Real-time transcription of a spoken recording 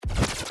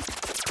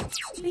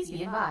Please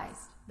be advised,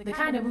 the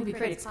Kind of Movie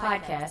Critics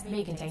podcast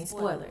may contain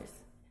spoilers.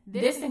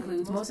 This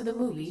includes most of the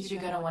movies you're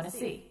going to want to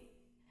see.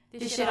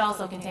 This shit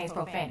also contains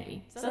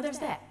profanity, so there's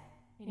that.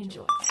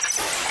 Enjoy.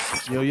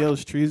 Yo,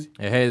 it's Treasy.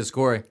 Hey, it's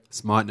Corey.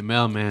 Smart the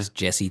Mailman. It's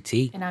Jesse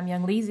T. And I'm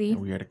Young Leezy.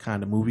 And we are the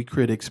Kind of Movie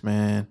Critics,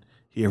 man.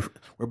 Here,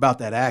 we're about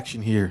that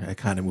action here at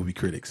Kind of Movie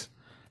Critics.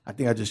 I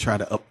think I just try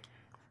to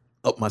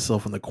up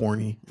myself in the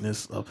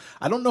corniness of,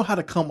 I don't know how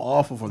to come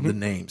off of the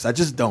names. I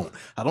just don't.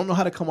 I don't know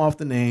how to come off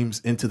the names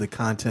into the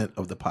content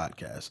of the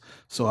podcast.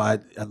 So I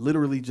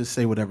literally just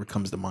say whatever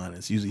comes to mind.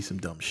 It's usually some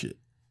dumb shit.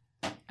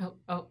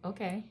 Oh,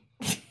 okay.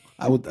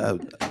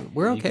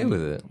 We're okay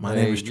with it. My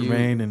name is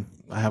Jermaine, and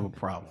I have a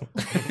problem.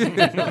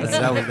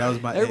 that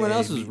was my. Everyone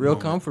else was real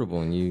moment.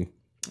 comfortable, and you.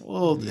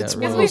 Well, it's one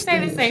Because of we those say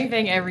the things. same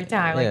thing every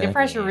time. Like, Yeah. the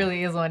pressure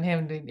really is on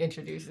him to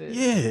introduce it.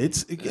 Yeah,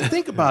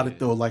 think about it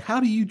though. Like, how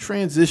do you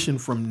transition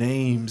from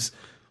names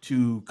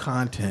to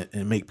content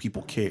and make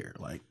people care?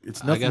 Like,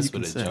 it's I nothing guess you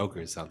can with a say. joke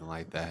or something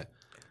like that.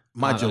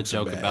 My Not a jokes are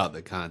joke bad. about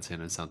the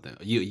content or something.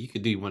 You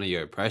could do one of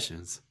your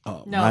impressions.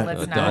 Oh, No,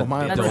 let's not.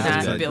 My Let's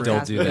impressions not. are Don't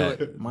great. do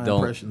that. My Don't.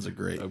 impressions are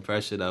great.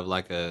 Impression of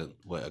like a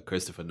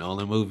Christopher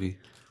Nolan movie.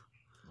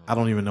 I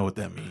don't even know what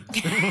that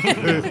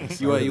means.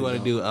 You want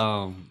to do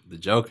the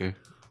Joker?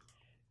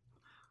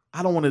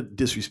 I don't want to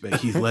disrespect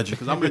Heath Ledger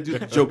because I'm going to do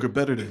the Joker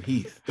better than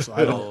Heath. So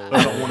I don't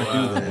want to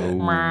do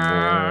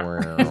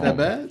that. Is that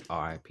bad?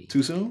 R.I.P.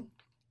 Too soon?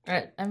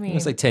 I mean,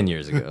 It's like 10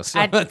 years ago, so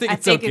I I think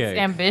it's okay. it's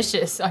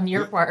ambitious on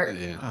your part.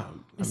 Yeah.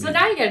 So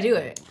now you got to do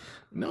it.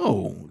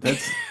 No,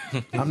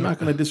 I'm not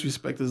going to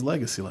disrespect his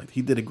legacy. Like,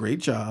 he did a great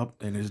job,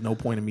 and there's no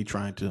point in me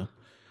trying to,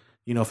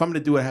 if I'm going to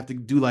do it, I have to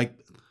do like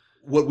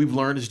what we've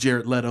learned is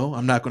Jared Leto.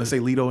 I'm not going to say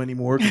Leto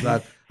anymore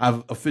because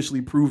I've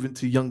officially proven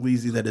to Young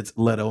Leezy that it's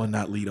Leto and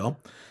not Leto.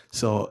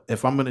 So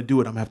if I'm going to do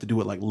it, I'm going to have to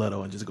do it like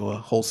Leto and just go a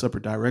whole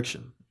separate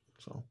direction.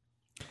 So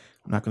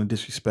I'm not going to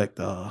disrespect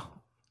the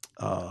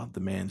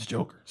man's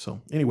Joker.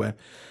 So anyway,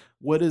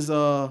 what is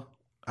I'm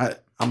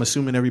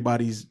assuming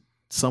everybody's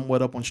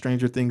somewhat up on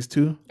Stranger Things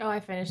too. Oh, I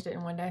finished it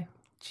in one day.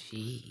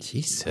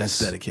 Jesus. That's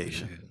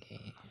dedication. It's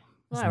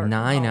Well, I worked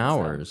 9 from home,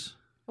 so- hours.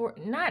 Or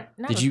not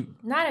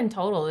in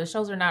total. The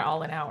shows are not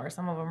all an hour.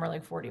 Some of them are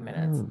like 40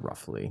 minutes.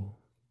 Roughly.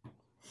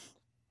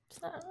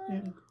 So,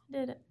 I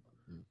did it.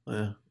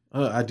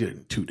 I did it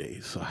in 2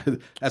 days, so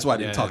that's why I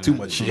didn't talk too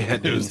much shit. Yeah,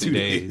 It was 2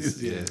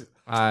 days. Yeah.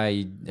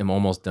 I am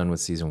almost done with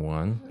season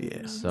 1.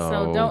 Yeah.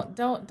 So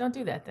don't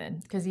do that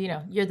then, because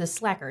you're the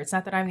slacker. It's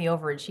not that I'm the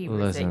overachiever.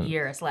 It's Listen. that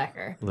you're a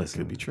slacker. That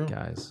could be true.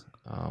 Guys,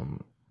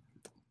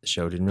 the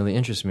show didn't really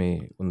interest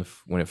me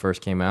when it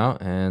first came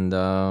out, and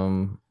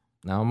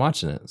now I'm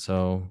watching it.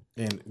 So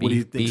And what do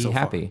you think be so far?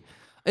 happy.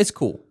 It's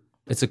cool.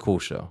 It's a cool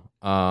show.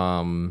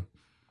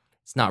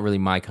 It's not really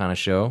my kind of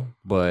show,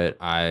 but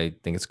I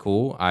think it's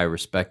cool. I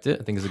respect it.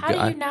 I think it's a How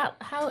good. do you not?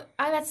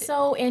 That's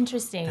so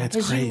interesting That's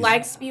because you crazy.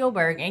 like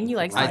Spielberg and you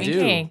like I Stephen do.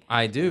 King.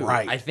 I do.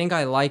 Right. I think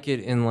I like it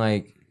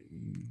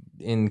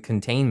in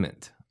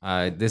containment.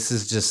 This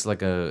is just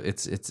like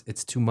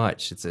it's too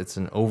much. It's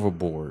an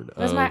overboard.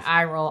 That's my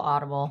eye roll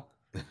audible.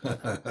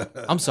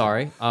 I'm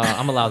sorry.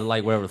 I'm allowed to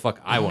like whatever the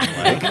fuck I want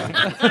to like.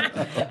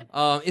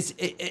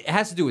 It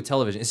has to do with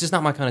television. It's just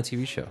not my kind of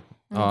TV show.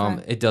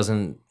 Okay. It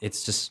doesn't.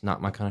 It's just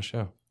not my kind of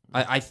show.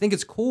 I think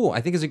it's cool.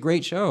 I think it's a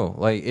great show.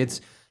 Like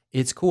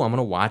it's cool. I'm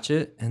gonna watch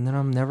it and then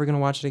I'm never gonna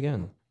watch it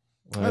again.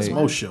 That's Like,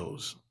 most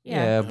shows.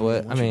 yeah,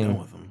 but Once I you're done mean,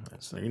 with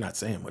them, you're not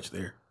saying much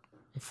there.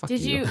 fuck Did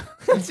you?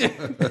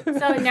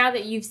 So now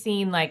that you've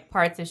seen like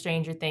parts of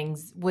Stranger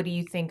Things, what do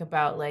you think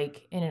about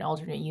like in an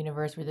alternate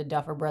universe where the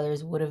Duffer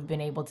Brothers would have been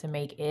able to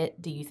make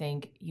it? Do you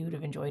think you would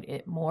have enjoyed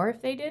it more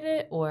if they did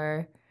it,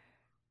 or?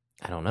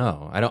 I don't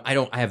know.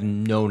 I have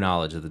no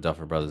knowledge of the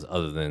Duffer Brothers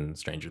other than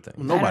Stranger Things.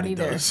 Nobody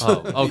either. does.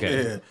 Oh,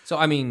 okay. Yeah. So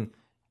I mean,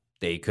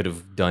 they could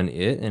have done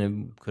it,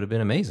 and it could have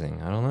been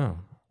amazing. I don't know.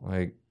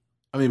 Like,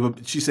 I mean,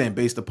 but she's saying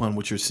based upon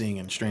what you're seeing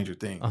in Stranger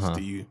Things, Uh-huh.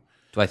 do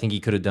I think he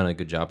could have done a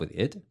good job with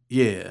it?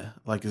 yeah,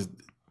 like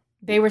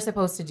They were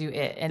supposed to do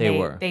it, and They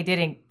were. They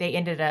didn't. They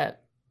ended up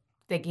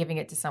giving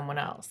it to someone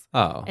else,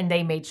 Oh, and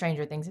they made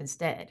Stranger Things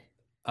instead.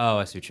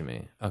 I see what you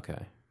mean.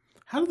 Okay.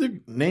 how did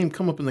their name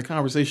come up in the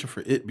conversation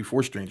for it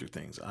before Stranger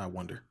Things? I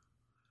wonder.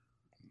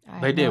 I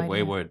They have did no idea.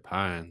 Wayward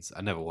Pines.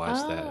 I never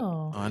watched that.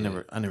 Oh. I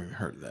never even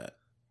heard of that.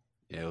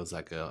 Yeah, it was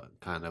like a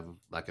kind of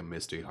like a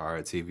mystery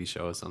horror TV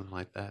show or something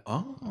like that.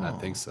 Oh, I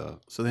think so.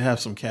 So they have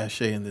some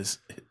cachet in this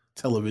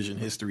television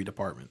history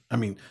department. I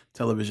mean,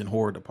 television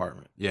horror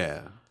department.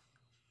 Yeah.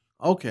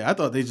 Okay, I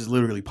thought they just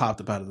literally popped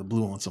up out of the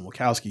blue on some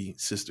Wachowski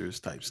sisters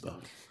type stuff.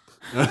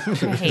 I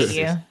hate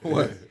you.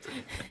 What?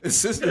 It's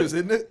sisters,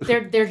 isn't it?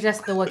 They're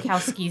just the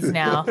Wachowskis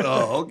now.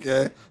 Oh,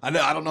 okay. I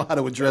don't know how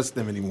to address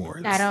them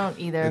anymore. I don't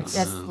either.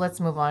 Let's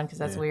move on because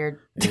that's weird.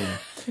 Yeah.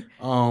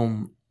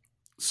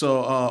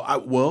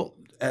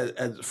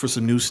 As for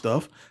some new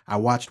stuff, I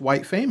watched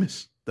White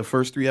Famous. The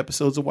first 3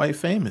 episodes of White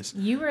Famous.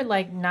 You were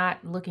like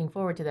not looking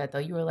forward to that though.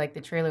 You were like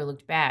the trailer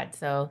looked bad.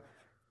 So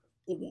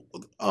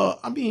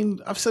I mean,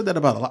 I've said that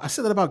about a lot. I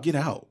said that about Get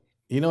Out.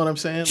 You know what I'm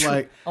saying?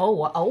 Like,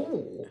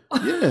 Oh.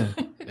 yeah.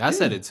 I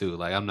said it too.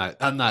 Like I'm not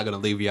gonna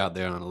leave you out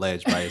there on a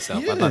ledge by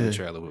yourself. I thought Yeah. the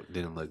trailer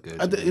didn't look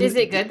good. Is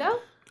it good though?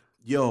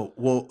 Yo,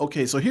 well,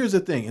 okay, so here's the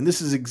thing, and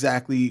this is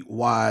exactly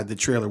why the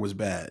trailer was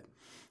bad.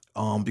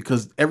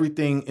 Because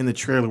everything in the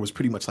trailer was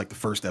pretty much like the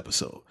first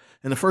episode.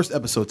 And the first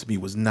episode to me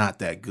was not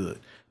that good.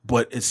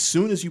 But as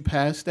soon as you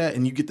pass that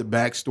and you get the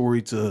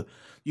backstory to,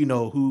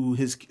 who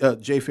his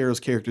Jay Farrell's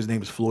character's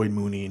name is Floyd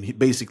Mooney, and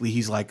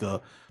he's like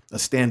a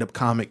stand-up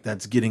comic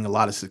that's getting a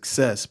lot of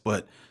success,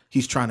 but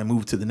he's trying to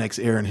move to the next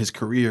era in his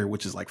career,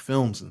 which is like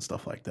films and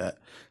stuff like that.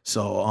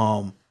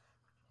 So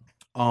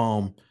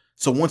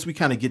so once we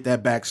kind of get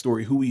that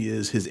backstory, who he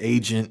is, his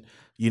agent,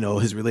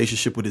 his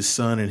relationship with his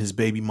son and his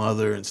baby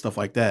mother and stuff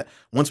like that.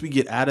 Once we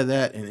get out of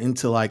that and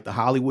into like the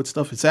Hollywood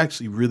stuff, it's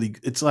actually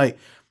it's like,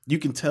 you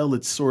can tell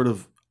it's sort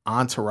of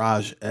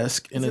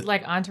Entourage-esque. Is it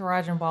like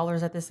Entourage and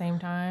Ballers at the same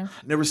time?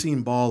 Never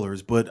seen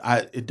Ballers, but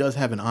it does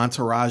have an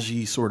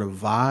Entourage-y sort of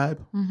vibe.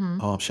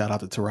 Mm-hmm. Shout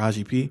out to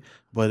Taraji P.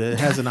 But it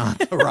has an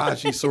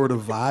Entourage-y sort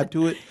of vibe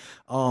to it.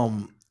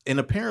 And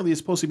apparently it's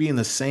supposed to be in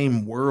the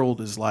same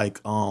world as like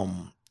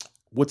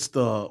what's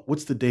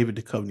the David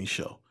Duchovny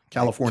show?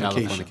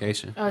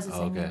 Californication. Oh, it's the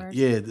same universe?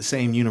 Yeah, the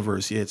same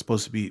universe. Yeah, it's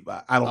supposed to be.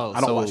 I don't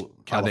watch Are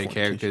Californication. there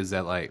characters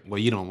that like? Well,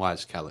 you don't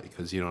watch Cali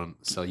because you don't,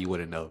 so you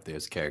wouldn't know if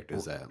there's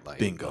characters that like.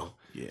 Bingo.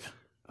 Yeah.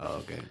 Oh,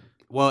 okay.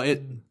 Well,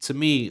 to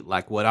me,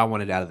 like what I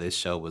wanted out of this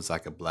show was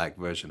like a black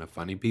version of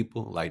Funny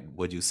People. Like,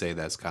 would you say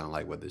that's kind of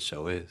like what the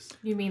show is?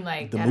 You mean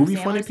like The Adam movie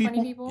Sandler's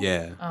Funny People?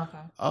 Yeah.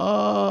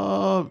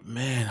 Oh, okay.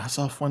 Man, I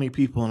saw Funny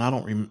People and I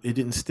don't. It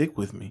didn't stick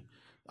with me.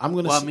 I'm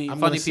gonna. Well, I mean,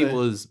 Funny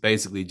People is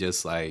basically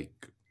just like.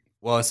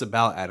 Well, it's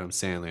about Adam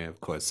Sandler, and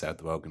of course,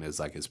 Seth Rogen is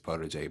like his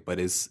protege. But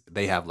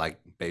they have like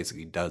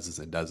basically dozens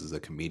and dozens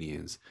of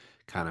comedians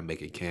kind of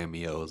making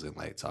cameos and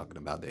like talking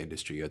about the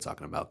industry or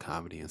talking about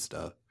comedy and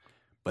stuff.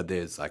 But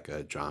there's like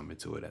a drama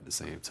to it at the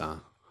same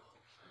time.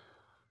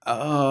 I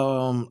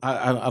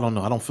don't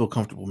know. I don't feel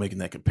comfortable making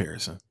that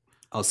comparison.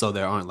 Also,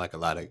 there aren't like a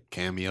lot of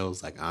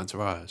cameos like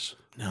Entourage.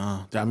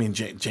 No, I mean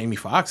Jamie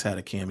Foxx had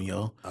a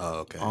cameo. Oh,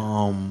 okay.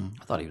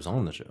 I thought he was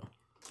on the show.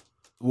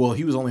 Well,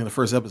 he was only in the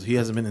first episode. He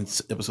hasn't been in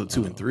episode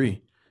 2 and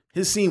 3.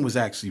 His scene was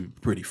actually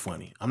pretty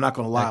funny. I'm not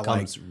gonna lie.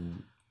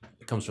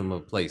 It comes from a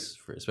place,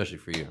 especially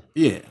for you.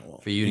 Yeah, well,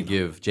 For you to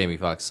give Jamie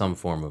Foxx some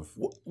form of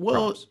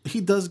well, props.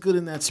 he does good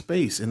in that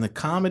space, in the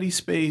comedy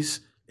space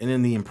and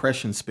in the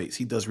impression space.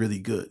 He does really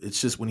good. It's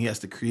just when he has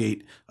to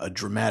create a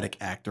dramatic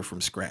actor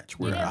from scratch,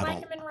 where You didn't I like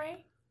don't. him in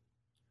Ray?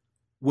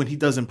 When he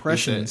does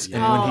impressions said-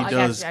 and Oh, when I he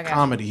got does you, I got you.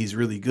 comedy, he's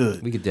really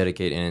good. We could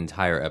dedicate an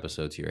entire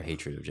episode to your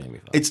hatred of Jamie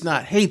Foxx. It's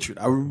not hatred.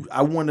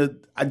 I want to.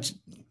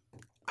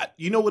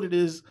 You know what it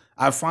is?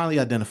 I finally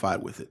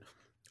identified with it.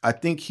 I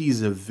think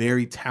he's a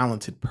very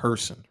talented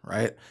person,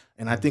 right?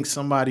 And I think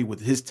somebody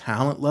with his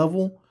talent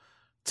level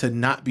to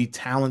not be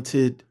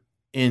talented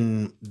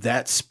in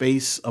that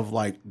space of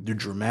like the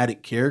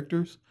dramatic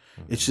characters,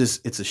 it's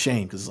a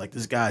shame because like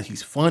this guy,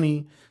 he's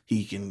funny.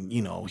 He can,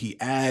 he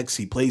acts,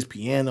 he plays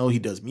piano, he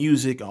does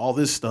music, all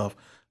this stuff,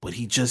 but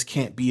he just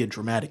can't be a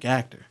dramatic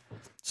actor.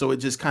 So it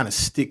just kind of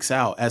sticks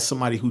out as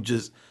somebody who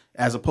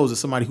as opposed to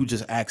somebody who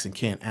just acts and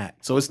can't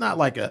act. So it's not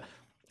like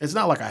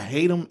I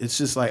hate him. It's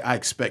just like I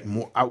expect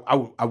more.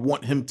 I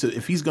want him to,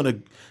 if he's gonna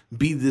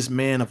be this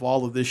man of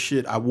all of this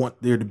shit, I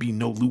want there to be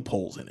no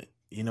loopholes in it.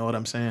 You know what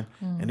I'm saying?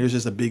 And there's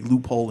just a big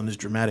loophole in this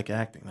dramatic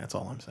acting. That's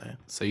all I'm saying.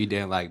 So you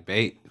didn't like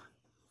Bait?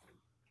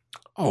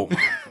 Oh,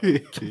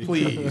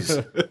 please.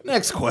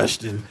 Next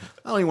question.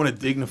 I don't even want to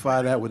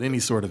dignify that with any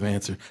sort of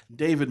answer.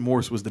 David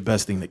Morse was the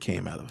best thing that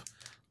came out of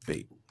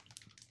Bait.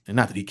 And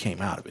not that he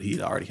came out of it.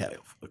 He already had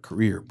a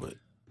career, but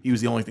he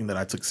was the only thing that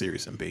I took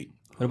serious in Bait.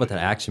 What about that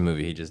action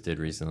movie he just did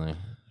recently?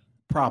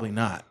 Probably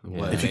not.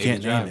 Yeah. If you Baby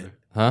can't name Driver. it.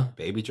 Huh?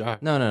 Baby Driver.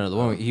 No. The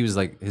one where he was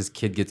like, his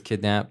kid gets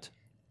kidnapped.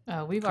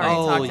 Oh, we've already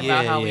talked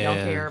about how we don't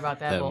yeah. care about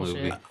that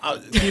Movie.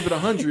 bullshit. Keep it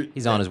 100.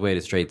 He's on his way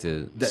to straight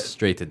to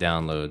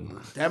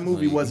download. That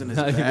movie wasn't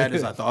as bad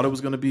as I thought it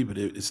was going to be, but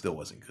it still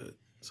wasn't good.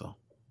 So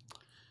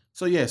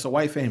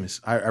White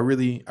Famous. I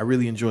really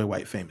enjoy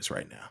White Famous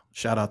right now.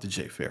 Shout out to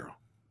Jay Farrell.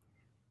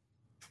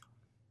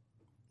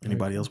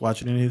 Anybody else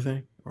watching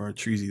anything? Or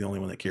Treasy the only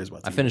one that cares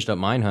about TV? I finished up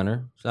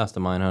Mindhunter. Shouts to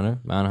Mindhunter.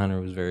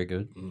 Mindhunter was very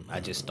good. I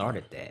just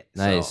started that.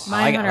 Nice. So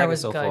I like Mindhunter it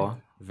was so good. far.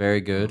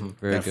 Very good.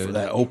 Very that, good.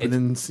 that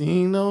opening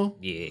scene though?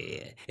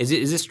 Yeah. Is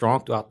it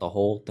strong throughout the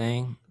whole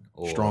thing?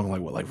 Or- Strong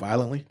like what? Like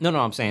violently? No,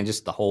 I'm saying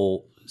just the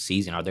whole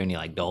season. Are there any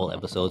like dull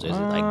episodes, or is it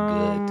like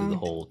good through the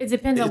whole? It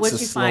depends on It's what a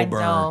you slow find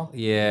burn. dull.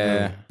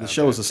 Yeah. The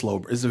show is a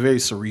slow. It's a very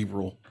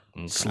cerebral,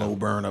 Okay. slow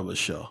burn of a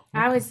show.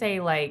 I would say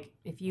like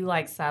if you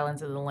like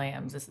Silence of the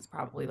Lambs, this is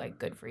probably like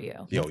good for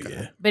you. Yo,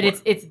 yeah. But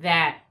it's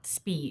that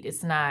speed.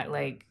 It's not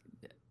like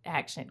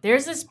action.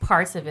 There's just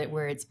parts of it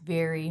where it's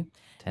very,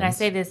 and I Tense.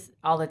 say this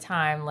all the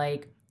time,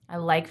 like I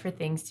like for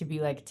things to be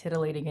like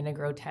titillating in a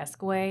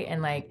grotesque way.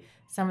 And like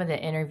some of the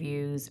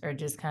interviews are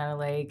just kind of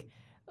like,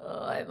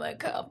 oh, I'm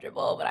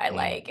uncomfortable, but I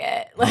like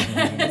it.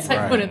 It's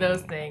like one of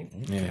those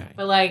things. Yeah.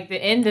 But like the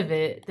end of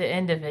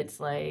it's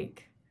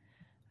like,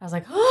 I was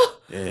like, oh,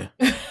 Yeah.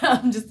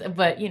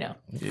 but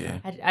Yeah.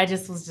 I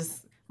just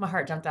was my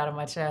heart jumped out of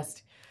my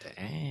chest.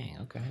 Dang.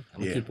 Okay. I'm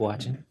gonna Yeah. keep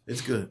watching.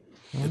 It's good.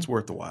 It's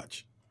worth the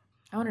watch.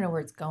 I want to know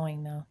where it's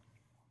going though.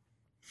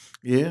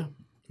 Yeah,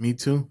 me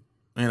too.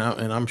 And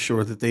I'm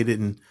sure that they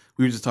didn't.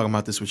 We were just talking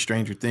about this with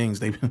Stranger Things.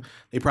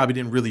 They probably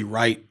didn't really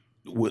write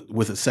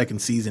with a second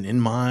season in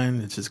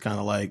mind. It's just kind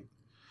of like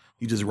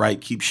you just write,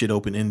 keep shit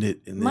open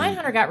ended. And then,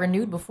 Mindhunter got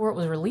renewed before it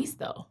was released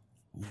though.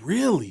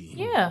 Really?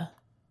 Yeah.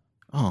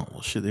 Oh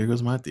well, shit. There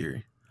goes my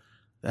theory.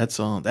 That's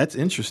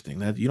interesting.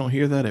 That you don't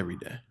hear that every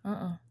day.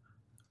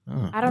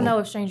 I don't know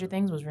if Stranger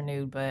Things was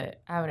renewed,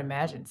 but I would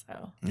imagine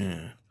so.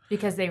 Yeah.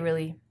 Because they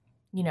really,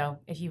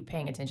 if you're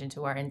paying attention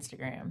to our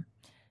Instagram,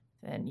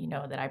 then you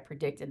know that I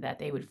predicted that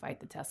they would fight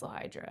the Tesla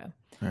Hydra.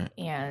 Right.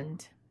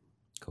 And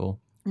Cool.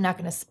 I'm not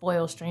going to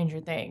spoil Stranger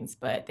Things,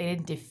 but they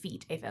didn't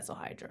defeat a Tesla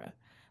Hydra.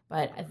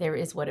 But there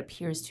is what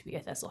appears to be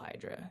a Tesla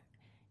Hydra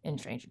in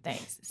Stranger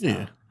Things. So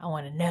Yeah. I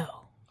want to know.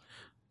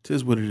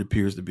 Tis what it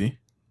appears to be.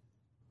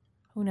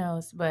 Who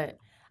knows? But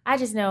I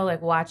just know,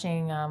 like,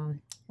 watching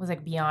was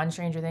like Beyond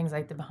Stranger Things,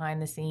 like the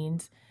behind the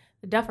scenes.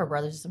 The Duffer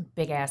Brothers are some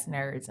big ass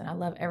nerds, and I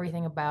love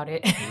everything about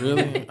it.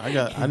 Really? I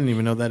didn't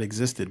even know that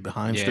existed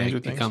behind Stranger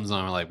it Things. comes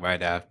on like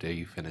right after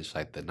you finish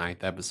like the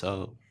 9th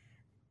episode.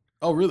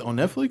 Oh, really? On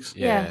Netflix?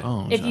 Yeah.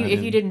 Oh, if so you I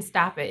if you didn't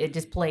stop it, it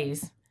just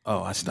plays.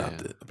 Oh, I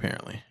stopped it.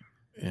 Apparently.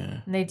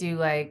 Yeah. And they do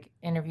like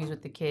interviews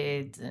with the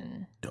kids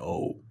and.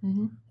 Dope.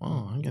 Mm-hmm.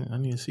 Oh, I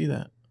need to see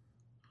that.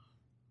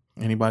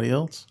 Anybody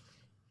else?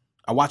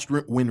 I watched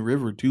Wind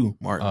River too,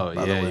 Martin. Oh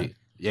by the way.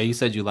 yeah. You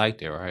said you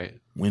liked it, right?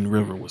 Wind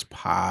River was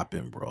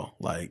popping, bro.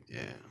 Like,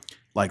 Yeah.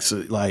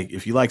 like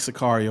if you like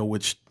Sicario,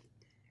 which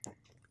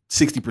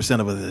 60%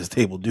 of us at this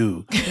table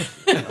do.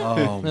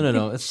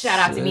 No. It's, Shout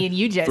out to me and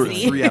you,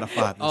 Jesse. 3 out of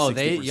 5. Oh,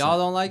 60%. y'all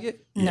don't like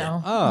it?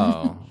 No.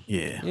 Oh,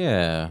 Yeah,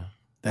 yeah.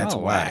 that's Oh,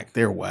 whack.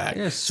 They're whack.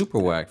 Yeah, super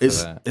whack for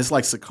that. It's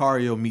like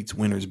Sicario meets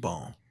Winter's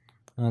Bone.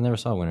 I never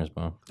saw Winter's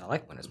Bone. I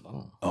like when it's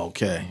bone.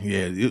 Okay,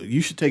 yeah, you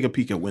should take a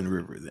peek at Wind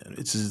River. Then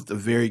it's just a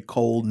very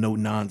cold, no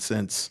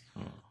nonsense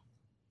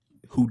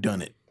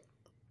whodunit,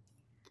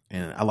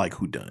 and I like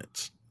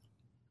whodunits.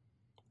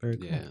 Very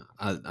cool. Yeah.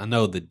 I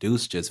know The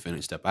Deuce just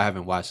finished up. I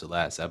haven't watched the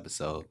last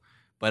episode,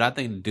 but I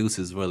think The Deuce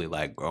is really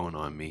like growing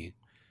on me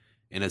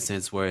in a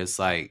sense where it's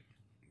like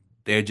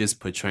they're just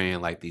portraying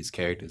like these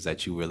characters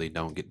that you really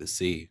don't get to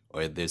see,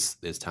 or this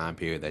time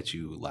period that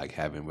you like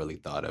haven't really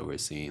thought of or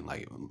seen,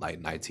 like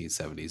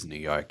 1970s New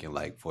York and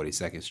like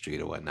 42nd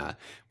Street or whatnot,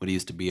 when it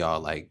used to be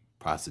all like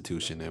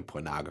prostitution and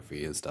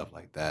pornography and stuff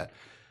like that.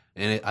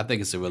 And I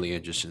think it's a really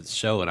interesting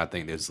show, and I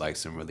think there's like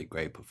some really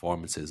great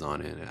performances on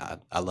it, and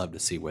I love to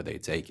see where they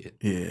take it.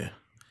 Yeah,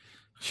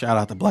 shout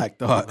out to Black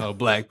Thought. Oh,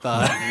 Black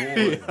Thought.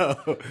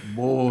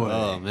 Boy.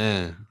 Oh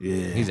man.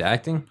 Yeah, He's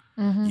acting?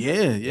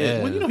 yeah.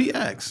 Yeah. Well, he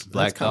acts.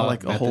 Black That's kind of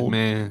like a Method whole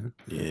Man.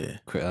 Yeah,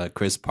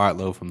 Chris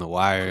Partlow from The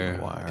Wire, From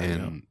The Wire,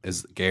 and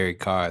is Gary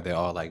Carr. They're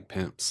all like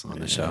pimps on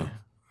the show.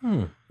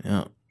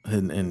 yeah.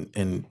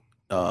 And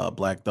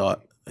Black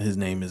Thought. His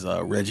name is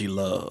Reggie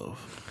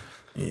Love.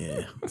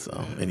 Yeah.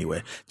 So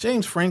anyway,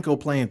 James Franco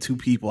playing two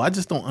people. I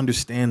just don't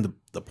understand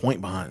the point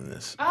behind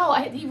this. Oh,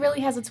 he really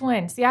has a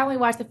twin. See, I only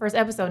watched the first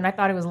episode and I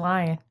thought he was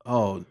lying.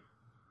 Oh,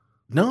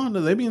 no,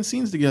 they be in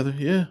scenes together.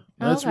 Yeah,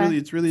 that's Okay.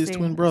 it's really his See,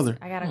 twin brother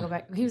I gotta go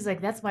back. He was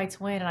like, "That's my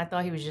twin," and I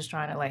thought he was just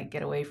trying to like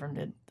get away from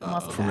the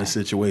muscle from guy. the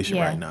situation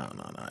Yeah. right now.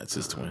 No, it's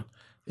his twin.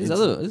 His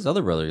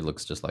other brother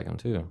looks just like him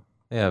too.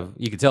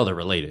 You can tell they're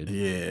related.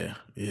 Yeah.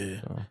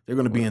 They're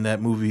gonna be in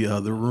that movie,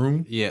 The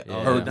Room. Yeah, Yeah.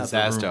 Oh, Not The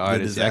Disaster Room, The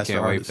Artist. I Disaster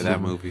can't wait Artist. for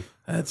that movie.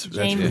 That's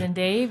James good. and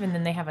Dave, and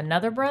then they have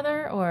another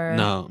brother, or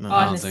No, No. oh,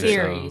 I in don't the think so.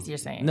 series. You're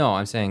saying No,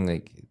 I'm saying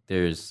like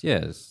there's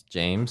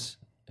James,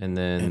 and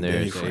then And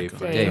there's Dave Franco.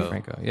 Dave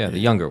Franco. Yeah, the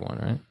younger one,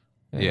 right?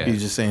 Yeah.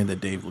 He's just saying that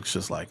Dave looks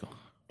just like him.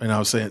 And I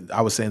was saying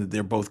that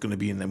they're both going to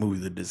be in that movie,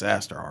 The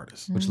Disaster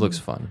Artist. Which looks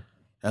fun.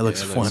 That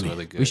looks Yeah, it funny.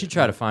 really good. We should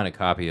try to find a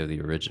copy of the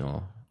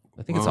original.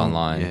 I think it's Well,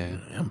 online. Yeah.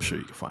 I'm sure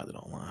you can find it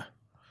online.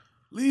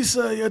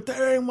 Lisa, you're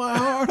tearing my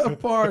heart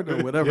apart,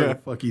 or whatever the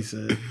fuck he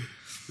said.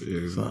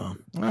 So,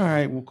 all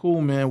right, well, cool,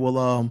 man.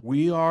 Well,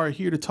 we are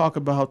here to talk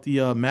about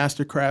the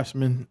master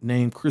craftsman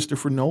named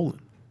Christopher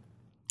Nolan,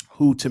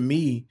 who to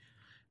me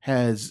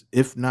has,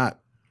 if not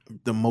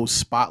the most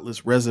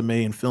spotless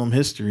resume in film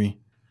history,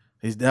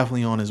 he's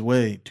definitely on his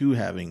way to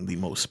having the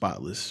most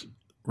spotless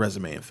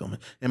resume in film,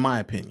 in my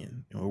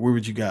opinion. What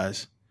would you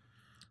guys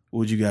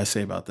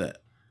say about that?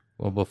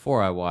 Well,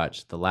 before I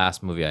watched the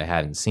last movie I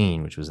hadn't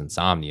seen, which was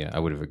Insomnia, I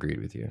would have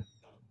agreed with you.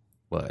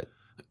 But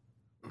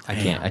I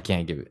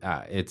can't give it.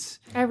 It's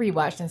I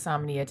rewatched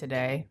Insomnia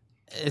today.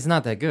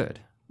 not that good.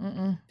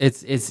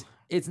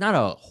 It's not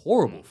a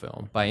horrible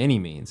film by any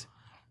means.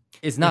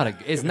 It's not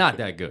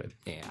that good.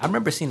 Yeah, I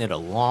remember seeing it a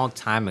long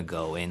time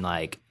ago, and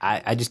like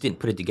I just didn't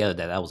put it together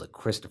that was a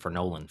Christopher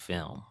Nolan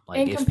film.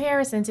 Like In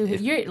comparison to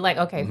you're like,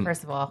 okay,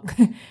 first of all,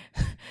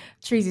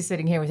 Treesy's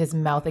sitting here with his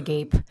mouth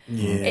agape.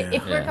 Yeah.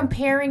 If we're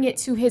comparing it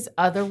to his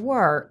other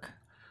work,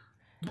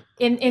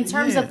 In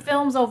terms Yeah. of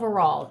films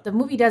overall, the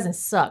movie doesn't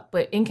suck,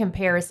 but in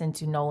comparison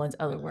to Nolan's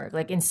other work,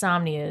 like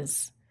Insomnia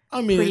is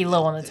I mean, pretty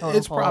low on the totem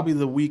It's pole. probably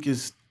the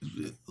weakest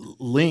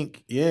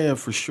link, yeah,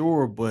 for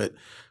sure. But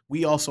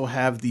we also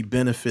have the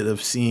benefit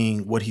of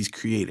seeing what he's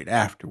created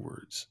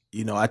afterwards.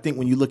 You know, I think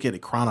when you look at it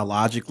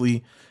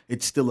chronologically,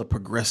 it's still a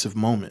progressive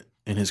moment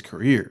in his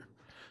career.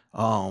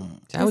 I would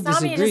Insomnia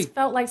disagree just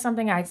felt like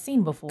something I'd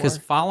seen before. because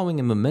Following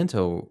and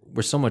Memento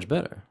were so much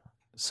better.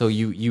 So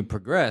you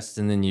progressed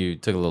and then you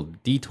took a little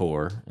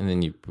detour and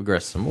then you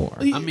progressed some more.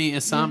 I mean,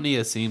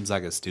 Insomnia seems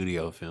like a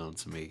studio film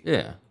to me.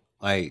 Yeah.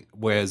 Like,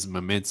 whereas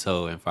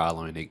Memento and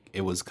Following,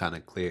 it was kind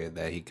of clear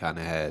that he kind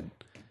of had,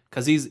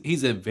 because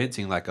he's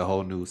inventing like a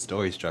whole new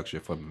story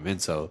structure for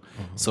Memento.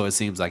 So it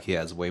seems like he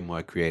has way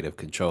more creative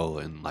control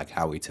in like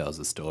how he tells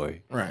the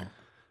story. Right.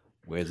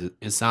 Whereas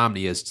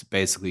Insomnia is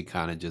basically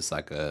kind of just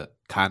like a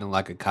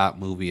cop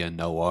movie, a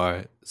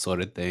noir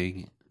sort of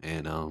thing,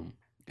 and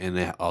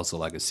then also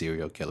like a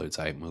serial killer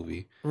type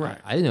movie. Right.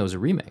 I didn't know it was a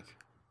remake.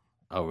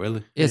 Oh,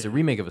 really? Yeah, it's a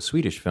remake of a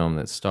Swedish film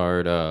that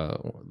starred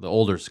the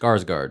older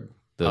Skarsgård.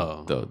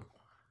 Well,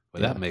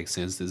 that makes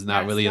sense. It's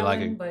not really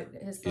like a but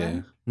his son.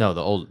 yeah. No,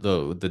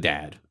 the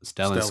dad.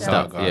 Stellan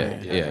Stellan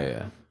Skarsgård.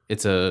 Yeah.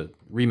 It's a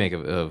remake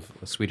of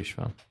a Swedish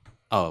film.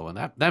 Oh,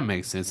 well, that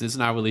makes sense. It's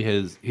not really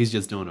his. He's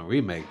just doing a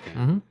remake.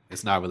 And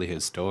It's not really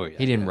his story.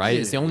 He didn't write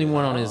it. It's the only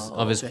one on his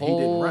that he didn't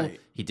whole. write.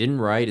 He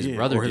didn't write. His Yeah,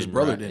 brother or his didn't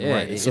brother write. didn't Yeah,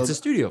 write it. it's So a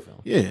studio film.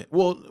 Yeah.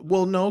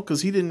 Well, no,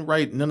 because he didn't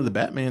write none of the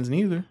Batmans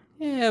neither.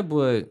 Yeah,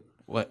 but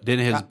What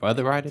didn't his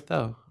brother write it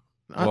though?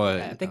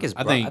 I think his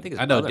I bro- think I think his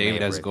I know brother may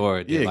David have S. written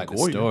Gore did Yeah, like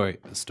Goyer.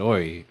 the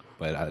story,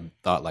 but I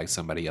thought like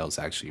somebody else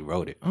actually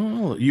wrote it.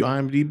 Oh, you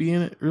IMDb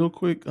in it real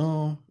quick,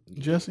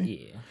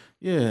 Jesse? Yeah.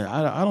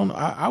 Yeah, I don't know.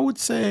 I would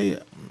say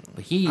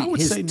I would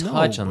his say no,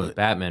 touch on the but-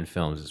 Batman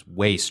films is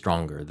way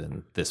stronger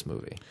than this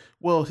movie.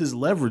 well, his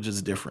leverage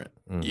is different.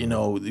 You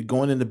know,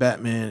 going into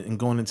Batman and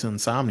going into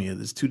Insomnia,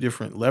 there's two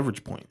different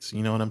leverage points.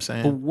 You know what I'm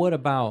saying? But what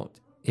about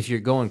if you're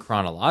going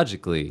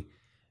chronologically?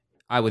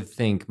 I would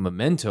think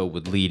Memento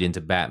would lead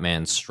into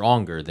Batman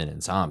stronger than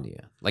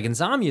Insomnia. Like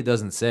Insomnia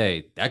doesn't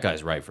say that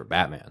guy's right for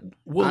Batman.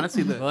 Well,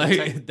 Honestly,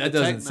 Like, that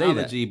doesn't say that.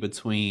 technology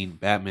between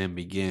Batman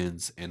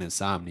Begins and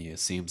Insomnia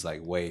seems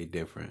like way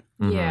different.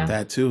 Yeah.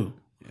 that too.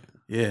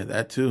 Yeah,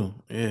 that too.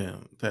 Yeah.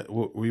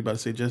 What were you about to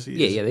say, Jesse?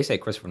 Yeah. They say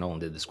Christopher Nolan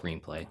did the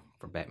screenplay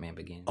for Batman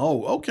Begins.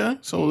 Oh, okay.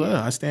 So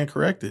I stand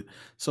corrected.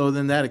 So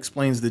then that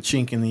explains the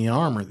chink in the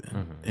armor.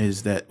 Then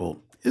is that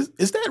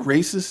is that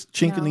racist?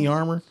 Chink in No. the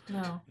armor?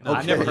 No. No,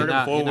 I never Okay. heard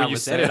it before. When you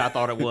said it, I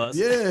thought it was.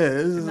 Yeah,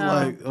 this is No,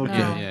 like okay.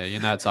 no. Yeah,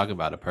 you're not talking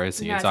about a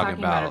person. You're You're, not talking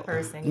about a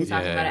person. You're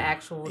talking about an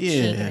actual Yeah.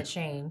 chink in a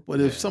chain. But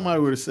if somebody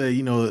were to say,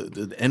 you know,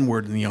 the N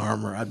word in the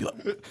armor, I'd be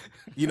like,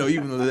 you know,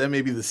 even though that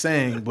may be the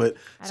saying, but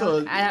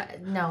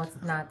No, it's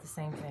not the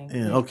same thing.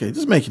 yeah, okay,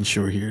 just making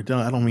sure here.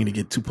 I don't mean to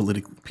get too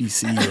politically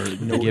PC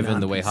or no. Given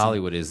the way non-PC.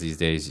 Hollywood is these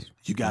days,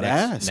 You gotta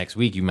next, ask. Next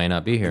week you may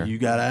not be here. You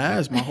gotta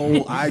ask. My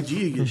whole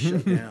IG gets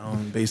shut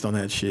down based on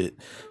that shit.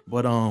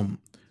 But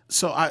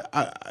so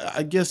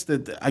I guess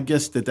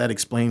that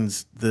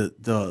explains the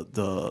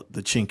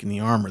chink in the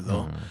armor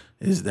though,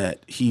 is that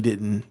he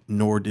didn't,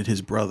 nor did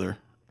his brother.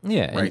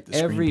 Yeah, write and the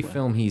every screenplay.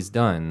 film he's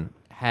done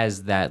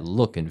has that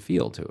look and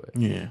feel to it.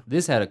 Yeah.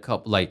 This had a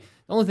couple like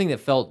the only thing that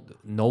felt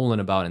Nolan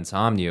about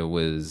Insomnia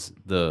was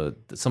the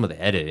some of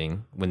the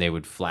editing when they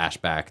would flash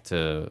back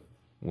to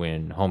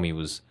when homie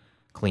was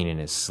cleaning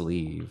his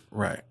sleeve.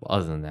 Right.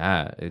 Other than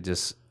that, it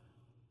just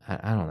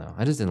I don't know.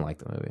 I just didn't like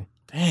the movie.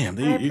 Damn.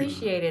 I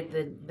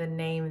appreciated the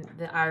name,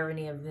 the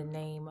irony of the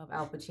name of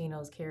Al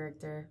Pacino's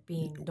character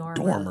being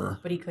Dormer,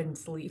 but he couldn't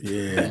sleep.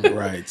 Yeah,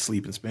 right.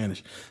 Sleep in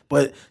Spanish.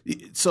 But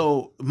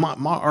so my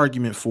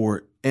argument for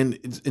it,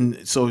 and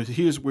so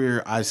here's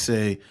where I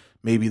say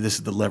maybe this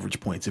is the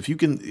leverage points. If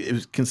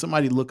can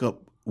somebody look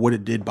up what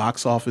it did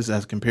box office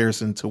as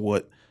comparison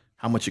to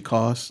how much it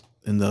costs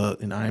in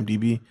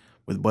IMDb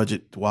with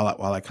budget while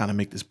I kind of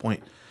make this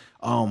point.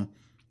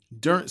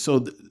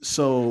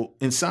 So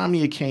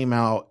Insomnia came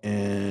out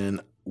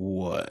in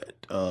what?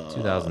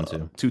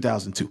 2002.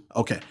 2002.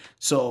 Okay.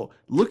 So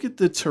look at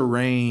the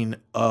terrain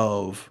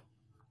of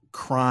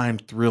crime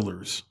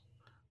thrillers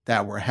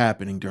that were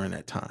happening during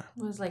that time.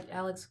 It was like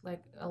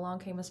Along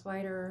Came a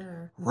Spider.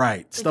 Or,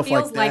 Right. it Stuff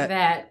feels like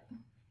that.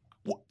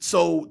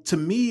 So to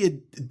me,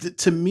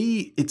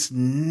 it's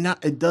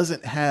not. It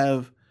doesn't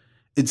have.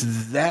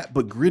 It's that,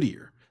 but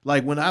grittier.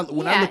 Like when I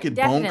look at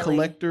definitely. Bone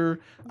Collector,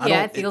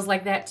 It feels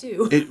like that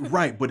too.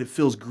 Right, but it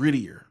feels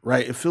grittier,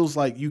 right? It feels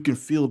like you can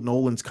feel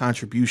Nolan's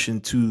contribution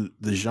to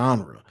the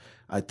genre.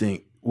 I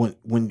think when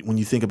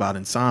you think about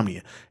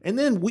Insomnia, and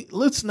then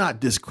let's not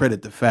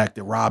discredit the fact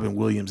that Robin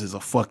Williams is a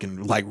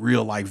fucking like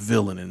real life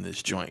villain in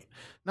this joint.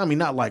 I mean,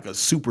 not like a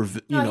super,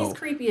 he's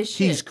creepy as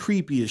shit. He's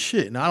creepy as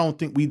shit, and I don't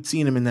think we'd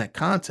seen him in that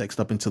context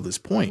up until this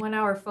point. 1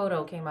 Hour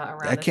Photo came out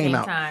around That the came same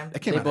out. time. That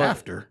came out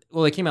after.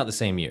 Well, they came out the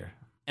same year.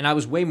 And I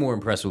was way more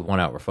impressed with 1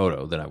 Hour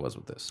Photo than I was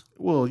with this.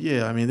 Well,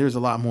 yeah, I mean, there's a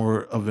lot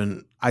more of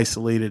an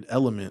isolated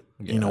element,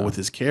 with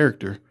his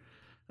character,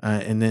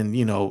 and then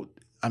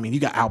I mean, you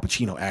got Al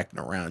Pacino acting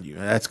around you,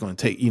 and that's going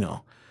to take,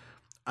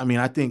 I mean,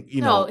 I think,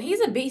 No,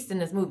 he's a beast in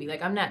this movie.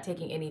 Like, I'm not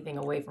taking anything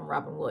away from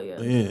Robin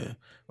Williams. Yeah.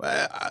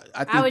 Well,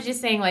 I think, I was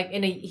just saying, like,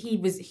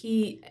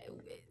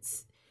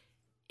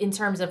 in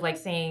terms of, like,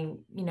 saying,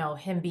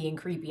 him being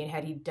creepy, and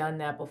had he done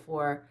that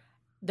before,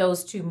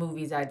 those two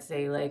movies, I'd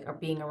say, like, are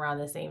being around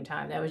the same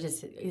time. That was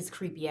just his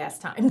creepy ass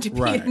time to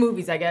be in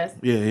movies, I guess.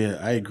 Yeah,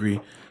 I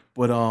agree.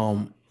 But,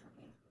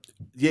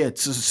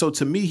 so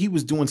to me, he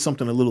was doing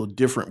something a little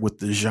different with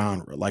the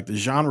genre. Like, the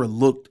genre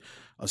looked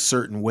a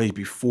certain way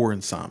before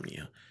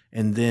Insomnia,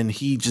 and then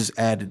he just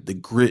added the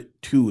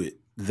grit to it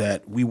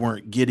that we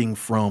weren't getting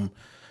from,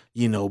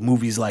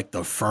 movies like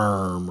The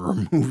Firm,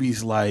 or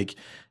movies like,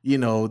 the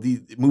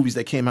movies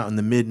that came out in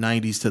the mid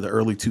 90s to the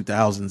early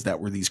 2000s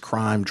that were these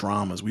crime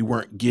dramas. We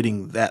weren't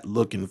getting that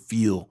look and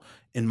feel,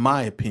 in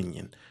my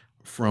opinion,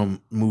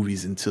 from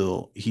movies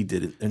until he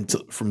did it,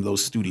 from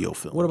those studio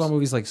films. What about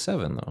movies like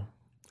Seven, though?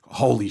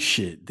 Holy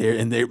shit.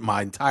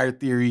 My entire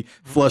theory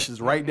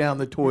flushes right down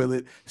the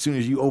toilet as soon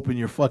as you open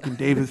your fucking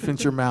David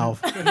Fincher mouth.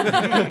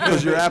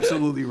 Because you're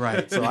absolutely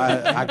right. So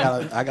I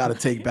gotta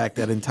take back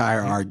that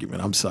entire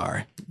argument. I'm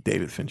sorry,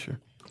 David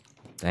Fincher.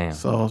 Damn.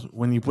 So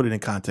when you put it in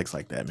context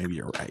like that, maybe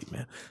you're right,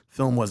 man.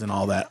 Film wasn't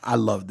all that. I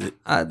loved it.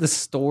 The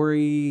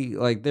story,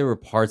 like, there were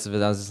parts of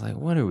it I was just like,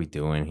 what are we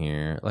doing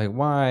here? Like,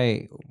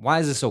 why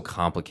is this so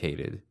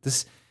complicated?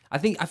 I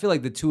feel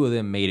like the two of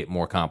them made it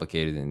more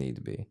complicated than it needed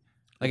to be.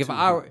 Like, if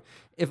I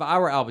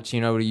were Al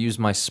Pacino, I would have used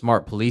my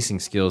smart policing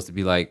skills to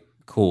be like,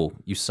 cool,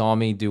 you saw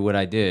me do what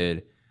I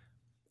did.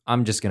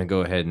 I'm just going to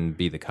go ahead and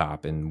be the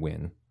cop and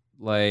win.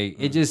 Like,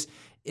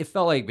 it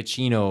felt like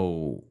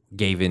Pacino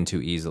gave in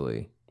too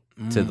easily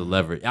to the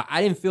leverage.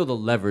 I didn't feel the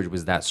leverage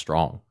was that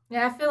strong.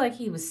 Yeah, I feel like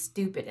he was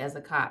stupid as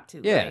a cop, too.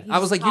 Yeah, like, I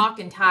was like, talk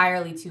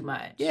entirely too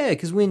much. Yeah,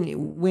 because when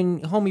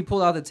homie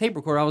pulled out the tape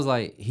recorder, I was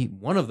like,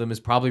 one of them is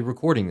probably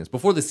recording this.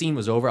 Before the scene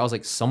was over, I was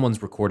like,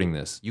 someone's recording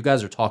this. You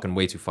guys are talking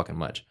way too fucking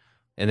much.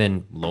 And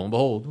then, lo and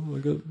behold, I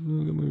got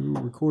my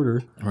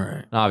recorder. Right.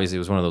 And obviously, it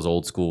was one of those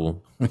old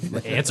school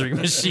answering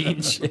machine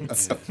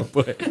shits.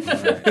 But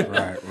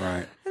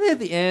Right. And then at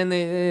the end,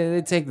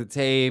 they take the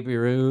tape.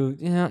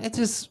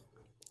 It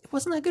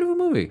wasn't that good of a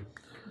movie.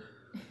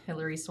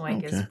 Hilary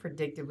Swank is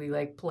predictably,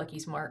 like, plucky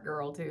smart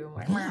girl, too.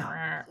 Like,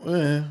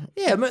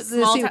 Yeah. But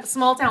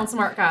small town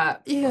smart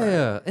cop.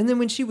 Yeah. And then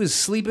when she was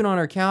sleeping on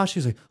her couch, she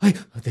was like,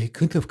 they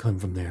could have come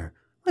from there.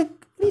 Like,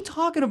 what are you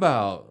talking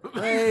about?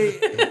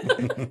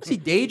 Like, she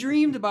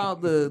daydreamed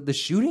about the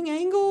shooting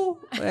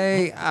angle?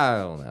 Like, I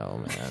don't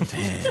know, man.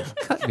 Damn.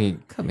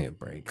 Cut me a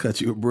break.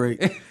 Cut you a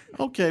break.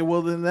 Okay,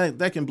 well, then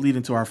that can bleed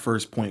into our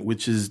first point,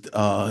 which is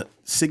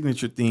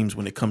signature themes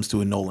when it comes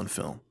to a Nolan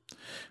film.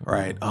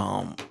 Right.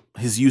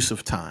 His use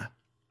of time.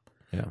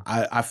 Yeah.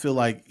 I feel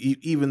like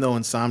even though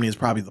Insomnia is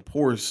probably the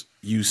poorest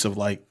use of,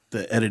 like,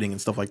 the editing and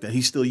stuff like that,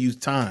 he still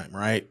used time,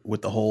 right?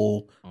 With the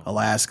whole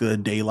Alaska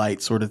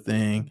daylight sort of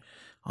thing.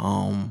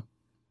 What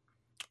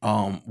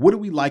do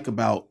we like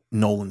about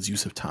Nolan's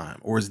use of time?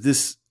 Or is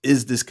this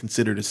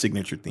considered a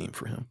signature theme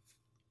for him?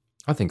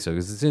 I think so,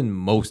 because it's in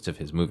most of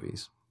his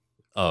movies.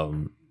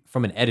 From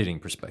an editing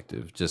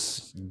perspective,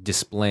 just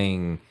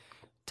displaying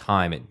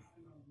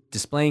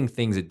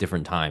things at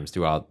different times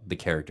throughout the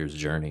character's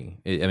journey.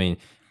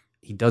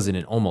 He does it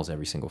in almost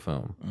every single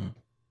film.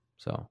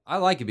 So I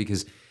like it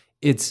because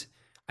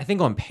I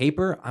think on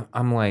paper,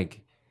 I'm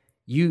like,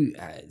 you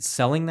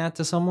selling that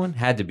to someone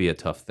had to be a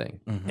tough thing.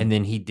 And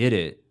then he did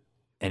it,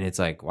 and it's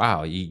like,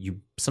 wow,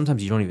 you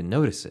sometimes you don't even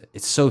notice it.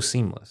 It's so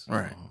seamless.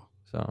 Right.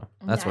 So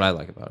that's what I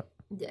like about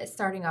it.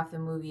 Starting off the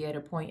movie at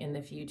a point in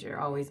the future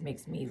always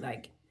makes me,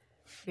 like,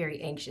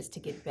 very anxious to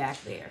get back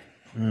there.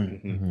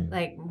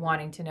 Like,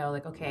 wanting to know,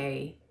 like,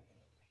 okay,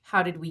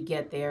 how did we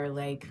get there?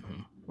 Like,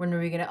 when are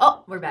we gonna?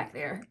 Oh, we're back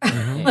there.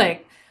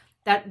 Like,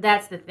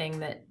 that's the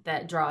thing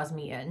that draws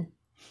me in,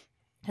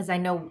 because I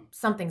know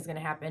something's gonna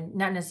happen,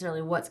 not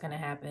necessarily what's gonna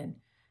happen,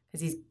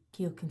 because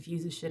he'll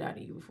confuse the shit out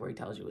of you before he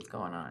tells you what's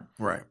going on.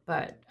 Right.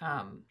 But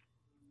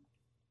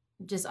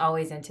just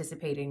always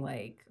anticipating,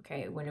 like,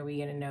 okay, when are we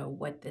gonna know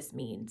what this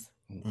means?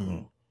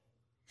 And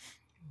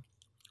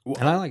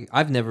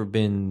I've never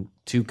been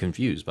too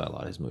confused by a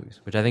lot of his movies,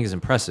 which I think is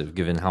impressive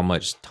given how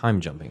much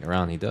time jumping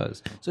around he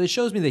does. So it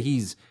shows me that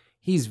he's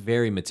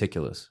very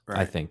meticulous. Right.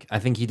 I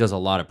think he does a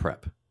lot of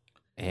prep,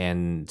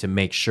 and to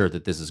make sure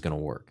that this is going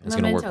to work. It's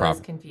going to work properly.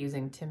 Memento is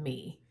confusing to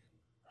me.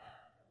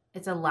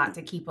 It's a lot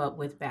to keep up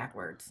with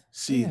backwards.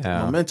 See,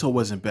 Memento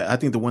wasn't bad. I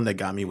think the one that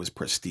got me was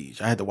Prestige.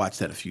 I had to watch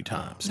that a few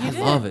times. I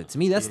love it. To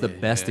me, that's the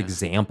best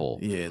example.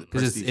 Yeah,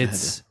 because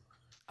it's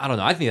I don't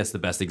know. I think that's the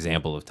best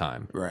example of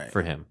time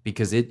for him,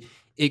 because it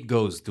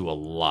goes through a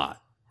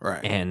lot.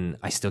 Right. And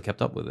I still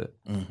kept up with it.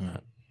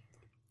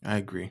 I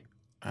agree.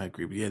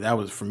 But yeah, that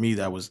was, for me,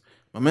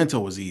 Memento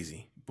was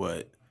easy.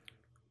 But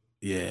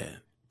yeah,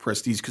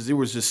 Prestige, because there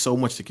was just so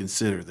much to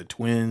consider. The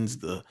twins,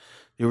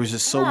 there was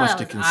just so much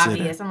to consider.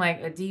 Obvious. I'm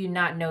like, do you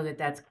not know that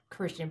that's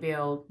Christian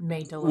Bale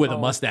made to look with old?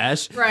 A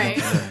mustache?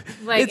 Right.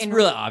 Like, it's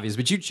really obvious,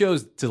 but you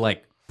chose to,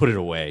 like, put it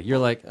away. You're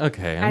like,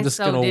 okay, I'm I just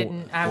so gonna.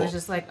 didn't. I was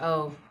just like,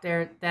 oh,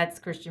 that's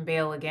Christian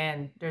Bale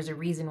again. There's a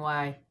reason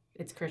why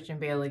it's Christian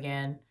Bale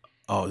again.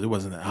 Oh, it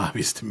wasn't that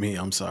obvious to me.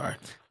 I'm sorry.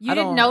 You I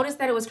didn't don't- notice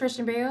that it was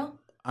Christian Bale?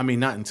 I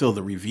mean, not until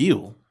the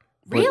reveal.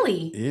 But,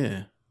 Really?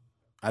 Yeah.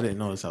 I didn't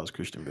notice that was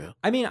Christian Bale.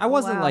 I mean, I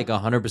wasn't Wow. like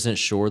 100%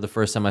 sure the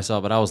first time I saw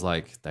it, but I was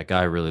like, that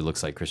guy really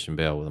looks like Christian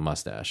Bale with a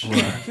mustache.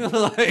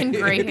 Like- And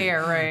gray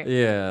hair, right?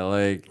 Yeah,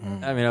 like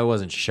I mean, I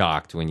wasn't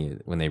shocked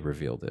when they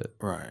revealed it.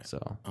 Right. So,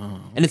 Oh.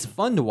 and it's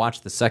fun to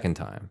watch the second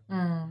time.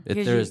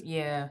 Gives you-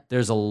 yeah.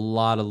 There's a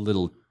lot of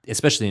little,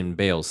 especially in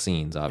Bale's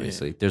scenes.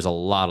 Obviously, there's a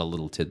lot of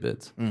little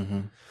tidbits,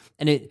 Mm-hmm.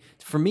 and it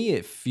for me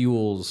it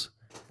fuels.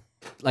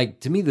 Like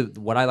to me,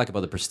 what I like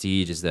about the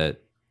Prestige is that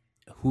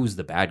who's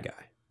the bad guy.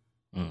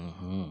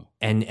 Mm-hmm.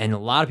 And a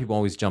lot of people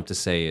always jump to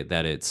say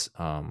that it's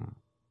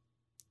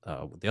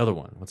the other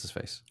one. What's his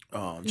face?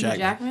 Hugh Jack.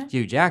 Jackman?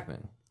 Hugh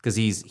Jackman, because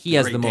he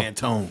has Great the most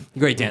Dantone.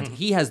 great dance.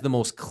 He has the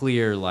most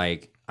clear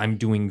like I'm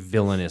doing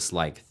villainous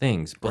like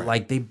things, but Right.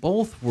 like they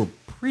both were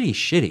pretty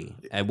shitty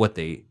at what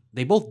they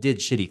both did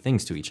shitty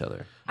things to each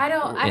other. I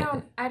don't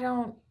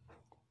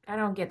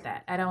get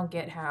that. I don't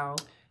get how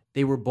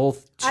They were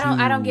both. Too,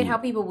 I don't get how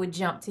people would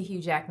jump to Hugh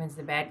Jackman's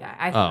the bad guy.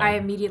 I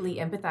immediately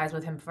empathize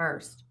with him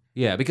first.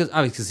 Yeah, because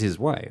obviously his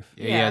wife.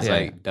 Yeah, he has Yeah.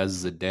 like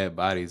dozens of dead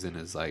bodies in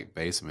his like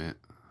basement.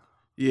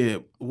 Yeah.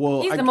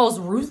 Well, He's the most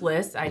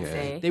ruthless, I'd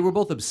say. They were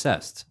both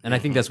obsessed, and I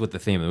think that's what the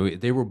theme. Of the,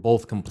 they were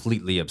both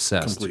completely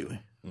obsessed completely.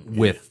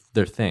 with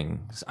their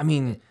things. I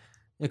mean,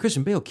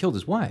 Christian Bale killed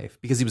his wife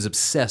because he was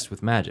obsessed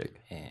with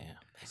magic. Yeah.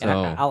 And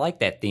So- I like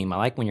that theme. I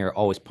like when you're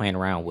always playing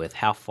around with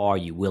how far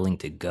you willing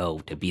to go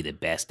to be the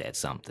best at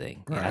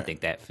something. And I Right.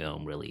 think that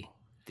film really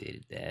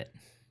did that.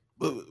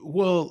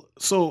 Well,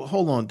 so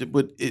hold on.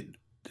 But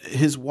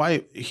his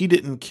wife, he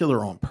didn't kill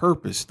her on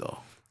purpose, though.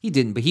 He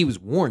didn't, but he was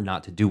warned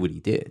not to do what he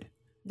did.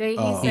 He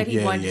Oh, said he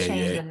yeah, wanted yeah, to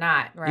change yeah. the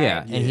knot, right?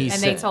 Yeah, and he and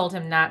said, they told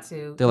him not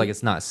to. they're like,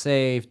 it's not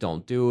safe.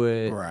 Don't do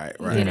it. Right.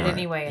 He Right. did it right.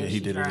 anyway, and Yeah, she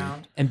did it.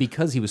 drowned. And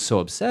because he was so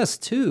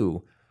obsessed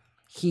too,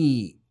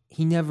 he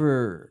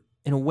never,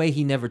 in a way,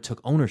 he never took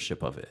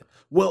ownership of it.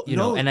 Well, You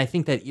no. know, and I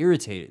think that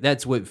irritated.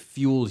 That's what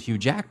fueled Hugh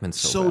Jackman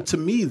so. So bad. to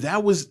me,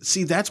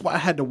 that's why I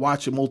had to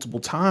watch it multiple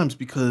times,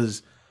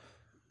 because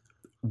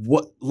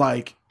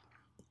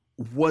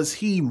was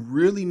he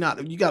really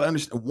not? You got to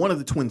understand, one of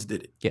the twins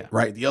did it. Yeah.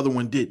 Right. The other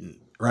one didn't.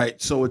 Right.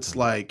 So it's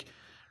like,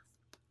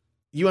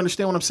 you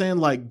understand what I'm saying?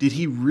 Like, did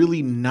he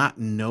really not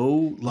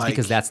know? Like,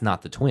 because that's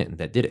not the twin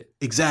that did it.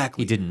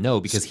 exactly. He didn't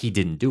know because he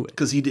didn't do it.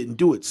 Because he didn't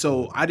do it.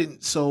 So I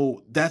didn't.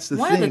 So that's the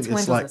One thing. of the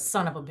twins It's was like, a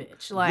son of a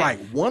bitch. Like, right.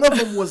 One of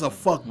them was a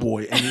fuck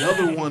boy, and the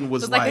other one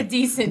was Was like a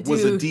decent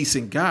was a dude.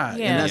 decent guy.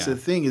 Yeah. And that's Yeah. the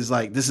thing, is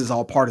like, this is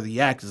all part of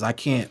the act. Is I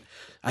can't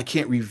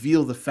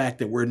reveal the fact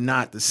that we're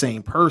not the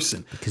same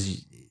person.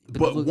 Because,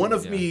 But look- one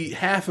of yeah. me,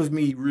 half of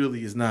me,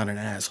 really is not an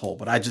asshole.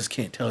 But I just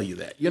can't tell you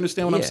that. You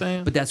understand what I'm Yeah,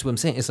 saying? But that's what I'm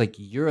saying. It's like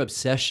your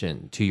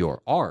obsession to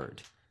your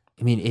art.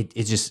 I mean,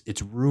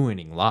 it's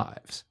ruining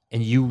lives,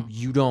 and you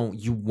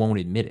won't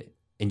admit it,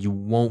 and you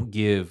won't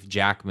give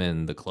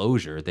Jackman the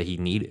closure that he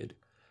needed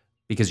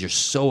because you're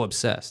so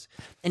obsessed.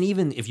 And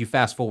even if you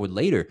fast forward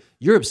later,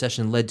 your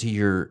obsession led to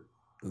your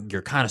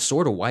kind of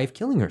sort of wife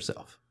killing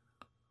herself.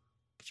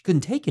 She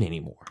couldn't take it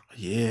anymore.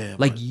 yeah.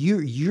 Like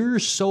you're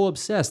so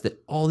obsessed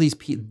that all these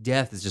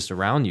death is just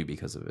around you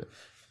because of it.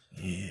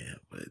 yeah.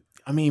 But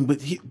I mean, but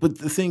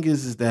the thing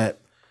is that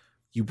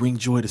you bring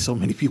joy to so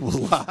many people's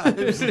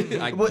lives.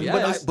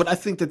 guess. But I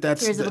think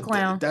that's Tears of a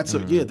clown. That's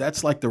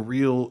that's like the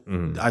real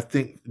I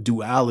think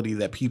duality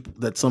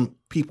that some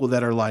people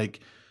that are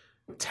like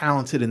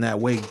talented in that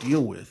way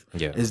deal with.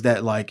 Yeah. Is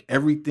that like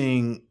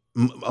everything,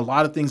 a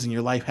lot of things in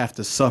your life have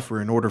to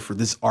suffer in order for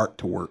this art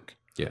to work.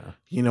 Yeah.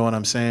 You know what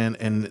I'm saying?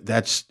 And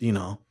that's,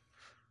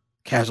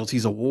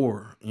 casualties of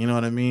war. You know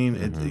what I mean?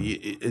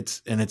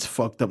 It's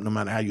fucked up no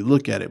matter how you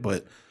look at it.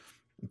 But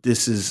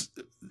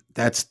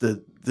that's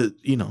the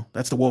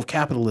that's the woe of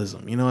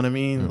capitalism. You know what I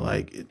mean?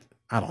 Like,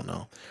 I don't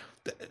know.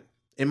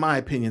 In my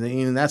opinion,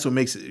 and that's what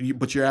makes it.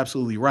 But you're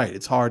absolutely right.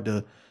 It's hard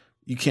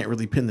you can't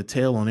really pin the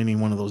tail on any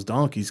one of those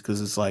donkeys,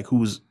 because it's like,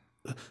 who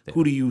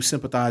do you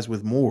sympathize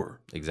with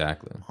more?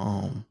 Exactly.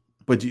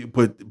 But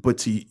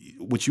to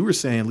what you were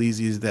saying,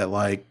 Lizzie, is that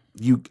like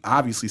you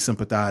obviously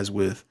sympathize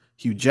with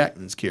Hugh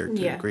Jackman's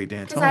character, Yeah. Great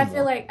Dantone. Because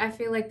I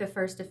feel like the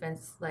first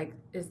offense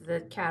is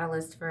the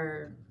catalyst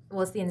for,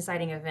 well, it's the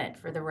inciting event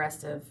for the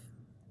rest of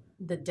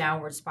the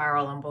downward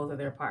spiral on both of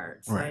their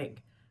parts. Right.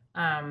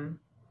 Like,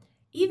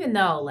 even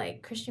though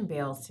like Christian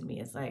Bale's to me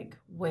is like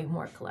way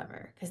more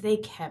clever, because they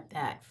kept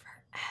that forever.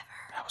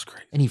 That was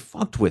great. And he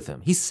fucked with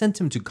him. He sent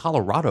him to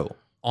Colorado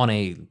on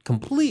a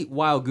complete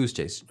wild goose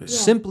chase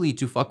simply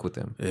to fuck with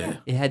him. Yeah.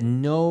 It had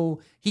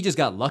he just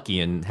got lucky,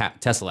 and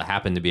Tesla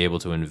happened to be able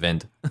to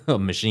invent a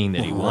machine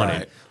that he wanted.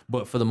 Right.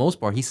 But for the most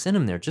part, he sent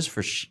him there just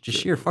for just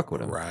sheer fuck with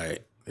him.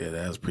 Right. Yeah,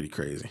 that was pretty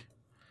crazy.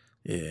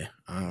 Yeah,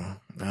 I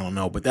don't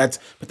know, but that's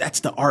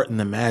the art and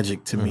the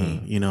magic to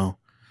me.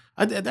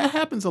 That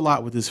happens a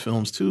lot with his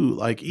films too.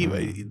 Like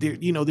even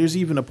there's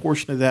even a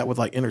portion of that with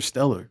like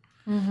Interstellar.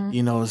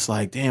 You know, it's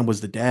like, damn,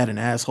 was the dad an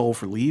asshole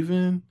for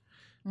leaving?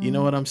 You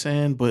know what I'm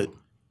saying? But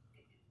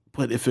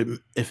if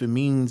it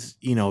means,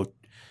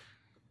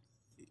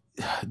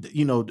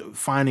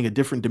 finding a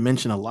different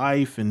dimension of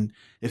life, and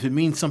if it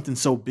means something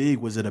so big,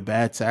 was it a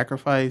bad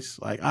sacrifice?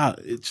 Like,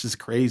 it's just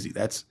crazy.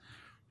 That's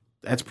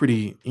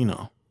pretty,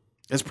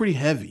 that's pretty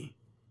heavy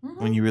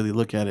when you really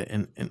look at it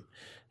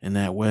in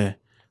that way.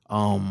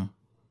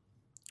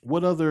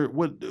 What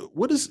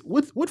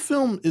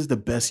film is the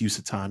best use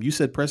of time? You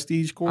said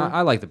Prestige, Corey?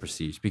 I like the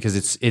Prestige because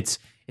it's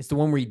the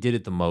one where he did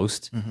it the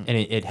most, and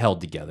it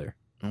held together.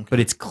 Okay.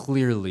 But it's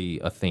clearly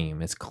a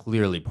theme. It's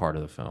clearly part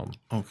of the film.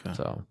 Okay.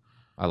 So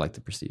I like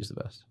the Prestige the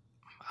best.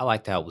 I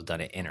liked how it was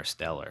done at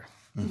Interstellar.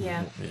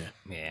 Yeah.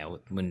 Yeah.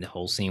 When the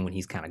whole scene when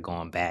he's kind of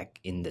going back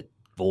in the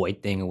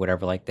void thing or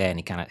whatever like that,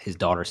 and his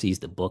daughter sees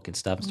the book and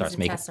stuff and starts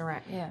making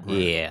Tesseract,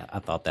 yeah. I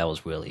thought that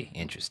was really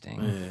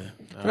interesting.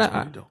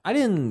 Yeah, I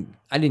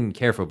didn't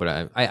care for it,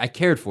 but I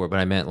cared for it, but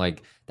I meant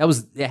like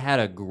it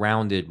had a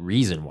grounded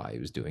reason why he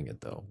was doing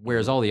it though.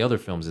 Whereas all the other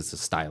films, it's a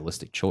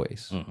stylistic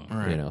choice,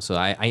 right. So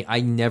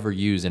I never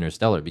use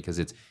Interstellar because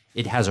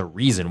it has a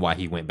reason why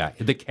he went back.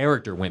 The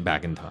character went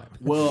back in time.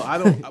 Well, I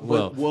don't.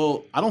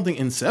 I don't think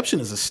Inception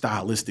is a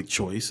stylistic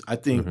choice. I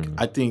think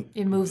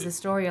it moves the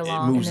story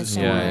along. It moves the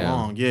story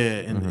along. Yeah,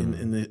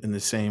 in the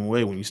same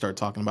way when you start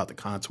talking about the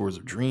contours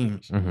of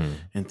dreams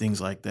and things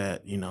like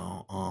that.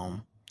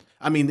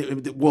 I mean,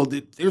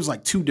 there's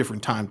like two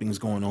different time things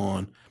going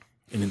on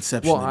in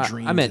Inception and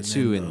Dreams. I meant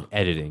too in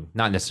editing,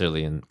 not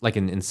necessarily in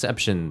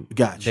Inception.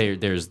 Gotcha.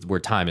 There's where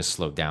time is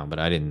slowed down, but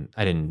I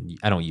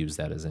don't use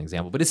that as an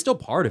example. But it's still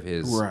part of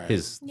his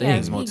thing.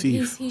 His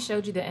motif. He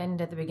showed you the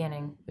end at the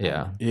beginning.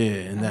 Yeah,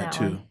 and that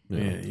too.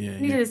 Yeah.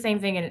 He did the same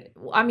thing.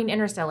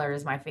 Interstellar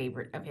is my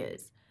favorite of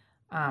his.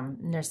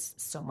 There's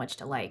so much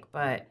to like,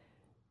 but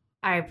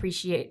I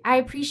appreciated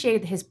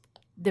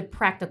the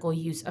practical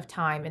use of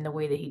time in the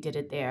way that he did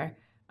it there,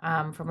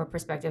 from a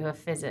perspective of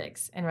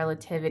physics and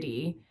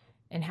relativity.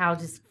 And how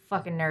just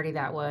fucking nerdy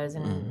that was,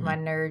 and my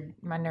nerd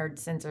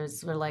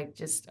sensors were like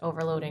just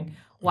overloading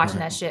watching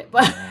that shit.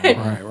 But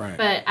right.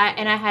 But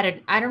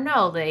I don't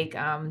know, like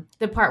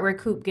the part where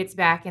Coop gets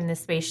back in the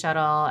space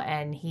shuttle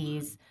and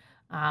he's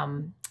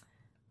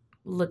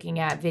looking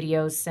at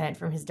videos sent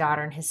from his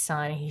daughter and his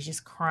son, and he's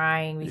just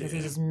crying because he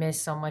just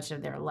missed so much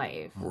of their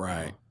life.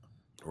 Right.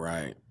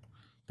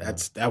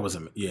 That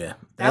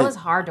was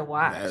hard to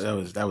watch.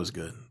 That was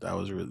good. That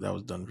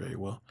was done very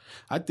well.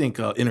 I think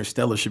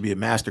Interstellar should be a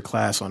master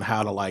class on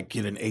how to like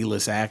get an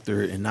A-list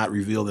actor and not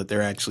reveal that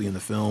they're actually in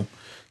the film.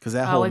 Because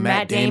that whole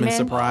Matt Damon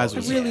surprise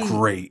was really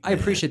great. I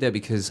appreciate that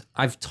because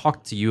I've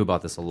talked to you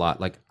about this a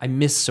lot. Like I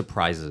miss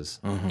surprises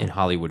in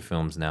Hollywood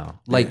films now.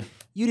 Like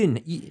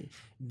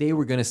they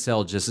were going to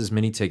sell just as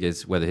many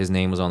tickets, whether his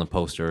name was on the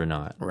poster or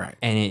not. Right.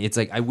 And it's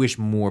like, I wish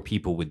more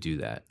people would do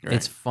that. Right.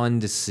 It's fun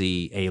to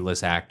see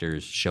A-list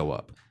actors show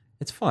up.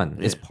 It's fun.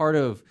 Yeah. It's part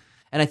of,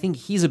 and I think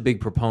he's a big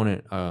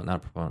proponent, not a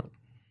proponent,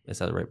 is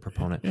that the right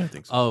proponent? Yeah, I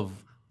think so. Of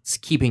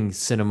keeping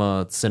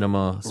cinema,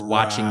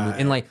 watching,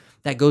 and like,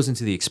 that goes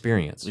into the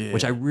experience,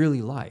 which I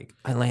really like.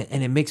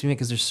 And it makes me,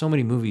 because there's so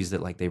many movies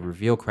that like, they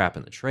reveal crap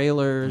in the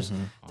trailers.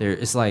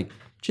 It's like,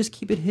 just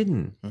keep it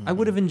hidden. I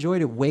would have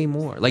enjoyed it way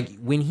more. Like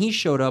when he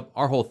showed up,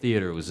 our whole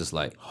theater was just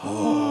like,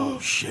 oh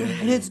shit.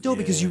 And it's dope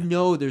because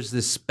there's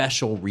this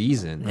special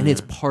reason and it's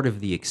part of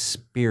the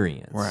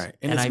experience. Right.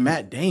 And it's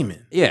Matt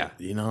Damon. Yeah.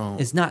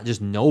 It's not just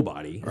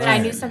nobody. But I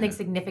knew something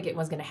significant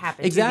was going to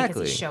happen because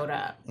he showed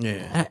up.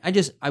 Yeah.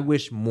 I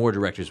wish more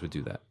directors would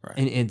do that. Right.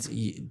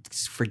 And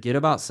forget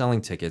about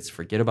selling tickets.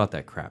 Forget about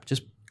that crap.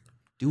 Just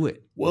do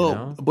it.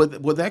 Well,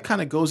 but that kind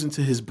of goes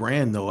into his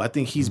brand, though. I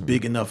think he's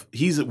big enough.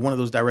 He's one of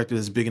those directors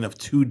that's big enough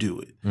to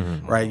do it,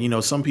 right?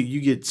 Some people,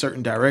 you get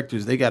certain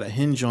directors, they got to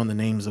hinge on the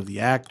names of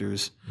the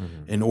actors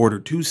in order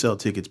to sell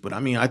tickets. But I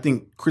mean, I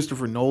think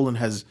Christopher Nolan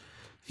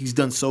he's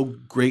done so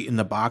great in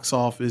the box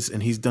office,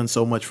 and he's done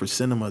so much for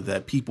cinema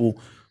that people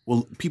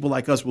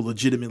like us will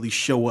legitimately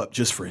show up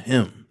just for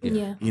him.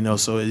 Yeah.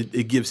 So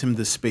it gives him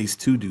the space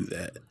to do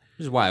that.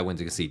 Which is why I went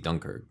to go see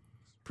Dunkirk.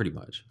 Pretty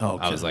much.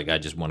 Okay. I was like, I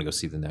just want to go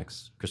see the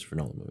next Christopher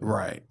Nolan movie.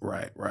 Right.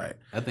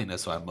 I think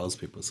that's why most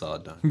people saw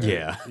Dunkirk.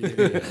 Yeah.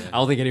 I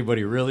don't think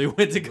anybody really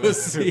went to go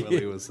see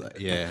it. Was like,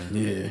 yeah.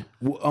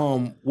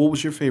 What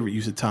was your favorite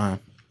use of time,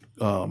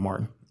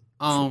 Martin?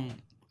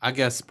 I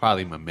guess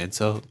probably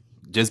Memento.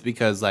 Just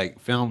because like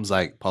films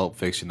like Pulp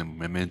Fiction and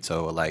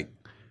Memento are like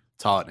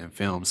taught in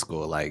film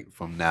school, like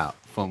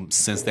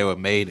since they were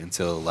made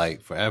until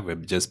like forever,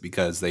 just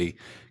because they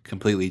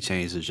completely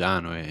changed the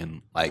genre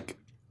and like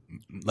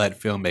let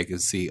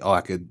filmmakers see,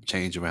 I could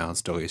change around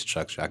story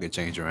structure, I could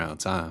change around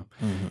time,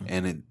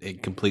 and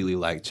it completely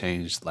like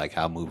changed like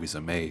how movies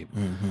are made.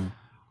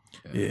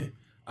 Yeah.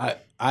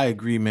 I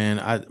agree,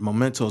 man.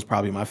 Memento is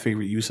probably my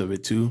favorite use of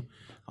it too,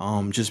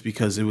 just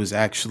because it was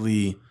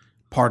actually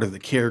part of the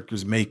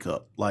character's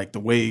makeup, like the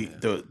way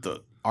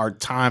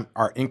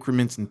our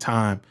increments in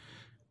time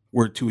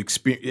were to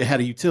experience. It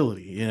had a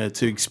utility,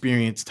 to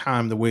experience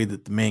time the way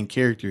that the main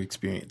character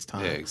experienced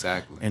time. Yeah,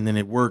 exactly. And then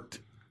it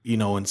worked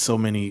in so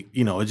many,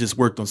 it just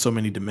worked on so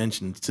many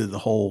dimensions to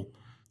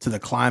the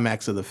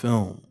climax of the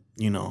film,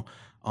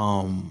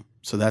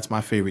 So that's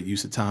my favorite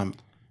use of time.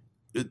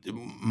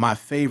 My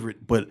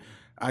favorite, but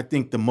I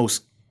think the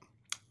most,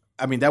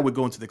 that would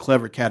go into the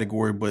clever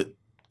category, but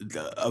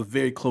a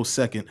very close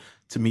second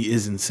to me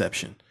is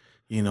Inception,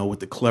 with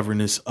the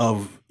cleverness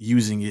of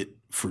using it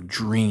for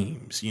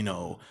dreams,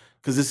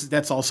 because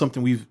that's all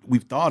something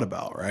we've thought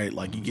about, right?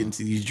 Like you get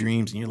into these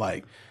dreams and you're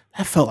like,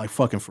 that felt like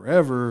fucking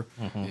forever.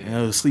 And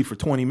I was asleep for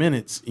 20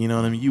 minutes. You know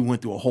what I mean? You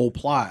went through a whole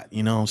plot,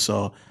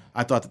 So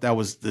I thought that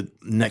was the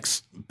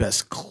next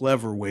best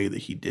clever way that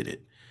he did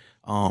it.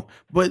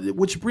 But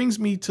which brings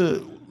me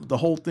to the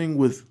whole thing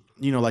with,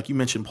 like you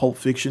mentioned, Pulp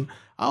Fiction.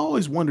 I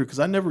always wonder, because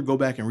I never go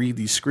back and read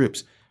these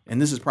scripts,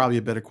 and this is probably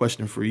a better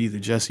question for either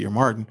Jesse or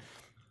Martin.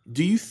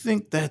 Do you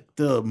think that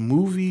the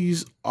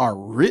movies are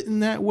written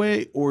that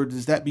way, or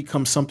does that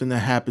become something that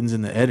happens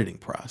in the editing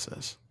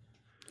process?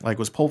 Like,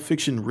 was Pulp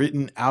Fiction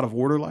written out of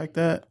order like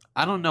that?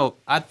 I don't know.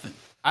 I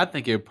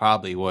think it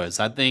probably was.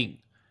 I think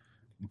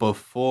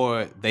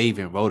before they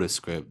even wrote a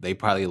script, they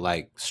probably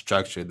like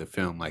structured the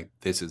film like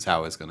this is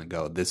how it's gonna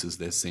go. This is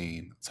this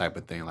scene type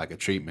of thing, like a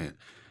treatment,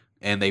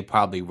 and they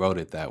probably wrote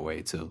it that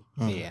way too.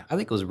 Yeah, I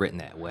think it was written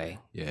that way.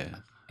 Yeah.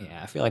 Yeah,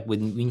 I feel like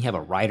when you have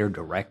a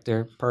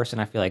writer-director person,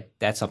 I feel like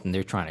that's something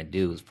they're trying to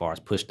do as far as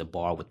push the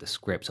bar with the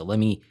script. So let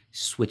me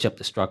switch up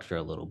the structure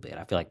a little bit.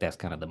 I feel like that's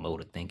kind of the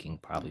mode of thinking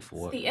probably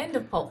for The end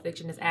of Pulp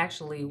Fiction is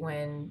actually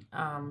when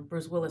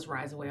Bruce Willis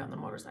rides away on the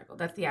motorcycle.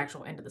 That's the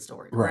actual end of the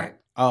story, correct?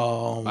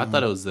 I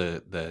thought it was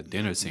the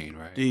dinner scene,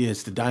 right? Yeah,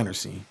 it's the diner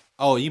scene.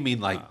 Oh, you mean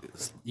like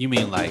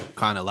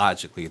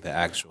chronologically the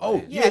actual? Oh,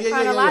 end. Yeah,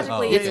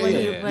 chronologically, yeah. it's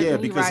when he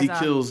because he rides off.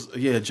 kills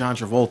John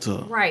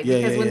Travolta. Right, Yeah,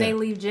 because yeah, when yeah. they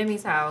leave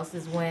Jimmy's house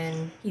is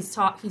when he's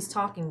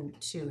talking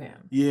to him.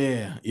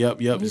 Yeah, yep.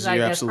 And he's You're like,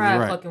 "That's absolutely probably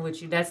right. fucking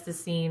with you." That's the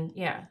scene.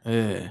 Yeah,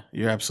 Yeah,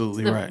 you're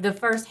absolutely right. The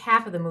first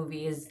half of the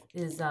movie is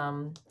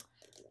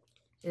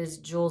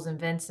Jules and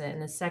Vincent,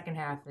 and the second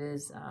half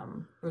is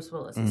Bruce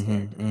Willis's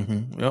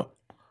character. Yep.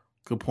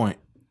 Good point.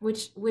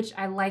 Which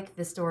I like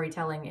the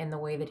storytelling and the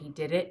way that he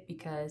did it,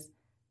 because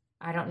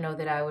I don't know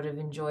that I would have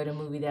enjoyed a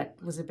movie that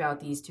was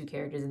about these two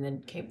characters and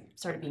then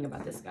started being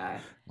about this guy.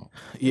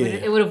 Yeah.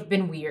 It would have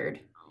been weird.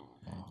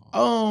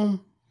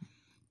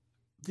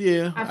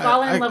 Yeah. I've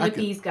fallen in love with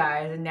these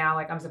guys, and now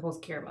I'm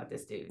supposed to care about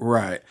this dude.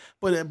 Right.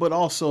 But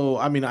also,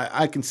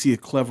 I can see a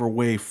clever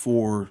way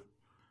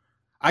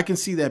I can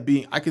see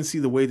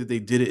the way that they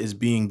did it as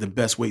being the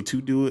best way to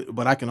do it,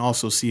 but I can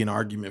also see an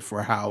argument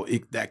for how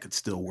that could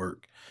still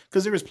work.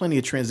 Because there is plenty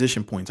of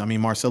transition points.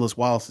 Marcellus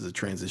Wallace is a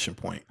transition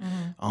point.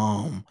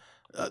 Mm-hmm.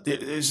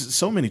 There's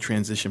so many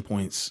transition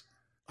points.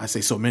 I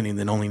say so many and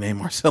then only name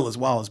Marcellus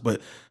Wallace,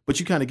 but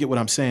you kind of get what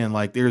I'm saying.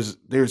 Like there's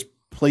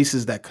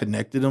places that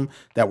connected them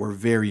that were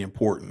very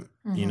important.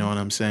 Mm-hmm. You know what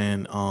I'm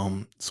saying?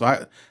 So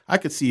I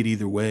could see it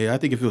either way. I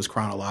think if it was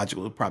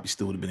chronological, it probably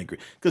still would have been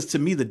great. Because to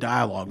me, the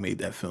dialogue made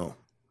that film.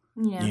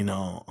 Yeah.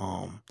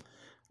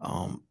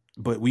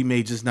 But we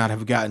may just not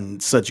have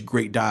gotten such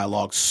great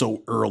dialogue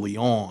so early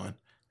on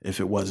if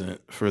it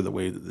wasn't for the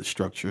way that the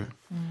structure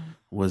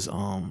was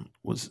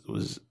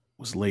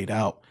laid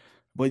out.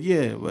 But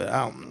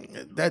yeah,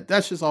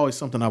 that's just always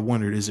something I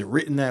wondered. Is it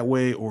written that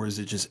way or is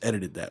it just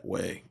edited that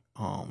way?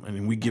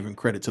 And we giving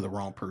credit to the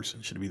wrong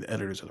person. Should it be the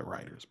editors or the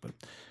writers? But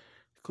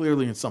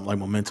clearly in something like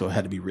Memento, it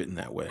had to be written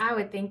that way. I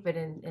would think, but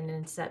in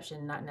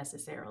Inception, not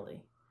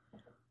necessarily.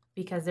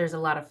 Because there's a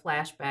lot of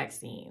flashback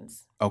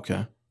scenes.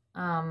 Okay.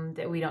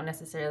 That we don't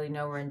necessarily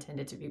know were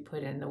intended to be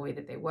put in the way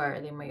that they were.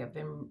 They may have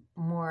been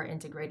more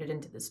integrated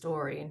into the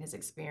story and his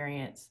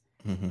experience.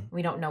 Mm-hmm.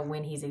 We don't know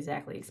when he's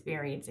exactly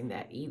experiencing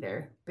that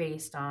either,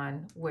 based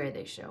on where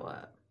they show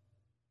up.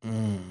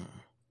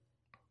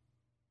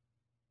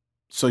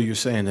 So you're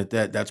saying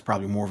that's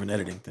probably more of an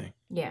editing thing.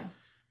 Yeah.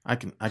 I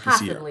can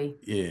Possibly.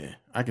 see it. Yeah,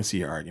 I can see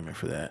your argument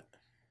for that.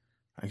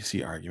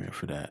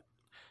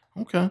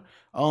 Okay.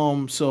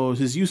 So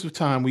his use of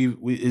time,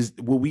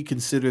 will we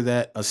consider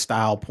that a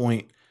style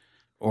point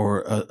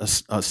or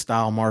a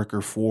style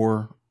marker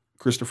for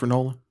Christopher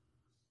Nolan?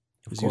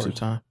 His use of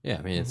time.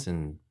 Yeah, it's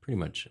in pretty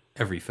much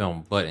every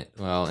film, but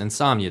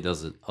Insomnia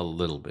does it a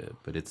little bit,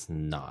 but it's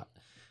not.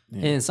 Yeah.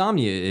 In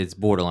Insomnia, it's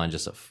borderline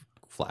just a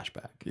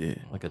flashback. Yeah,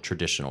 like a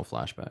traditional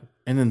flashback.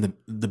 And then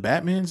the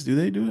Batmans, do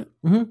they do it?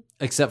 Mm-hmm.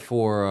 Except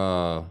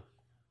for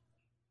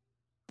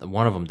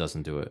one of them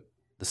doesn't do it.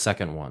 The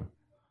second one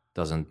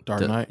doesn't.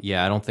 Dark Knight?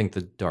 Yeah, I don't think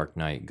the Dark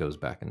Knight goes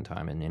back in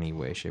time in any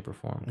way, shape, or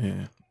form.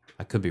 Yeah.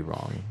 I could be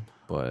wrong,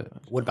 but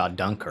What about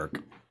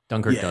Dunkirk?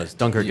 Dunkirk Yeah. does.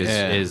 Dunkirk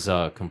Yeah. is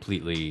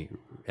completely.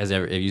 Have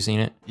you seen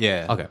it?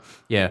 Yeah. Okay.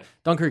 Yeah.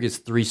 Dunkirk is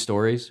 3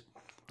 stories.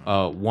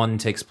 One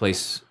takes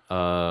place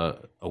a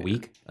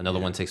week. Another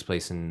one takes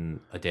place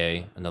in a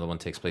day. Another one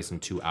takes place in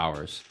 2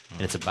 hours.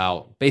 And it's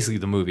about basically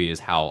the movie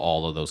is how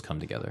all of those come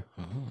together.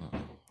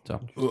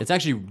 So it's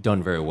actually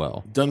done very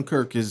well.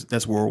 Dunkirk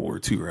that's World War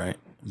II, right?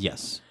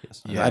 Yes.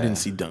 Yeah. I didn't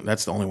see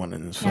That's the only one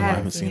in this film. I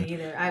haven't seen it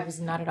either. I was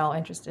not at all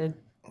interested.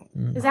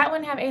 Does that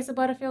one have Asa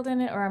Butterfield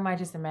in it, or am I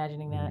just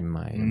imagining that? You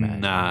might imagine.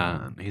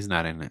 Nah, he's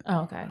not in it.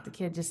 Oh, okay. The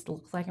kid just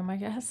looks like him, I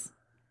guess.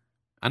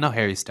 I know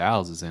Harry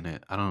Styles is in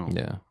it. I don't.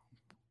 Yeah.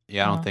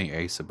 Yeah, I Oh. don't think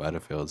Asa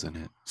Butterfield's in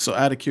it. So,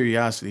 out of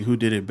curiosity, who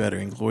did it better,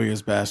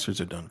 Inglourious Bastards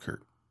or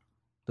Dunkirk?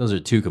 Those are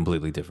two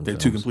completely different They're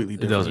films. two completely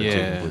different. Those are two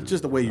Yeah. completely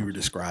Just the way you different were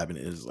describing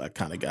it is, I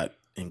kind of got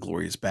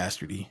Inglourious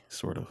Bastardy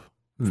sort of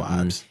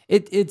films.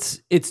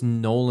 vibes. It's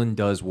Nolan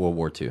does World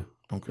War II.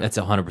 Okay. That's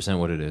 100%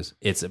 what it is.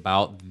 It's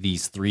about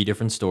these three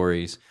different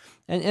stories.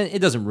 And it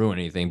doesn't ruin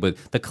anything, but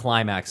the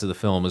climax of the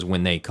film is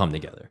when they come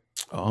together.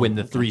 Oh, When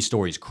the three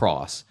stories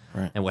cross.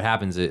 Right. And what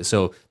happens is,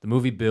 so the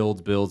movie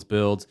builds,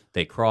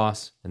 they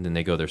cross, and then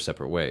they go their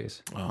separate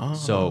ways. Oh,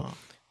 So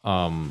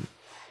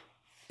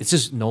it's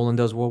just Nolan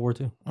does World War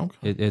II. okay.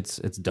 It's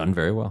done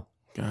very well.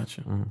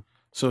 Gotcha. Mhm.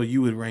 So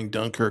you would rank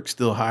Dunkirk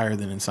still higher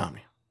than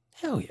Insomnia?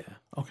 Hell yeah.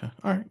 Okay.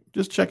 All right.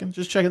 Just checking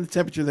the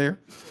temperature there.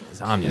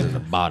 Insomnia's at the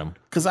bottom.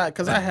 Cause I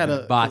had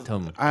a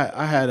Bottom.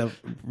 I had a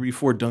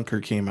before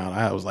Dunkirk came out.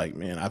 I was like,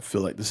 man, I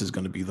feel like this is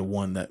going to be the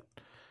one that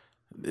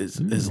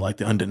is like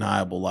the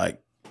undeniable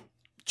like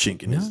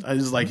chink in his.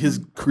 It's like his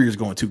career's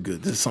going too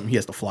good. This is something he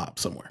has to flop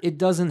somewhere. It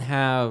doesn't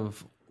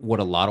have what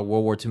a lot of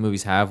World War II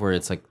movies have, where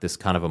it's like this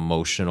kind of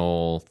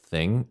emotional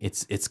thing.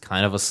 It's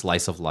kind of a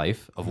slice of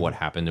life of what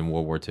happened in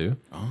World War II,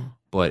 Oh,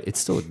 but it's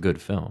still a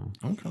good film.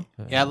 okay.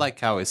 Yeah, I like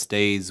how it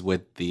stays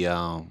with the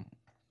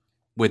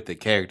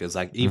characters.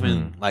 Like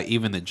even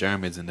even the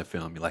Germans in the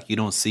film, like you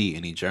don't see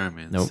any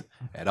Germans Nope.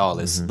 at all.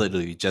 It's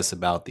literally just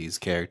about these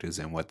characters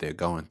and what they're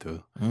going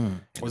through.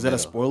 Was that a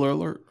spoiler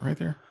alert right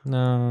there?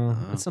 No,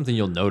 it's something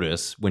you'll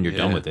notice when you're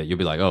done Yeah. with it. You'll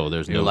be like, oh,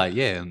 there's You're no. like,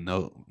 yeah,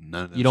 no,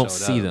 none of them you don't showed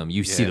see up. them.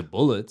 You see Yeah. the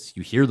bullets.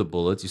 You hear the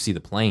bullets. You see the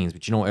planes,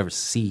 but you don't ever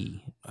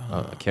see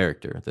a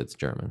character that's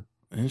German.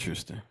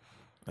 Interesting.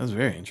 That's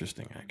very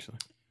interesting, actually.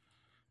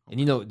 And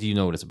do you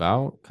know what it's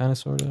about? Kind of,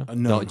 sort of.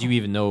 No. Do you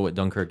even know what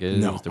Dunkirk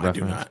is? No, the I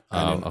do reference? not.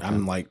 Oh, Okay. okay.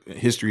 I'm like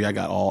history. I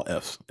got all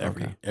Fs.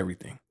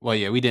 Everything. Well,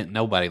 yeah, we didn't.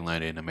 Nobody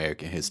learned it in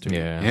American history.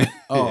 Yeah.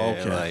 Oh,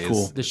 okay,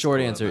 cool. The short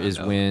answer is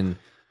when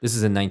this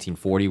is in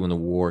 1940 when the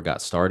war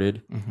got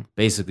started.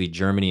 Basically,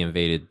 Germany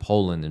invaded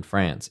Poland and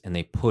France, and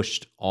they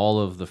pushed all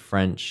of the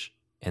French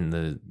and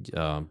the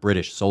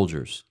British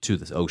soldiers to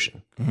this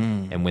ocean.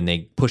 And when they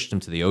pushed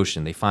them to the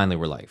ocean, they finally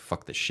were like,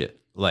 "Fuck this shit!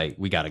 Like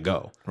we got to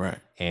go." Right.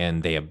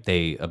 And they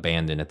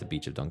abandoned at the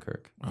beach of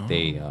Dunkirk.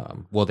 They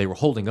they were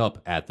holding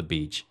up at the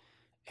beach,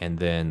 and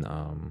then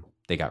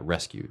they got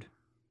rescued.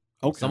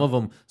 Okay. Some of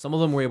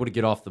them were able to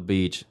get off the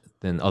beach.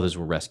 Then others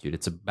were rescued.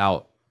 It's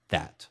about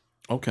that.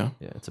 Okay.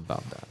 Yeah, it's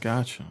about that.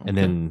 Gotcha. And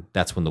then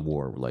that's when the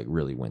war like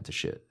really went to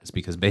shit. It's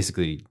because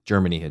basically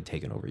Germany had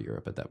taken over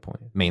Europe at that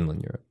point,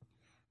 mainland Europe.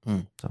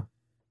 So,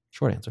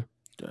 short answer.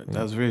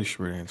 That was a very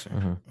short answer.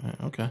 Mhm.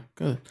 Yeah, okay,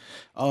 good.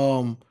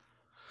 All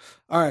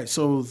right,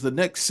 so the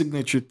next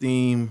signature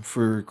theme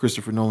for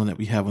Christopher Nolan that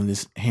we have on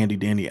this handy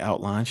dandy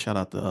outline, shout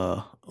out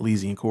to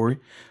Lizzie and Corey.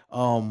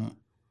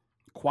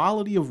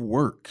 Quality of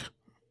work.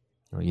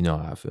 Well, you know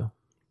how I feel.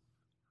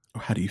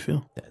 How do you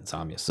feel? That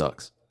Insomnia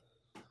sucks.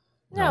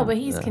 No, but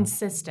he's yeah.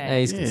 consistent. Yeah,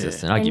 he's Yeah.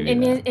 consistent. I'll in, give you in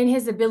that. his, in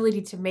his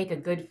ability to make a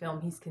good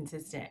film, he's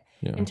consistent.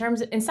 Yeah. In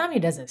terms of Insomnia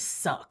doesn't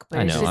suck, but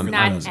I it's know, just I'm-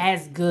 not I'm-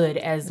 as good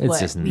as It's what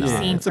just we've not.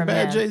 seen It's a from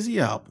bad him. Jay-Z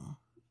album.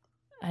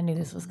 I knew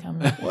this was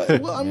coming.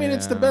 Well, I mean,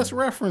 it's the Yeah. best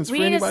reference We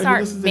for need to anybody who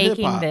start listens to hip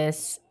making hop.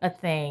 this a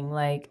thing.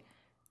 Like,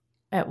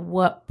 at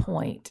what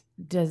point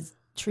does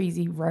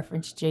Treasy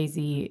reference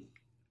Jay-Z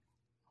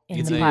in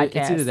It's the either,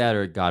 podcast? it's either that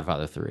or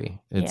Godfather 3.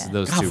 It's Yeah.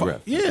 those two Godfather.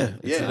 references. Yeah,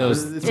 It's yeah.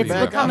 those It's three It's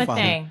bad become a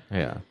Godfather. thing.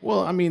 Yeah. Well,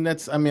 I mean,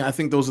 I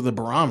think those are the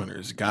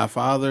barometers: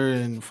 Godfather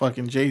and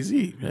fucking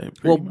Jay-Z. Yeah, pretty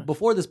Well, much.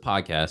 before this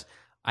podcast,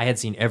 I had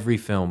seen every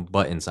film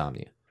but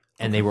Insomnia,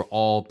 and they were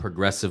all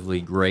progressively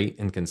great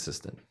and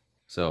consistent.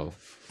 So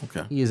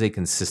Okay. he is a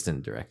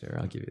consistent director.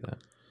 I'll give you that.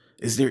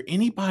 Is there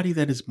anybody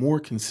that is more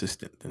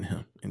consistent than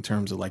him in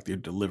terms of like their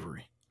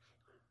delivery?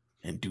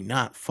 And do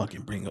not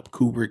fucking bring up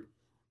Kubrick.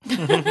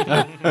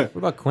 What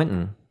about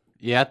Quentin?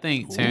 Yeah, I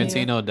think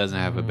Tarantino doesn't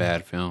have a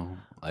bad film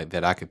like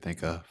that I could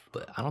think of.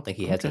 But I don't think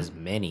he has as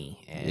many.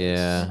 As,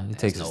 Yeah, he as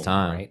takes his Nolan,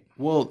 time. Right?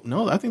 Well,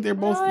 no, I think they're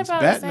both they're about the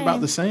batting same.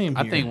 about the same.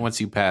 I here. think once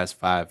you pass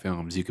 5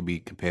 films, you could be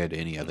compared to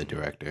any other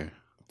director.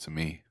 To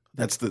me,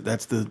 that's the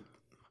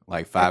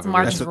like 5. That's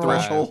Martin's That's the rule.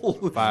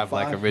 threshold. Five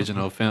like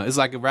original film. It's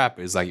like a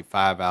rapper. It's like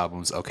 5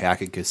 albums. Okay, I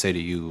could consider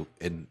you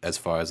in as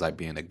far as like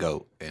being a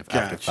GOAT after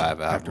Gotcha.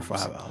 5 albums. After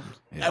 5 albums.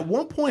 Yeah. At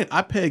one point,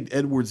 I pegged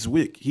Edward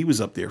Zwick. He was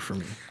up there for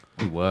me.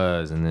 He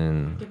was, and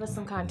then Give us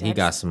some context. he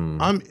got some.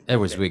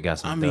 Edward Zwick got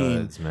some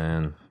duds,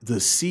 man. The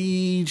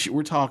Siege.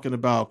 We're talking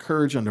about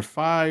Courage Under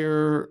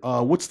Fire.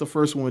 What's the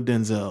first one with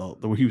Denzel?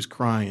 Where he was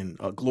crying.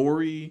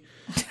 Glory.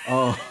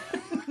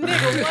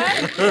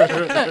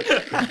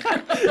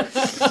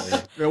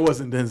 That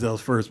wasn't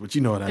Denzel's first, but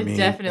you know what I It mean.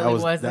 definitely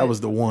That wasn't.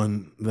 was the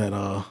one that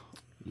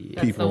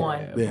That's the one.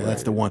 Yeah,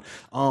 that's the one.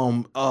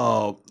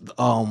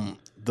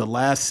 The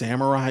Last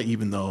Samurai,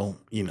 even though,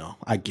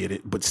 I get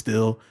it, but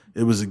still,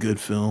 it was a good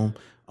film.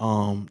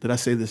 Did I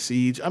say The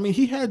Siege? I mean,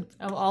 he had.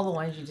 Of all the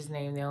ones you just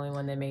named, the only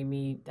one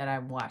that I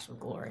watched was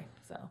Glory.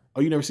 So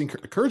Oh, you never seen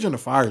Courage Under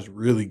Fire is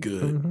really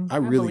good. I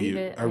believe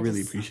it. I I really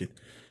just- appreciate it.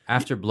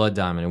 After Blood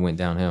Diamond, it went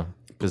downhill.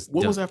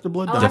 What was after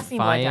Blood Oh, Diamond? I've seen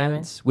Blood Diamond.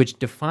 Defiance, which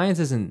Defiance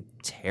isn't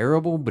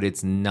terrible, but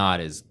it's not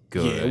as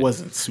good. Yeah, it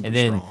wasn't super And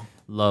then strong.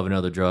 Love and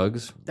Other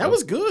Drugs. That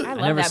was good. I I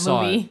love never that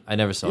saw movie. it. I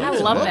never saw I it.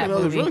 love Love that and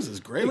Other movie. Drugs is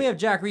great. Then we have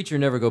Jack Reacher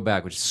Never Go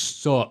Back, which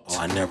sucked. Oh,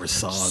 I never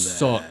saw that.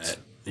 Sucked.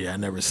 Yeah, I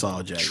never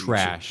saw Jack Reacher.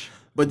 Trash.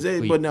 But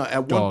Complete no,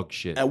 dog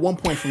shit. at one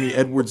point for me,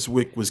 Edward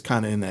Zwick was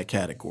kind of in that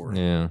category.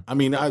 Yeah. I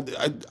mean, I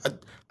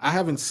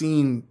haven't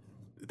seen.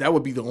 That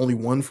would be the only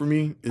one for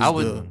me. Is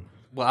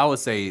I would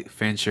say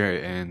Fincher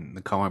and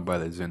the Coen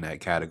brothers in that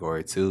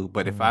category too.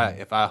 But if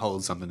I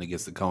hold something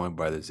against the Coen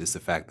brothers, it's the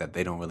fact that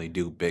they don't really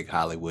do big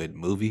Hollywood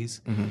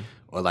movies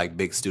or like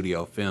big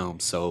studio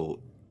films. So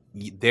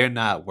they're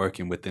not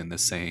working within the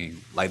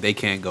same. Like they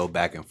can't go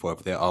back and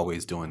forth. They're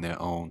always doing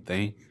their own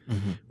thing.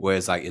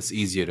 Whereas like it's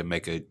easier to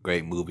make a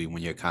great movie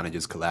when you're kind of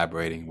just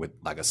collaborating with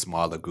like a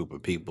smaller group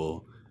of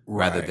people.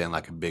 Rather Right. than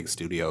like a big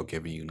studio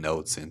giving you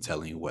notes and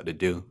telling you what to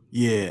do,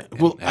 Yeah. and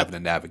Well, having to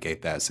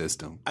navigate that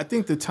system. I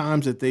think the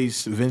times that they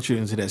ventured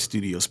into that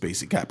studio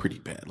space, it got pretty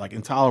bad. Like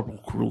Intolerable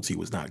Cruelty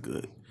was not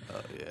good.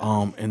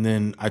 And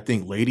then I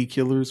think Lady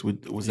Killers was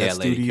that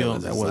Lady studio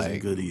Killers that is wasn't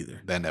like- good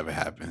either. That never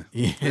happened.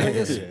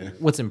 Yeah.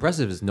 What's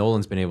impressive is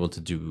Nolan's been able to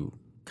do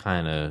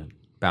kind of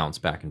bounce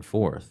back and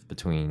forth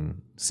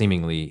between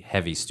seemingly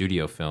heavy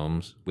studio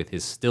films with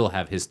his still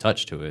have his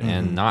touch to it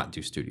and not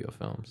do studio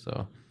films.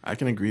 So I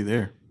can agree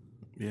there.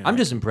 Yeah. I'm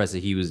just impressed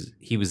that he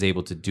was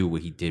able to do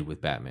what he did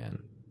with Batman,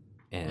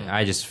 and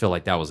I just feel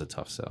like that was a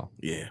tough sell.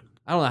 Yeah.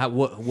 I don't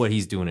know what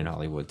he's doing in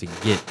Hollywood to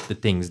get the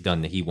things done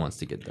that he wants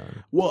to get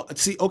done. Well,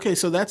 see, okay,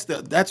 so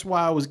that's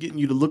why I was getting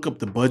you to look up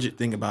the budget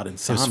thing about It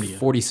was Insomnia.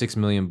 46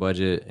 million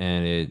budget,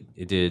 and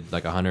it did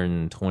like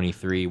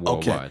 123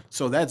 worldwide. Okay,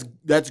 so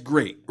that's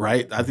great,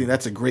 right? I think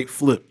that's a great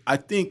flip. I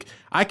think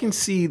I can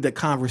see the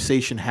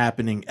conversation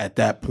happening at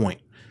that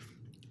point.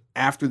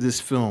 After this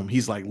film,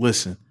 he's like,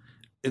 listen,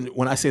 and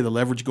when I say the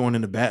leverage going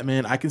into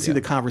Batman, I can see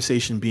the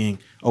conversation being,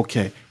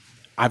 okay,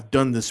 I've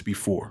done this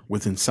before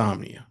with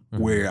Insomnia,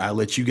 where I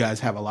let you guys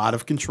have a lot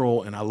of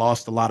control and I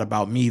lost a lot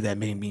about me that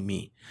made me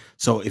me.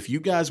 So if you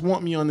guys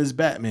want me on this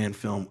Batman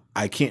film,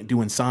 I can't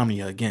do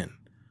Insomnia again.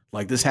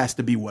 Like this has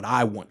to be what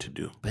I want to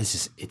do. But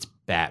it's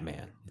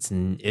Batman.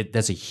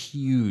 That's a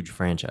huge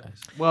franchise.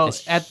 Well,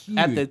 It's at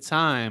the huge.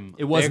 time,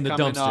 It wasn't they're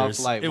the coming off,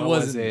 dumpsters. Like, It what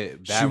was wasn't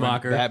it?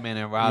 Schumacher. Batman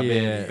and Robin,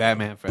 Yeah.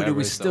 Batman Forever. But it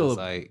was so still it's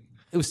like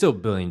it was still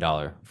 $1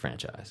 billion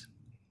franchise,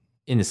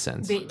 in a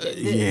sense. The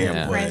yeah,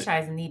 but-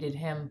 franchise needed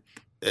him.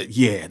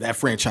 Yeah, that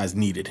franchise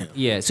needed him.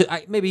 Yeah, so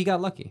maybe he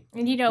got lucky.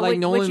 And you know Like what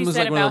Nolan you was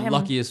said like one about of the him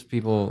luckiest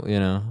people, you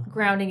know.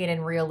 grounding it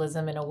in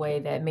realism in a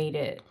way that made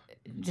it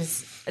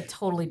just a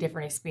totally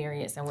different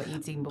experience than what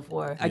you'd seen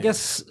before. I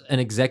guess an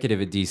executive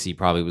at DC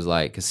probably was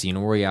like,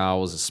 Casino Royale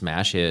was a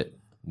smash hit.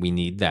 We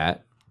need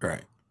that.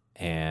 Right.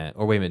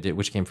 Or wait a minute,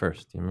 which came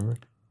first? Do you remember?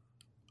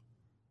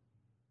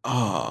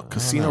 Oh,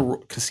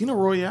 Casino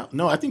Royale.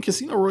 No, I think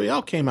Casino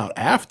Royale came out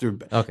after.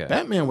 Okay.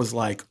 Batman was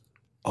like,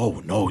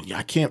 oh no, yeah,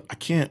 I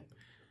can't.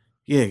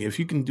 Yeah, if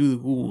you can do the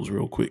rules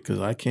real quick, because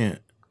I can't.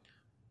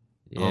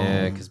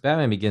 Yeah, because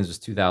Batman Begins was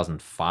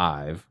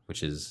 2005,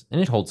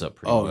 and it holds up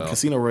pretty Oh, well.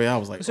 Casino Royale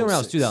was like Casino Royale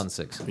was 06.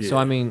 2006. Yeah. So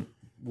I mean,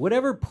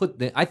 whatever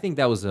I think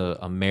that was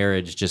a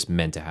marriage just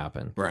meant to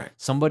happen. Right.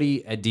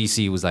 Somebody at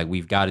DC was like,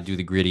 we've got to do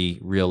the gritty,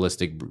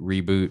 realistic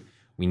reboot.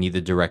 We need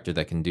the director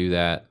that can do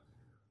that.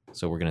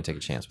 So we're gonna take a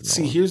chance with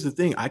See, Nolan. here's the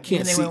thing. I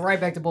can't and they see. went right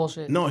back to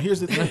bullshit. No, here's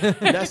the thing.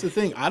 That's the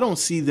thing. I don't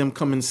see them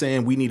coming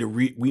saying we need a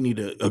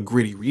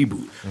gritty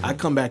reboot. I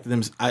come back to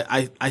them.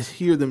 I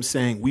hear them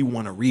saying we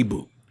want a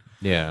reboot.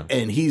 Yeah.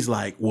 And he's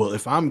like, well,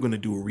 if I'm going to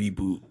do a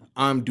reboot,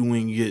 I'm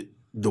doing it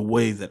the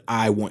way that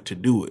I want to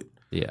do it.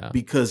 Yeah.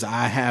 Because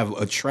I have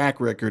a track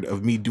record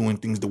of me doing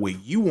things the way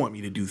you want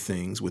me to do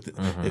things. With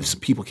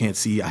if people can't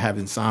see, I have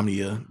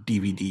Insomnia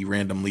DVD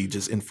randomly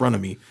just in front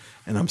of me,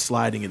 and I'm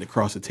sliding it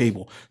across the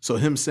table. So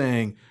him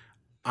saying,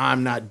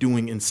 I'm not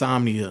doing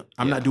Insomnia,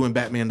 I'm not doing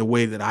Batman the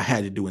way that I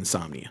had to do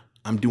Insomnia.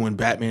 I'm doing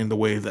Batman the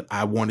way that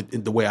I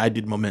wanted, the way I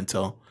did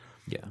Memento,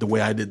 the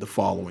way I did The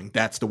Following.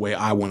 That's the way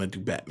I want to do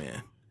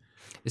Batman.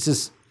 It's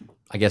just,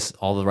 I guess,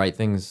 all the right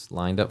things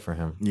lined up for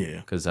him. Yeah.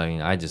 Because, I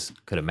mean, I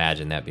just could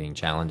imagine that being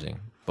challenging.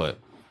 But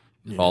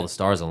if all the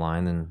stars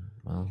align, then,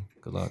 well,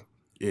 good luck.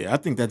 Yeah, I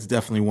think that's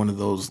definitely one of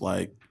those,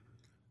 like,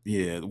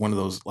 one of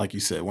those, like you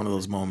said, one of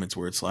those moments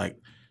where it's like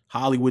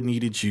Hollywood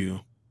needed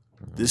you,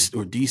 this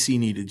or DC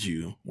needed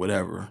you,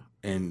 whatever,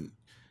 and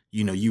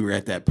you were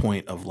at that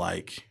point of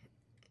like,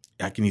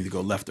 I can either go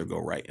left or go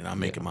right, and I'm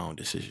making my own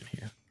decision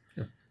here.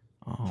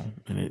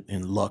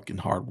 And luck and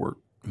hard work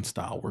and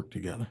style work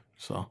together.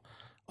 So,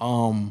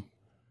 all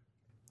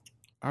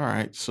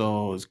right.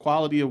 So it's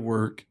quality of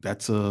work.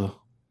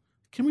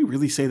 Can we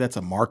really say that's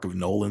a mark of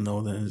Nolan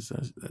though? That's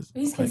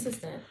He's like-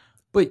 consistent.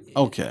 But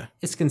Okay.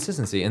 it's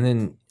consistency. And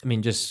then, I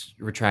mean, just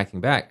retracting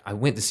back, I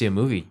went to see a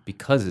movie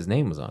because his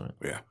name was on it.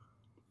 Yeah.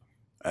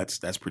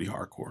 That's pretty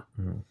hardcore.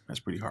 That's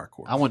pretty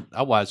hardcore.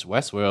 I watched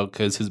Westworld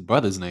because his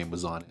brother's name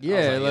was on it.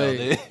 Yeah, I was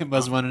like- it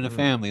must run in the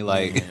family.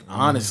 Like, Man,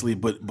 honestly,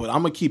 but I'm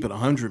gonna keep it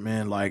 100,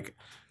 man. Like,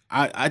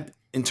 I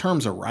in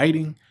terms of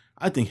writing,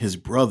 I think his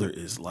brother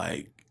is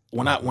like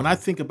when I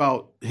think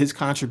about his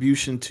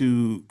contribution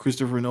to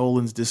Christopher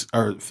Nolan's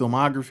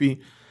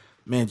filmography,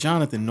 man,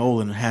 Jonathan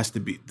Nolan has to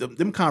be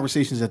them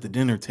conversations at the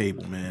dinner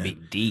table, man. Be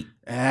deep.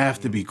 Have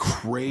to be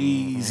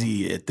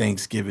crazy at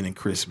Thanksgiving and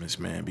Christmas,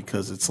 man,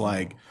 because it's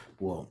like,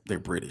 well, they're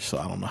British, so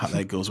I don't know how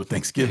that goes with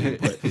Thanksgiving,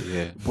 but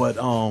yeah. but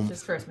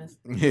Just Christmas.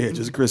 yeah,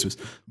 just Christmas.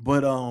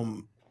 But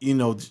you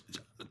know,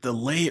 the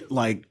layer,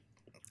 like,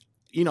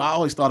 you know, I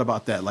always thought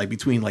about that, like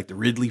between like the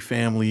Ridley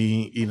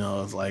family, you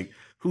know, it's like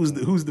who's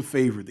the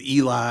favorite, the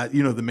Eli,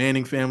 you know, the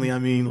Manning family. I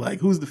mean, like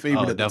who's the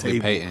favorite at the definitely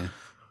table? Peyton.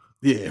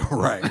 Yeah,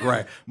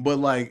 right. But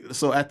like,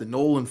 so at the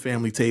Nolan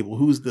family table,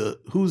 who's the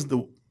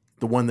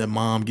one that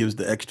mom gives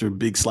the extra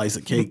big slice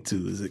of cake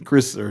to? Is it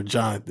Chris or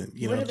Jonathan?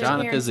 You What know, do their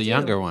Jonathan's parents the do?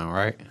 younger one,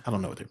 right? I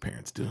don't know what their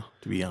parents do,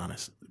 to be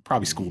honest.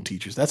 Probably school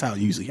teachers. That's how it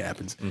usually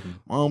happens.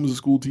 Mom was a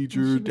school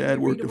teacher. She made Dad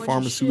you worked read in a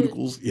bunch of shit.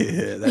 pharmaceuticals.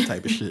 Yeah, that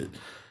type of shit.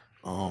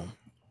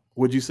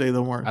 What'd you say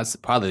though, Mark? That's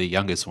probably the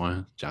youngest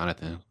one,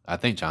 Jonathan. I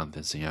think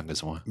Jonathan's the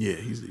youngest one. Yeah,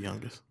 he's the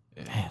youngest.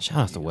 Man, shout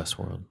out to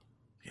Westworld.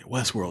 Yeah,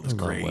 Westworld is I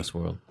love great.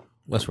 Westworld.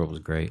 Westworld was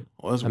great.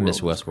 Westworld I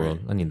miss was Westworld.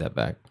 I need that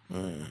back.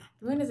 great.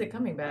 When is it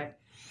coming back?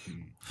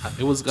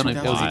 It was a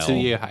 2000.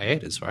 2-year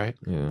hiatus, right?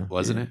 Yeah.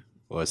 Wasn't it?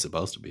 Or it's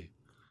supposed to be.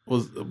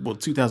 Well,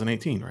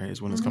 2018, right?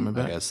 Is when it's coming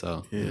I back. guess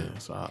so. Yeah.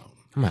 So,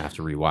 I'm gonna have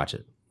to rewatch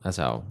it. That's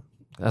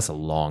a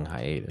long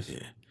hiatus. yeah.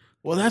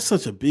 Well, that's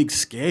such a big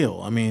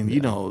scale. I mean,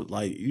 you know,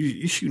 like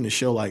you shooting a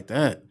show like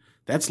that.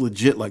 That's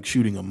legit, like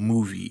shooting a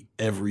movie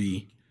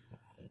every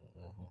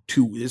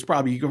two. It's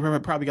probably you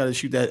probably got to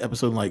shoot that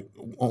episode like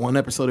one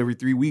episode every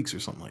 3 weeks or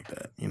something like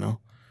that. You know,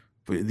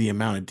 for the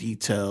amount of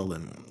detail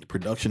and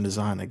production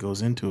design that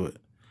goes into it.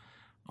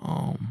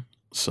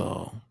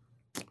 So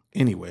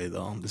anyway,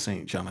 though, this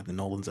ain't Jonathan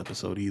Nolan's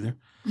episode either.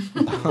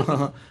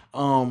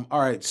 All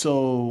right,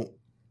 so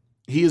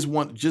he is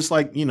one, just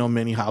like, you know,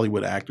 many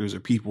Hollywood actors or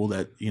people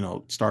that, you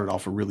know, started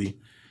off a really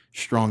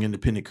strong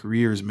independent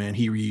careers, man.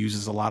 He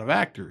reuses a lot of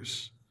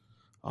actors.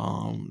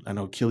 I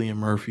know Cillian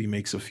Murphy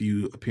makes a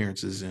few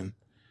appearances in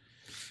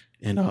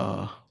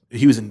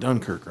he was in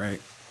Dunkirk,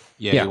 right?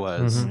 Yeah, Yeah. he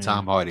was. Mhm.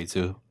 Tom Hardy,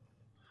 too.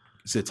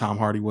 You said Tom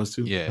Hardy was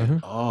too? Yeah. Mhm.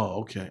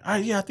 Oh, okay.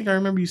 I think I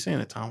remember you saying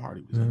that Tom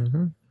Hardy was in.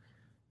 Mm-hmm.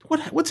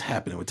 What's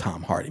happening with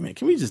Tom Hardy, man?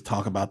 Can we just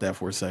talk about that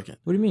for a second?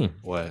 What do you mean?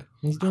 What?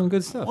 He's doing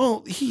good stuff.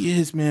 Well, he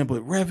is, man,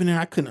 but Revenant,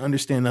 I couldn't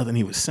understand nothing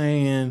he was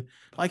saying.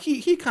 Like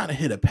he kind of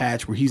hit a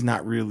patch where he's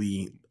not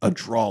really a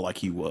draw like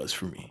he was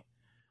for me.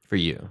 For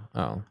you.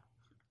 Oh.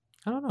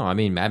 I don't know. I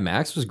mean, Mad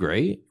Max was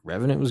great.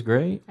 Revenant was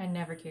great. I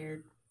never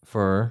cared.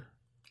 For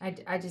I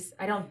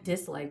don't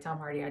dislike Tom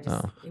Hardy. I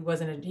just Oh. he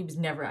was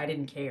never. I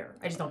didn't care.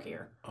 I just don't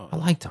care. I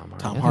like Tom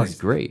Hardy. Tom I think Hardy's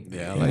he's great.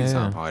 Yeah, I like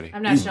Tom Hardy.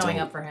 I'm not He's showing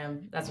dope. up for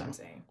him. That's what I'm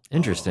saying.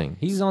 Interesting.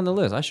 He's on the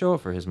list. I show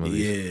up for his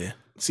movies. Yeah.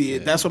 See,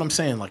 that's what I'm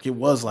saying. Like it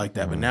was like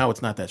that, but now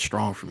it's not that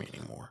strong for me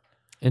anymore.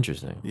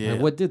 Interesting. Yeah.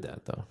 Like, what did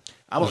that though?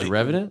 I Was it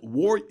Revenant?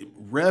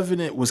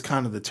 Revenant was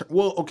kind of the term.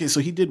 Well, okay, so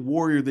he did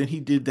Warrior, then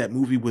he did that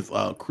movie with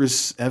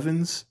Chris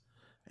Evans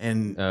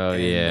and Oh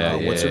and, yeah,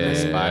 what's her yeah, name?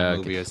 Spy yeah,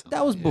 movie okay. or something.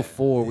 That was Yeah.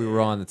 before we were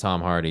on the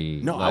Tom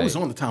Hardy. No, I was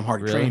on the Tom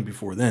Hardy Really? train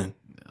before then.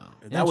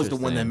 That was the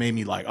one that Interesting. made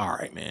me like, all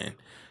right, man.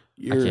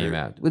 I came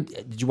out.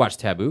 Did you watch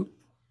Taboo?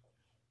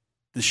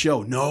 The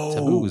show. No.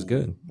 Taboo was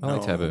good. I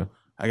like No. Taboo.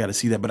 I got to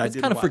see that, but It's I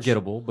did kind of watch-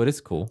 forgettable, but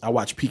it's cool. I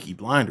watched Peaky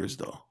Blinders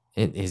though.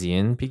 Is he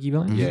in Peaky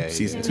Blinders? Yeah,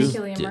 Season Him two. and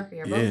Cillian Did- Murphy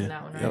are both yeah, in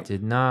that one, right? yep.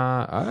 Did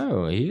not.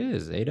 Oh, he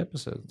is 8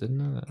 episodes. Didn't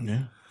know that.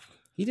 Yeah.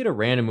 He did a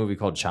random movie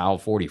called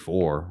Child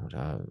 44,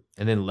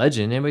 and then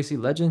Legend. Anybody see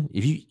Legend?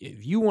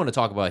 If you want to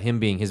talk about him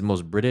being his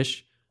most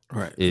British,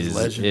 Right. is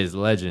Legend.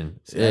 Legend.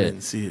 See, I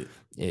didn't see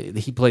it.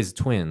 He plays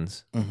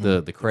twins, Mhm.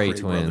 the Cray Cray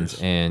twins, brothers.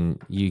 and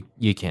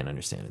you can't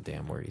understand a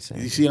damn word he's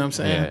saying. You see what I'm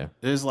saying? Yeah.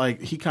 There's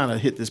like he kind of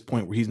hit this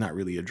point where he's not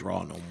really a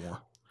draw no more.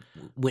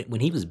 When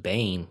he was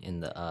Bane in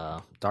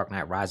the Dark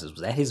Knight Rises,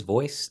 was that his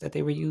voice that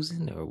they were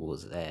using, or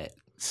was that?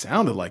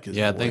 Sounded like his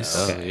Yeah, I voice. think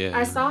so. Okay. Yeah.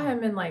 I saw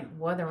him in like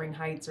Wuthering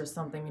Heights or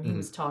something, and he Mm.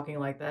 was talking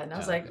like that, and I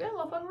was like, "That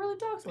motherfucker really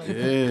talks like that."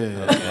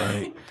 Yeah.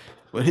 Like,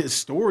 but his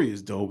story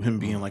is dope. Him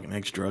being like an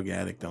ex-drug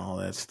addict and all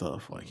that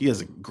stuff. Like he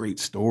has a great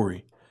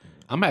story.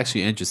 I'm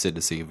actually interested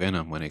to see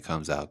Venom when it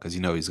comes out because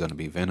you know he's going to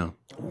be Venom.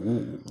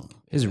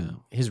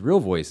 His real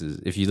voice is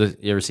if you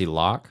ever see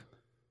Locke,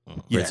 where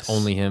Yes. it's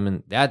only him,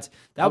 and that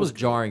was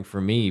jarring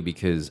for me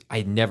because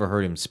I never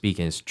heard him speak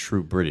in his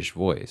true British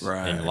voice.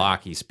 Right. And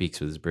Locke, he speaks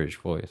with his British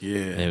voice. Yeah.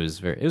 and it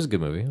was a good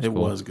movie. It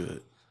cool. was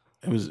good.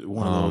 It was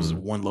one of those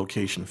one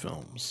location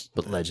films.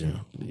 But Legend,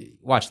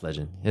 watch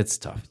Legend. It's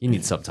tough. You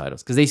need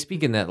subtitles because they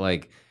speak in that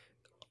like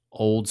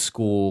old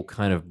school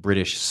kind of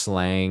British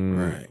slang,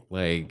 Right.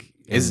 like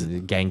is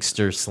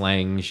gangster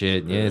slang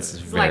shit. Yeah, it's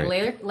It's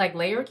very like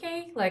layer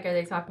cake. Like, are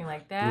they talking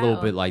like that? a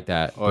little bit like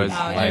that. Or but it's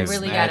Oh, like you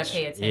really Snatch. gotta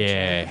pay attention.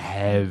 yeah,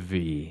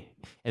 heavy.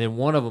 And then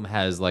one of them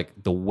has like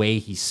the way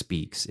he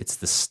speaks. It's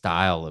the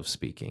style of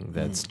speaking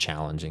that's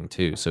challenging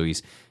too. So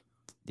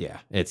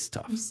it's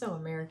tough. I'm so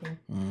American.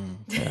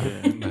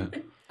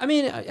 I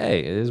mean, hey,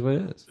 it is what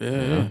it is.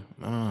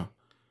 Yeah.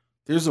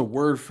 There's a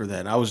word for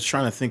that. I was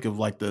trying to think of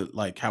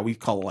like how we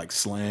call it like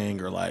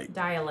slang or like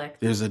Dialect.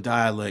 there's a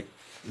dialect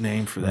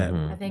name for that.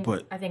 I think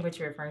But what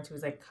you're referring to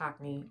is like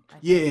Cockney.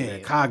 yeah,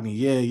 cogni.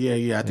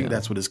 Yeah. I think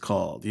that's what it's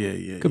called.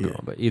 Yeah. Could be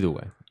wrong, but either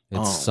way,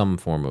 it's some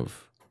form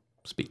of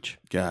speech.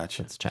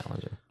 Gotcha. It's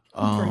challenging.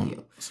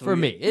 For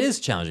Me, it is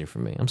challenging for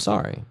me. I'm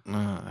sorry.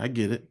 I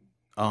get it.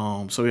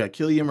 So we got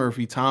Cillian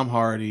Murphy, Tom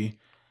Hardy,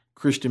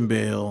 Christian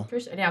Bale.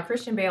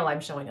 Christian Bale, I'm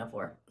showing up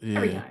for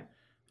every time.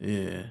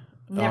 Yeah.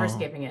 Never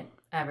skipping it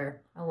ever.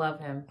 I love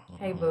him.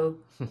 Hey, boo.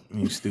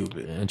 You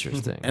stupid.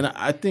 Interesting. And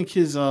I think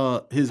his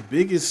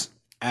biggest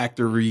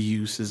actor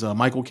reuse is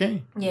Michael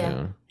Caine.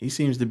 Yeah. He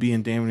seems to be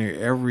in damn near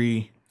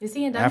every. Is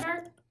he in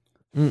Dunkirk?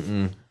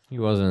 He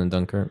wasn't in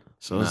Dunkirk.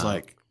 So it's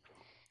like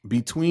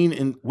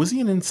was he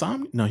in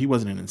Insomnia? No, he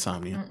wasn't in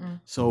Insomnia.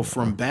 So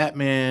from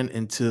Batman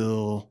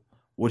until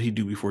what he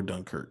do before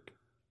Dunkirk?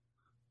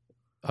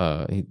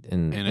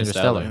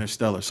 Interstellar.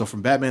 Interstellar. So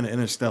from Batman to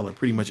Interstellar,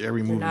 pretty much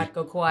every Do movie. not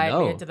go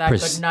quietly No. into that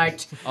good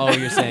night. Oh,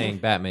 you're saying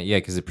Batman? Yeah,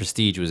 because the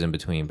Prestige was in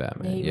between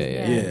Batman. Yeah,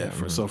 Yeah. Yeah. Mhm.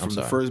 From I'm the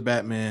sorry. first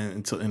Batman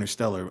until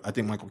Interstellar, I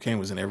think Michael Caine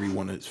was in every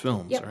one of his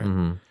films. Yep. Right.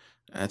 Mhm.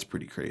 That's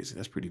pretty crazy.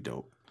 That's pretty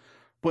dope.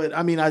 But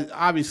I mean,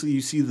 obviously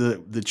you see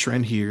the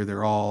trend here.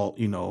 They're all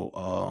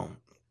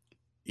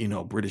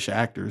British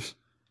actors,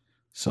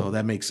 so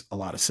that makes a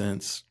lot of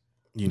sense.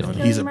 You know, Is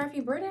he's Cillian Murphy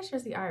British or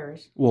is he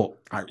Irish?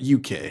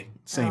 UK,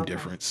 same okay.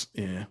 difference.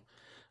 Yeah,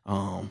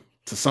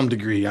 to some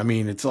degree. I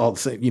mean, it's all the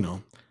same. You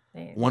know,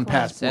 one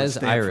passport Says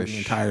stamp for Irish. the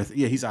entire.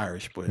 Yeah, he's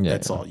Irish, but Yeah,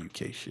 that's yeah. all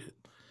UK shit.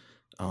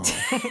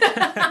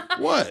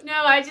 What?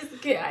 No, I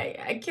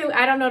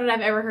don't know that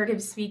I've ever heard him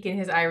speak in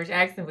his Irish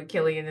accent, but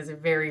Killian is a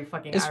very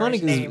fucking It's Irish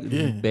funny name. because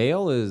Yeah.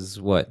 Bale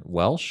is what,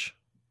 Welsh?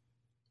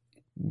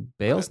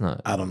 Bale's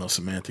not. I don't know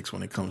semantics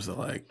when it comes to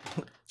like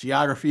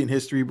geography and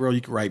history, bro.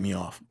 You can write me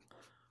off.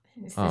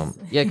 It's just-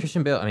 Yeah,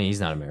 Christian Bale. I mean,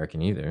 he's not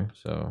American either.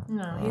 So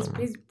no,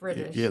 he's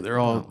British. Yeah, they're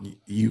all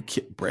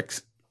UK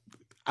Brexit.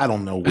 I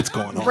don't know what's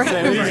going on.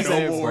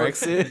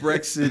 Brexit.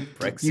 Brexit,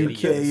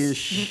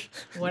 UK-ish,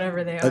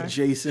 Whatever they are.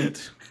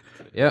 adjacent.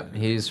 Yep,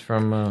 he's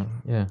from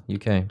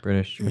UK,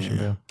 British Christian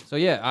Bale. So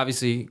yeah,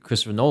 obviously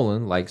Christopher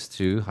Nolan likes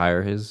to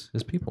hire his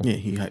people.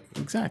 Yeah,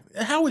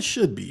 exactly how it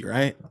should be,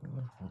 right?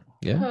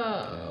 Yeah.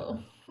 Oh,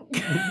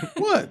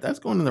 What? That's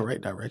going in the right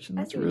direction.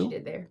 I That's see what you real,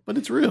 did there. but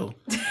it's real.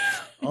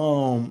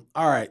 All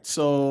right,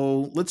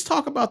 so let's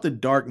talk about the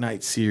Dark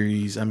Knight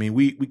series. I mean,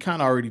 we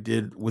kind of already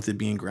did with it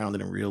being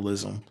grounded in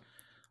realism.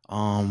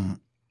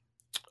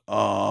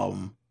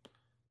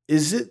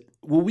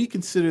 Will we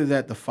consider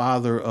that the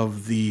father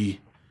of the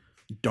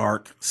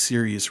dark,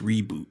 serious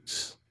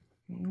reboots?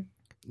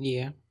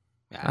 Yeah.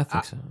 I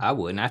think so. I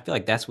would. And I feel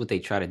like that's what they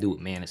try to do with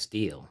Man of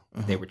Steel.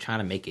 They were trying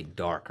to make it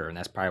darker, and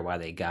that's probably why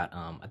they got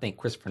I think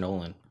Christopher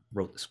Nolan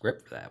wrote the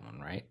script for that one,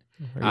 right?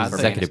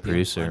 Executive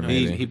producer,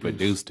 maybe. He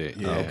produced it.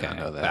 Yeah, Okay. I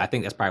know But that. I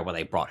think that's probably why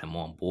they brought him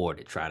on board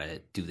to try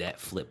to do that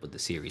flip with the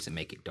series and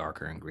make it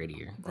darker and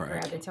grittier.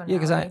 Right. Yeah,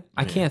 because I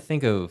can't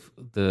think of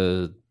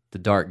the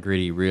dark,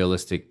 gritty,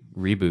 realistic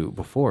reboot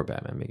before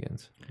Batman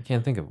Begins. I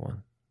can't think of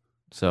one.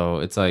 So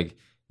it's like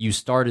you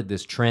started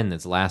this trend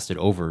that's lasted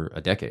over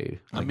a decade.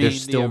 Like they're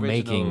still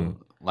making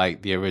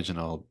the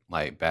original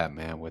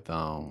Batman with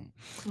Michael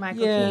Yeah.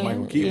 Keaton.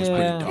 Michael Keaton's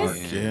pretty Yeah. dark.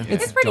 Yeah.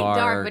 It's pretty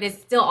dark, but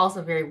it's still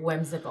also very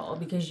whimsical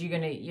because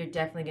you're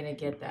definitely gonna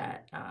get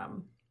that.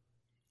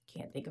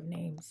 Can't think of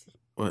names.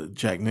 What,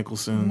 Jack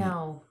Nicholson?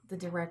 No, the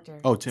director.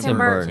 Oh, Tim Tim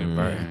Burton.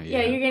 Burton.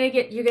 Yeah, you're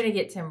gonna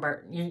get Tim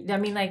Burton. I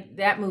mean, like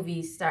that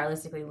movie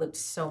stylistically looked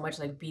so much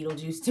like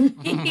Beetlejuice to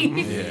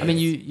me. I mean,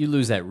 you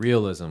lose that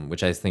realism,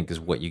 which I think is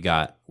what you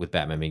got with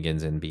Batman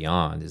Begins and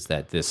beyond. Is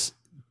that this?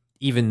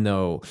 Even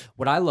though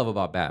what I love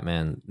about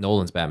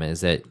Nolan's Batman,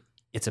 is that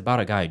it's about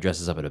a guy who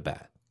dresses up as a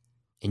bat,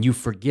 and you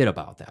forget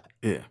about that.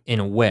 Yeah. In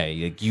a way,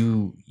 like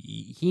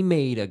he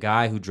made a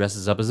guy who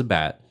dresses up as a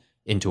bat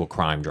into a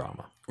crime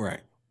drama.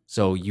 Right.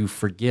 So you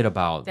forget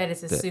about That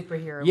it's a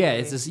superhero. Yeah,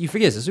 movie. you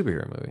forget it's a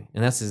superhero movie,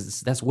 and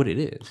that's what it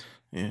is.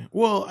 Yeah.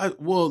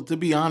 Well, to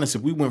be honest,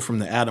 if we went from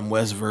the Adam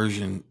West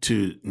version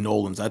to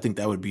Nolan's, I think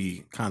that would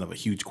be kind of a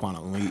huge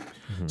quantum leap.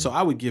 So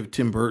I would give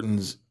Tim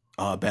Burton's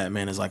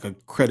Batman as like a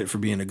credit for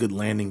being a good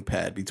landing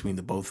pad between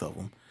the both of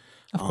them.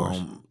 Of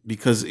course.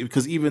 Because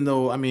even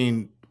though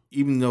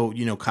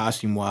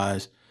costume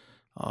wise,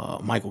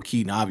 Michael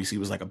Keaton obviously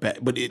was like a bat,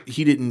 but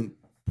he didn't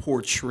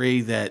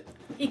portray that.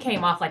 He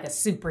came off like a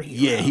superhero.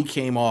 Yeah, he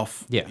came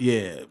off. Yeah.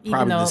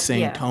 Probably though- the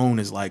same yeah. tone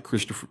as like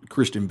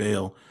Christian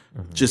Bale,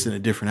 just in a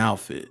different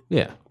outfit.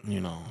 Yeah.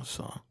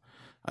 So,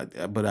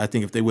 but I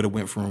think if they would have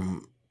went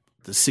from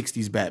the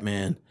 '60s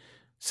Batman,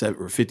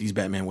 or '50s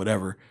Batman,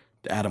 whatever,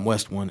 the Adam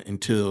West one,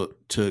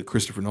 to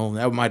Christopher Nolan,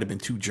 that might have been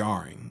too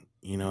jarring.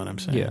 You know what I'm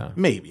saying? Yeah.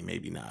 Maybe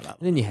not. And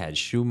then you had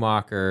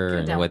Schumacher Could've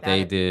and done what they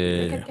without it. They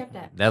did. could've kept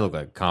that. That looked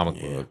like a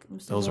comic book.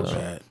 Those are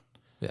bad.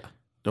 Yeah.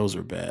 Those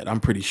are bad. I'm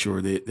pretty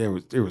sure that there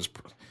was.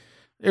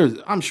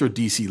 I'm sure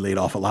DC laid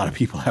off a lot of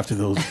people after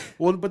those.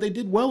 Well, but they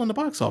did well in the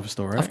box office,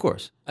 though, right? Of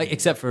course.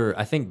 Except for,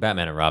 I think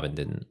Batman and Robin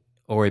didn't,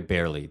 or it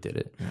barely did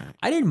it. Right.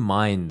 I didn't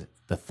mind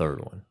the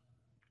third one.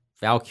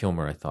 Val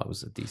Kilmer, I thought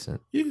was a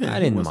decent. Yeah, I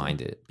he didn't wasn't-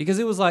 mind it because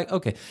it was like,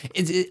 okay.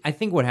 I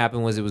think what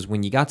happened was it was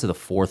when you got to the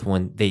fourth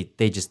one, they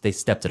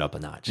stepped it up a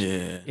notch.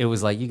 Yeah. It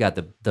was like you got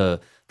the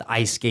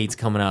ice skates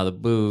coming out of the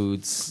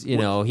boots. You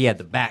know, he had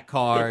the back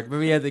card.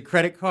 Remember, he had the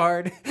credit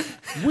card.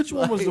 Which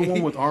one was the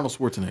one with Arnold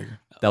Schwarzenegger?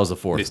 That was the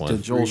fourth The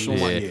one. Joel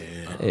Schumacher.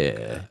 Yeah.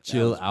 Yeah,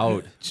 chill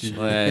out.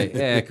 Like,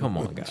 yeah, come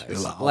on, guys.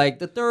 Chill out. Like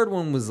the third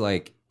one was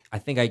like, I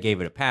think I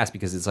gave it a pass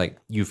because it's like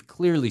you've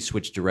clearly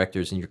switched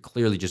directors and you're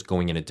clearly just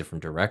going in a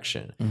different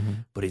direction.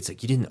 But it's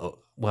like you didn't.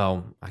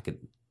 Well,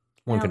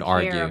 one could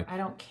argue. I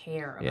don't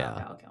care about Yeah.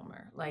 Val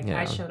Kilmer. Like Yeah.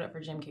 I showed up for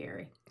Jim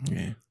Carrey.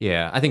 Yeah.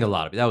 Yeah, I think a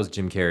lot of it. That was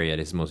Jim Carrey at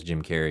his most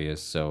Jim Carrey-ish.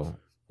 So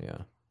yeah,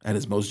 At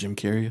his most Jim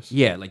Carrey.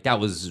 yeah, like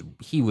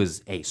he was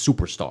a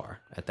superstar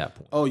at that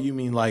point. Oh, you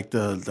mean like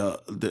the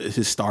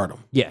his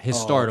stardom? Yeah, his Oh,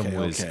 stardom okay,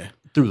 was okay.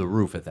 through the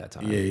roof at that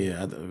time.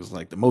 Yeah. I thought it was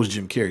like the most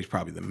Jim Carrey's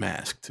probably The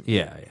Mask to me.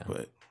 Yeah.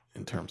 But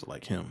in terms of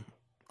like him,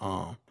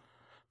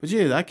 but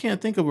yeah, I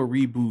can't think of a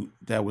reboot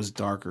that was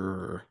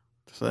darker.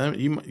 So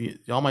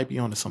y'all might be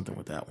onto something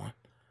with that one.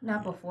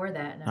 Not before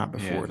that. No. Not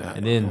before Yeah. that.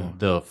 And then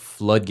the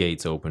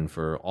floodgates open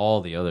for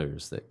all the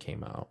others that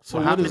came out. So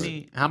Well,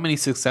 what how many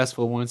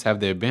successful ones have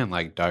there been,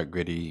 like dark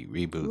gritty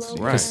reboots?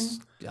 Logan.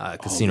 Right.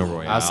 Casino yeah.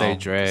 Royale. I'll say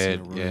Dread.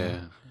 Casino Yeah.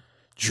 Royale.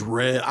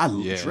 Dread.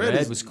 Yeah.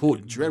 Dread was cool.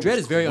 Dread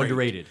is very great.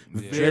 underrated.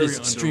 Very Dread is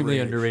extremely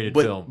underrated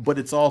film. But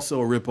it's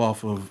also a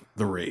ripoff of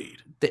The Raid.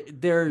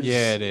 There's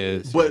Yeah, it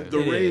is. But yeah. The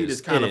It Raid is.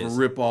 is kind It of is.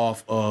 a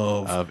ripoff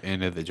of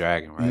Enter the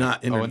Dragon, right?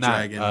 Not Enter the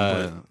Dragon,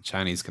 but-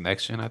 Chinese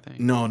Connection, I think.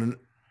 no,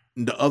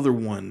 the other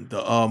one,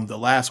 the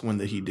last one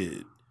that he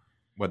did,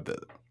 What the?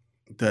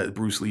 that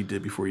Bruce Lee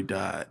did before he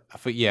died, I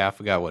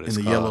forgot what it's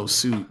in the called. yellow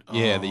suit.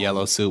 Yeah, the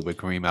yellow suit with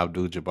Kareem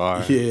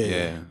Abdul-Jabbar.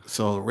 Yeah.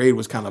 So The Raid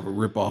was kind of a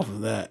ripoff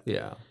of that.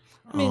 Yeah.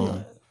 I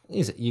mean,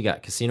 you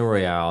got Casino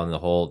Royale and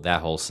that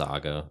whole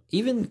saga.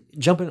 Even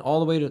jumping all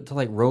the way to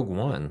like Rogue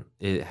One,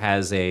 it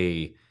has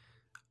a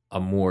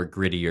more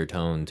grittier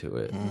tone to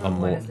it. What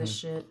more, is this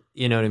shit?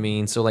 you know what I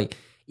mean? So like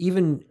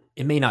even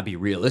it may not be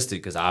realistic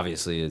because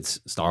obviously it's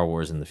Star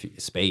Wars in the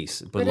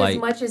space, but But like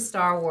as much as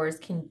Star Wars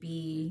can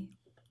be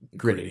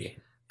gritty.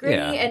 gritty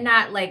Yeah. and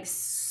not like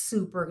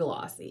super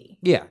glossy.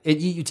 Yeah,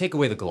 you take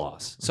away the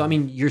gloss. So I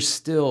mean, you're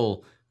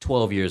still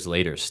 12 years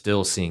later,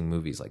 still seeing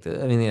movies like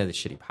that. I mean, they had the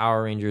shitty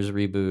Power Rangers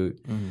reboot.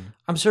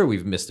 I'm sure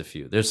we've missed a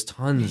few. There's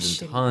tons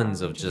Shitty and tons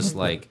Power of just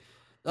like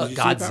Did you see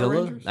Power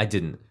Godzilla. Rangers? I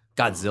didn't.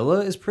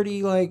 Godzilla is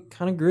pretty like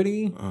kind of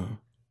gritty.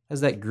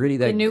 Has that gritty,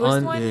 that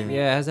newest one?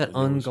 Yeah, has that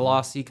The newest one.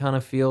 unglossy kind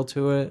of feel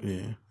to it.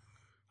 Yeah,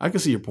 I can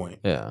see your point.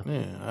 Yeah.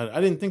 Yeah, I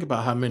didn't think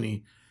about how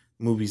many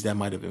movies that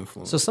might have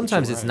influenced. So but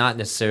sometimes you're it's right. not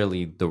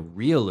necessarily the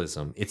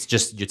realism. It's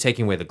just you're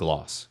taking away the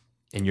gloss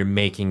and you're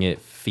making it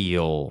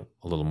feel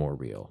a little more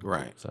real.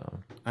 right. So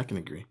I can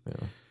agree.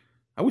 Yeah.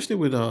 I wish they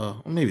would.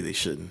 Well, maybe they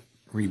shouldn't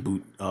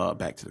reboot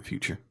Back to the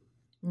Future.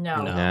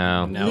 No.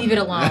 no. Leave it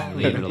alone.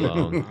 Leave it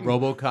alone.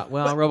 RoboCop.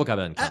 Well, RoboCop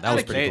doesn't count. That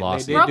was pretty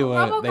glossy. They did do a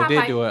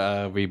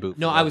RoboCop, reboot.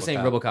 No, for I was saying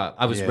RoboCop.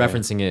 I was Yeah.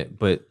 referencing it,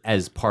 but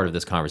as part of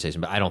this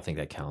conversation. But I don't think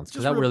that counts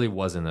because Just that really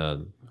wasn't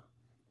a.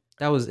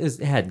 It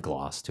had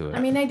gloss to it.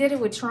 I mean, they did it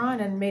with Tron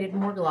and made it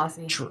more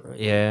glossy.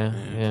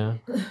 yeah.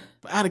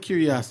 But out of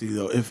curiosity,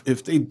 though,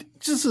 if they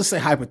just to say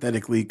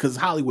hypothetically, because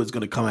Hollywood's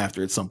going to come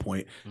after at some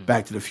point,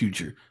 Back to the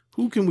Future,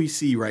 who can we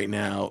see right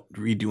now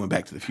redoing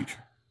Back to the Future?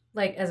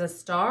 Like as a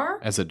star?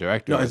 As a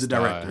director. No, or as a star?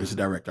 director. As a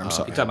director. I'm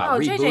sorry. You talking about Oh,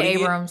 rebooting J.J. it?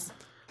 Abrams.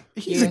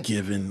 He's a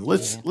given.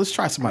 Let's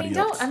try I somebody mean,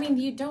 else.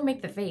 you don't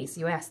make the face.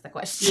 You ask the Yeah,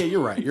 question. you're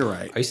right. You're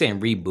right. Are you saying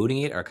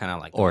rebooting it or kind of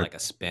like Or like a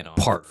spin off?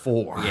 Part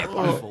 4. Yeah,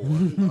 part 4.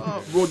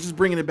 Well, just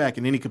bringing it back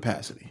in any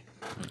capacity.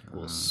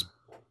 Well,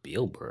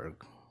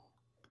 Spielberg.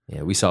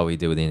 Yeah, we saw what he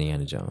did with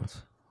Indiana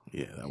Jones.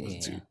 Yeah, that was Yeah.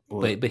 too.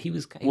 Well, But he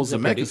was. He well was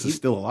up there. Zemeckis is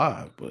still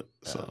alive, but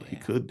so Oh, he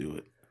yeah. could do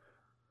it.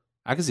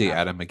 I can see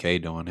Adam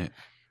McKay doing it.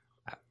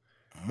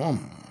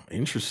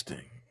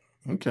 Interesting.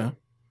 Okay.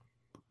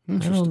 I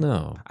Interesting. don't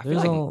know. I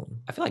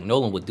feel like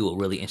Nolan would do a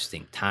really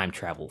interesting time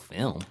travel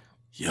film.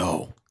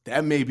 Yo,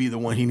 that may be the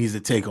one he needs to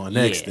take on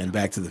next. Yeah. Then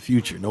Back to the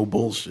Future. No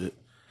bullshit.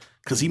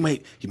 Because he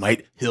might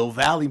Hill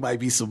Valley might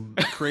be some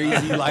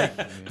crazy like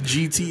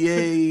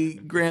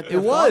GTA Grand Theft It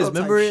was. Auto type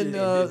Remember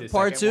shit. in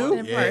part 2?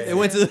 In part It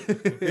went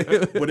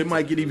to But it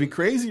might get even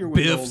crazier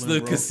with Biff's Nolan, the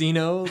bro.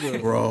 casino,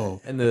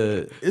 Bro, and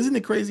the isn't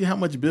it crazy how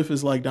much Biff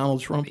is like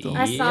Donald Trump though?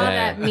 I saw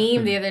Yeah. that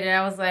meme the other day.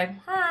 I was like,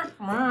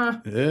 huh.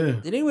 Yeah.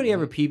 Did anybody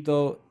ever peep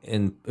though?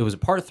 and it was a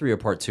part 3 or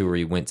part 2 where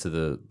he went to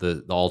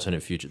the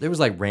alternate future. There was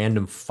like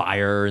random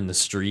fire in the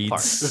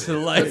streets.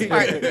 like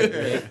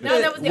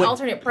No, that was the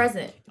alternate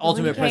present.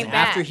 alternate present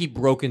after he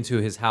broke into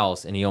his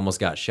house and he almost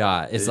got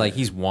shot. It's like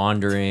he's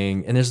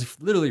wandering and there's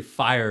literally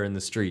fire in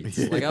the streets.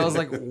 Like I was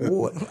like,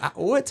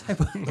 what type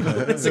of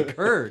what has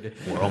occurred?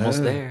 We're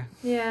almost there.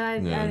 Yeah,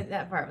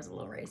 that part was a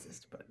little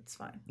racist, but it's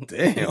fine.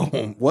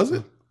 Damn, was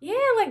it? Yeah,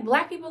 like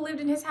black people lived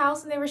in his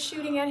house and they were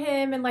shooting at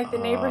him, and like the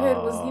neighborhood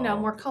was,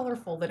 more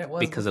colorful than it was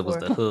Because it was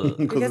before. the hood.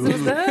 Because it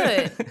was the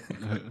hood.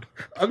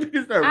 I mean,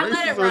 is that I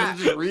let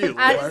racist it or is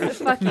rock. it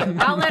just real? Fuck you.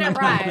 I'll let it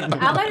ride.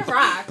 I'll let it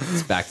rock.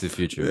 It's Back to the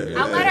Future.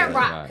 I'll let it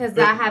rock because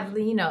I have,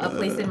 a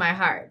place in my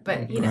heart.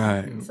 But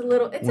Right. it's a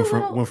little. It's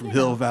Went from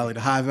Hill Valley to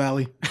High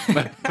Valley.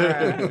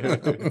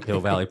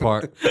 Hill Valley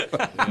Park.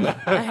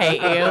 I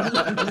hate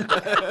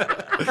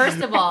you.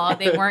 First of all,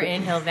 they weren't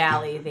in Hill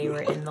Valley. They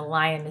were in the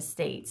Lyon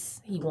Estates.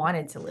 He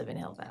wanted to live in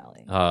Hill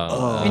Valley. In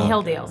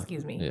Hilldale,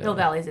 excuse me. Yeah. Hill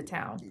Valley is a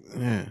town.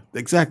 Yeah,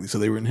 exactly. So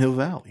they were in Hill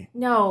Valley.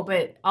 No,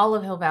 but all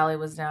of Hill Valley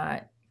was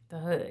not the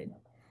hood.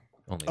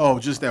 Only Oh,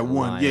 just that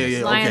one. Lions.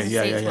 Yeah. Lions Okay.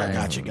 Yeah.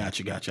 Estates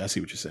was. Gotcha. I see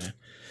what you're saying.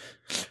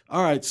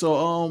 All right.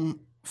 So,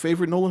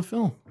 favorite Nolan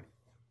film?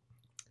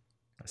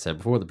 I said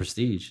before, The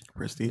Prestige.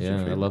 Prestige. your Yeah, I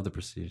favorite? love The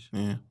Prestige.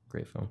 Yeah.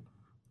 Great film.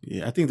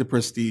 Yeah, I think The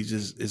Prestige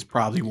is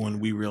probably when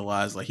we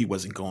realized like he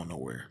wasn't going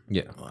nowhere.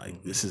 Yeah.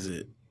 Like this is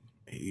it.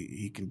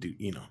 He can do.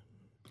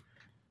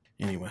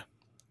 Anyway,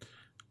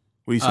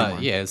 what do you say?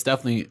 Martin? Yeah, it's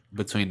definitely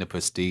between The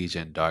Prestige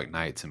and Dark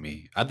Knight to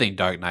me. I think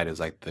Dark Knight is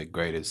like the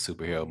greatest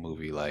superhero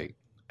movie like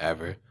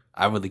ever.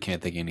 I really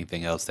can't think of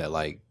anything else that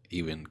like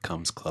even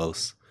comes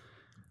close.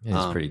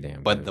 Yeah, it's pretty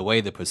damn But good. the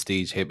way The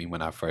Prestige hit me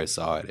when I first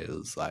saw it, it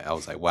was like I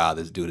was like, wow,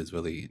 this dude is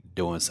really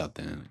doing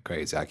something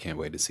crazy. I can't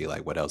wait to see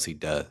like what else he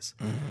does.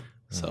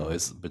 So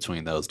it's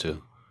between those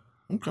two.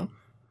 Okay.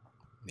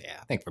 Yeah,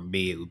 I think for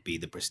me it would be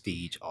The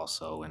Prestige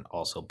also, and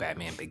also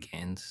Batman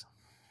Begins.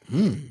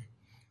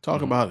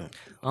 Talk about it.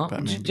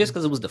 Just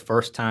because it was the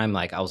first time,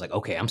 like I was like,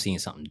 okay, I'm seeing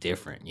something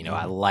different.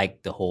 I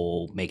like the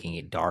whole making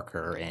it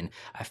darker, and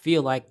I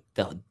feel like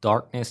the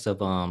darkness of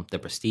The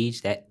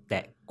Prestige, that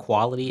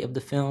quality of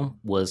the film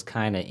was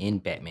kind of in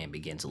Batman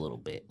Begins a little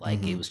bit.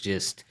 Like it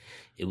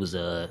was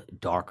a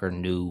darker,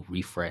 new,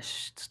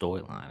 refreshed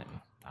storyline, and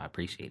I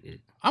appreciated it.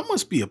 I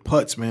must be a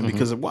putz, man,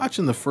 because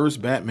watching the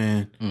first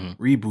Batman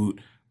reboot,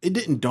 it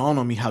didn't dawn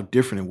on me how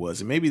different it was.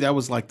 And maybe that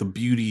was like the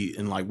beauty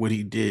in like what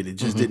he did. It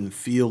just didn't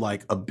feel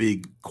like a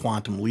big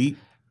quantum leap.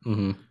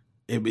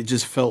 It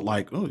just felt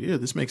like, oh yeah,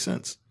 this makes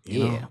sense.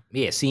 You know?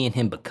 Yeah, seeing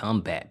him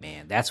become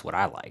Batman, that's what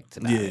I liked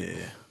about it.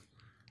 Yeah.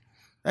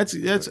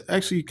 That's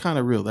actually kind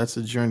of real. That's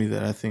a journey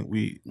that I think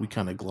we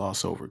kind of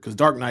gloss over because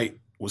Dark Knight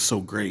was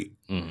so great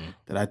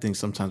that I think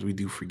sometimes we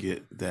do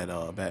forget that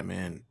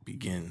Batman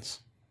Begins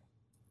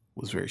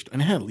was very strong.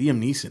 And it had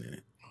Liam Neeson in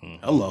it.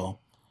 Hello.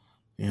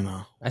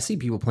 I see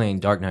people playing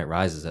Dark Knight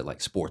Rises at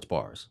like sports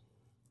bars.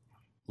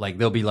 Like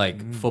they'll be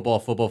like football,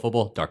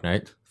 Dark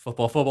Knight,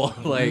 football.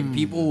 Like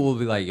people will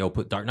be like, yo,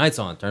 put Dark Knights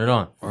on, turn it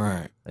on. All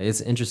right.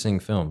 It's an interesting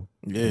film.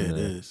 Yeah, it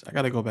is. I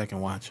got to go back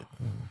and watch it.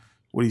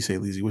 What do you say,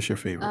 Lizzie? What's your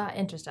favorite?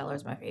 Interstellar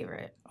is my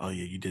favorite. Oh,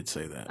 yeah, you did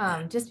say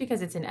that. Just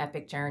because it's an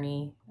epic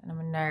journey, and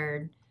I'm a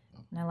nerd,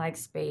 and I like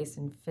space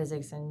and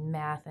physics and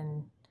math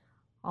and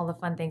all the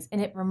fun things. And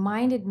it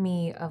reminded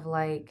me of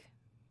what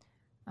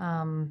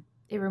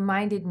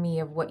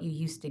you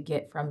used to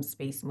get from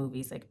space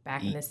movies, like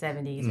back in the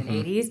 70s and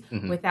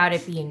 80s, without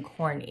it being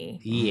corny.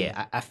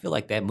 Yeah, I feel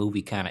like that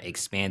movie kind of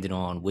expanded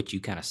on what you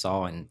kind of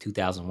saw in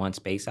 2001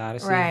 Space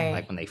Odyssey. Right.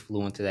 Like when they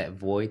flew into that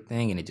void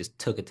thing and it just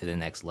took it to the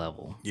next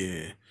level.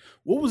 Yeah.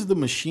 What was the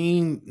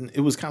machine?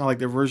 It was kind of like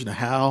their version of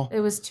HAL. It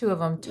was two of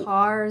them,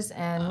 TARS,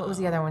 and what was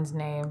the other one's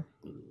name?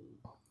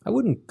 I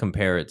wouldn't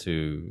compare it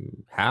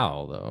to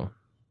HAL though.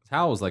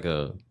 HAL was like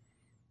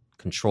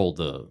controlled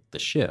the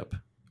ship.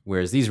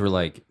 Whereas these were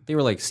like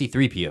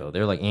C-3PO.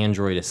 They're like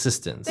android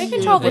assistants. They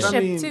controlled the but I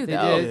ship mean, too, they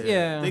though. did.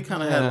 Yeah. They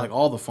kind of had like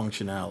all the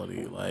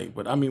functionality. Like,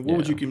 but I mean, what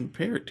would you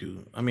compare it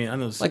to? I mean, I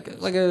know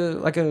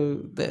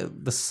the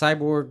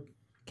cyborg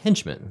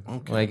henchman.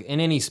 Okay. Like in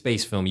any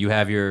space film, you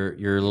have your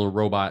little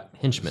robot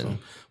henchman.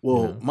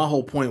 Well, my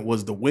whole point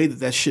was the way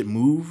that shit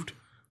moved.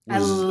 I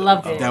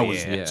loved it. That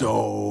was Yeah.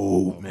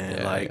 dope, man.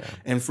 Yeah.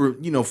 And for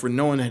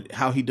knowing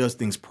how he does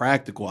things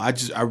practical, I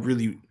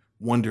really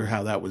wonder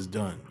how that was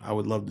done. I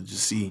would love to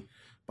just see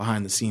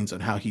behind the scenes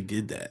on how he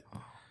did that.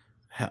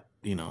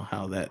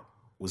 How that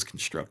was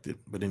constructed.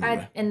 But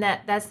anyway, And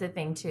that's the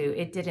thing too.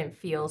 It didn't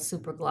feel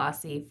super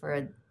glossy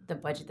for the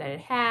budget that it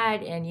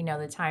had, and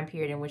the time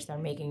period in which they're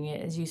making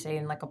it, as you say,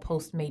 in like a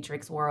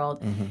post-Matrix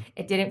world.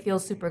 It didn't feel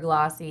super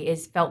glossy. It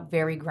felt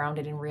very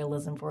grounded in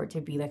realism for it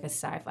to be like a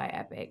sci-fi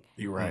epic.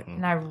 you're right.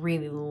 And I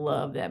really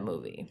love that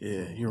movie.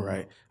 Yeah, you're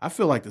right. I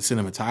feel like the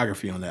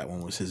cinematography on that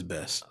one was his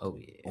best. Oh,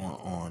 yeah.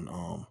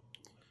 On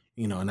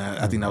and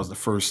I think that was the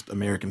first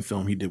American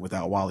film he did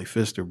without Wally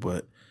Pfister,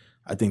 but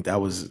I think that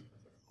was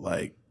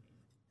like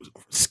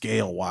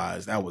scale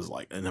wise, that was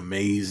like an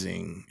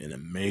amazing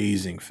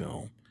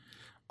film.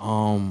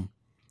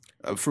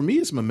 For me,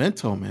 it's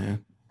Memento,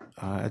 man.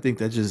 I think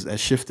that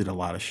shifted a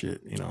lot of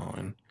shit,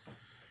 and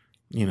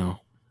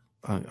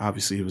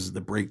obviously it was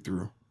the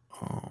breakthrough.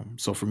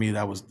 So for me,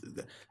 that was,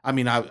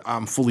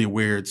 I'm fully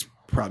aware it's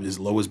probably his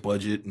lowest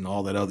budget and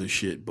all that other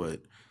shit,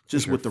 but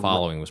just with the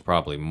following was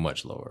probably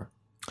much lower.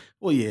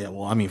 Well, yeah.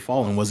 Well,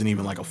 Fallen wasn't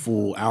even like a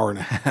full hour and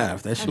a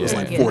half. That shit was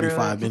like get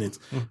 45 minutes,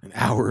 an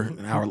hour.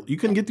 You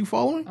couldn't get through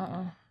Following?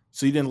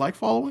 So you didn't like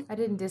Following? I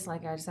didn't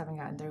dislike it. I just haven't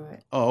gotten through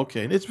it. Oh,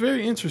 okay. It's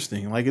very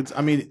interesting. Like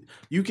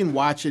you can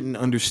watch it and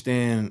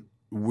understand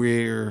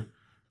where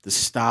the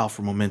style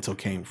for Memento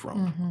came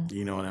from.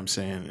 You know what I'm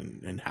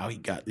saying? And how he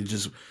got it.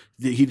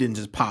 He didn't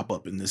just pop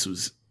up and this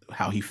was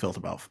how he felt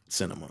about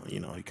cinema. He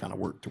kind of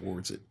worked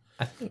towards it.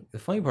 I think the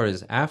funny part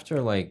is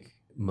after like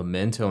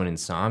Memento and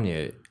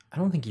Insomnia, I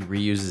don't think he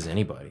reuses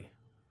anybody. I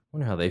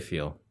wonder how they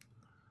feel.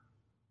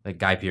 Like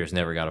Guy Pearce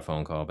never got a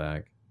phone call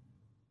back.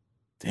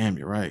 Damn,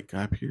 you're right.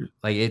 Guy Pearce.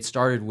 Like it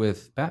started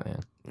with Batman.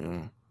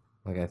 Yeah.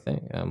 Like I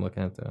think I'm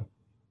looking at the.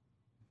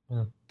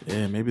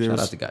 Yeah, maybe Shout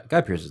out to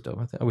Guy Pearce is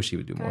dope. I wish he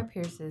would do Guy more.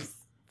 Pearce is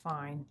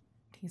fine.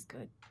 He's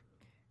good.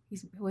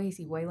 What is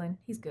he, Waylon?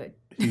 He's good.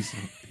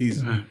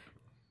 He's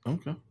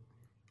okay.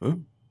 Oh,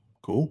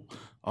 cool.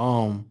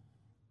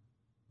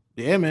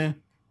 Yeah, man.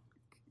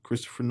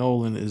 Christopher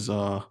Nolan is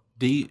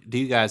Do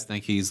you guys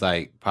think he's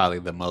like probably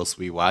the most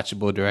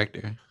rewatchable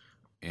director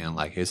in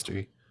like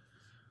history?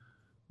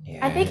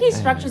 Yeah, I think he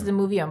structures the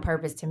movie on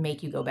purpose to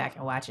make you go back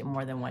and watch it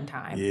more than one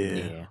time.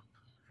 Yeah.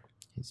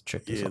 He's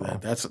tricked us all. Yeah,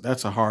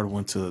 that's a hard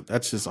one to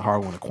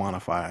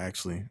quantify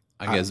actually.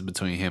 I guess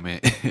between him and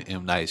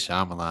M. Night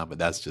Shyamalan, but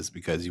that's just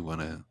because you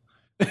want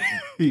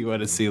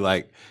to see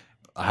like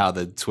how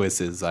the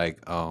twist is like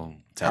How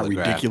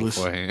telegraphed ridiculous.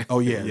 beforehand. Oh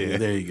yeah,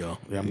 there you go.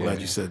 Yeah, I'm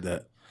glad you said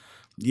that.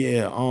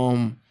 Yeah,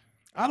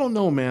 I don't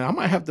know, man. I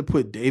might have to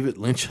put David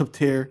Lynch up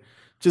there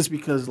just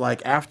because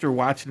like after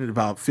watching it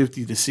about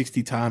 50 to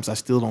 60 times, I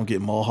still don't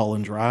get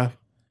Mulholland Drive.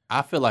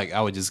 I feel like I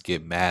would just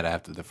get mad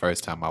after the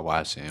first time I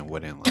watched it and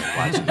wouldn't like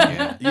watch it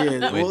again.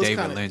 Yeah, with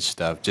David Lynch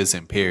stuff, just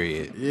in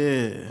period.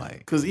 Yeah, Like,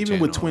 because even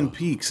with Twin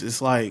Peaks,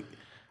 it's like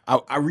I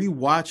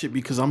rewatch it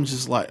because I'm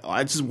just like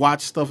I just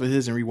watch stuff of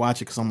his and rewatch it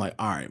because I'm like,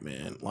 all right,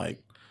 man,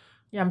 like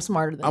Yeah, I'm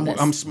smarter than this.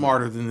 I'm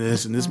smarter than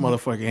this, and this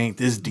motherfucker ain't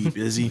this deep,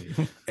 is he?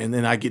 And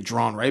then I get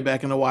drawn right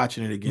back into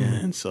watching it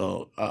again.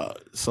 So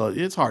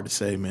it's hard to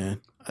say,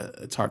 man.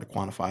 It's hard to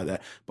quantify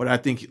that, but I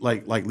think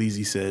like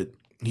Leezy said,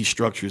 he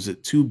structures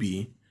it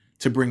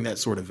to bring that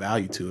sort of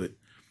value to it.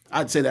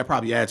 I'd say that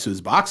probably adds to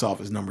his box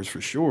office numbers for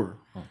sure.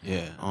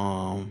 Yeah.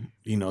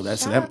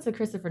 That's Shout out to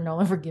Christopher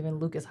Nolan for giving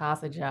Lucas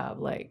Haas a job.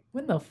 Like,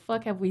 when the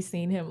fuck have we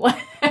seen him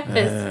last?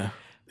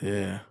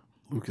 Yeah.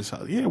 Lucas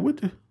Haas. Yeah, what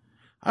the?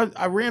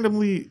 I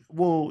randomly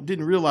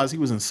didn't realize he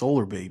was in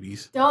Solar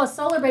Babies. Oh,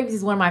 Solar Babies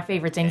is one of my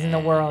favorite things in the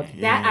world.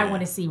 That I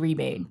want to see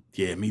remade.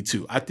 Yeah, me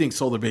too. I think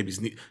Solar Babies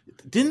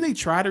didn't they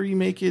try to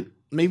remake it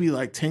maybe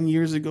like 10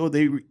 years ago?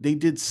 They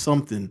did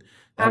something.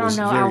 I don't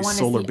know. I want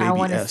to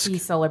Baby-esque. see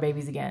Solar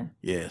Babies again.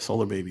 Yeah,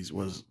 Solar Babies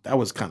was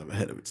kind of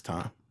ahead of its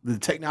time. The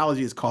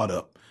technology is caught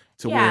up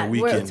to where we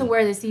can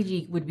where the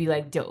CG would be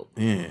like dope.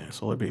 Yeah,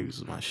 Solar Babies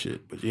was my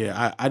shit. But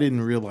yeah, I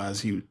didn't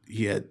realize he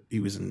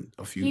was in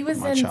a few. He was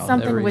of my in childhood.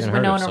 something Never with even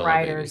heard of Winona Solar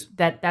Ryder. Babies.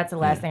 That's the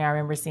last thing I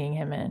remember seeing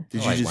him in.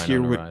 Did I you like just hear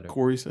Winona what Ryder.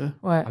 Corey said?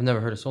 What? I've never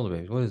heard of Solar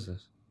Babies. What is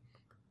this?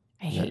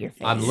 I hate your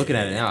face. I'm looking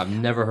at it now. I've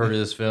never heard of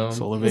this film.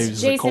 Solar It's Babies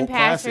is a Jason cult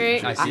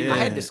classic. Patrick. I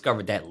had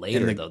discovered that later,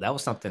 And the- though. That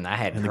was something I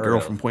hadn't And the heard girl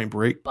of. from Point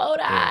Break.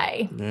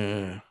 Bodai.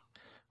 Yeah.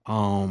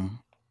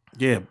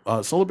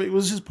 Solar Babies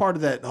was just part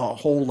of that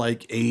whole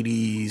like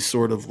 80s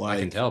sort of I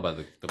can like tell by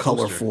the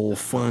colorful,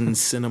 fun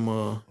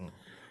cinema.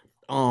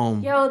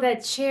 Yo,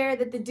 that chair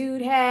that the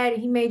dude had,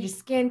 he made your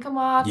skin come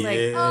off. Like,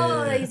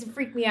 Yeah. that used to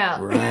freak me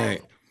out.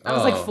 Right. I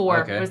was like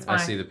 4. Okay. It was I fine.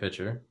 see the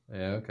picture.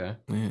 Yeah, okay.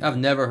 Yeah. I've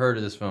never heard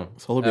of this film.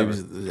 Solar Ever. Babies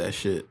is that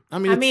shit. I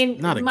It's mean,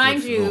 not a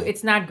mind good you, film.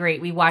 it's not great.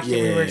 We watched it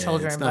when we were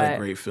children, it's not but a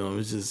great film.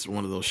 It's just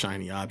one of those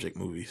shiny object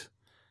movies.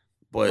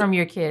 But from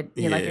your kid,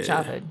 like your Yeah.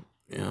 childhood.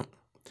 yeah.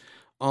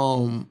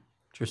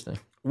 Interesting.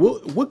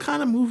 What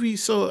kind of movie?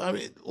 So I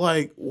mean,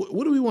 like,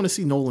 what do we want to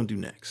see Nolan do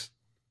next?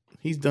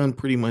 He's done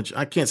pretty much.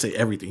 I can't say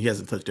everything. He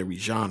hasn't touched every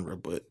genre,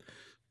 but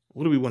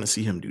what do we want to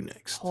see him do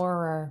next?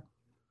 Horror.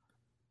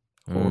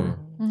 Horror.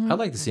 Mhm. I'd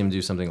like to see him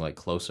do something like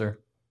Closer,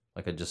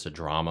 like just a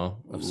drama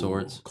of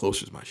sorts.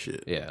 Closer's my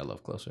shit. Yeah, I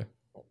love Closer.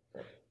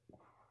 I'd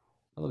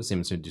love to see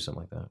him do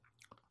something like that.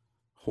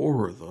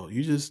 Horror though,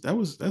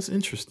 that's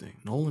interesting.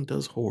 Nolan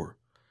does horror.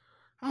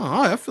 I don't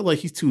know. I feel like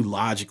he's too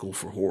logical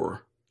for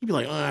horror. You'd be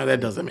like,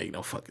 that doesn't make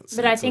no fucking sense.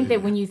 But I think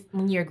that when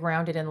you're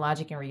grounded in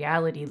logic and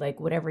reality, like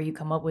whatever you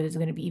come up with is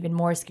going to be even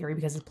more scary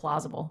because it's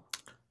plausible.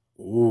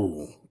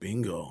 Ooh,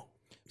 bingo.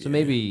 So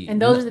maybe.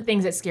 And those are the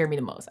things that scare me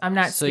the most. I'm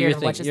not So scared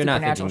of what's just you're not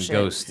supernatural thinking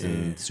shit. ghosts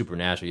and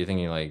supernatural. You're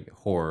thinking like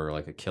horror,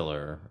 like a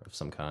killer of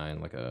some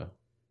kind, like a.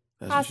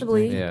 That's what you're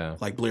Possibly. thinking? Yeah.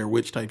 Like Blair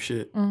Witch type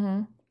shit.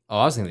 Mm-hmm. Oh,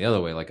 I was thinking the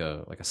other way, like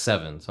a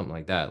 7, something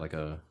like that. Like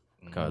a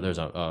there's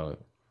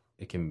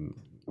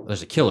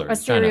a killer. A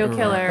He's trying to- serial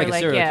killer. like a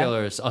serial yeah.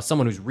 killer,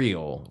 someone who's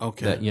real.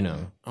 Okay. That, you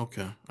know.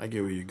 Okay, I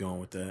get where you're going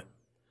with that.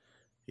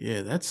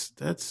 Yeah,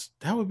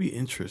 that would be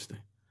interesting.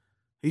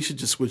 He should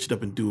just switch it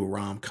up and do a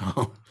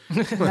rom-com.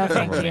 No,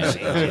 thank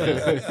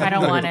you. I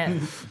don't want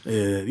it.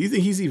 Yeah, do you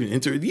think he's even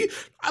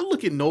I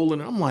look at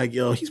Nolan, I'm like,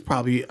 yo,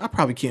 I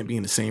probably can't be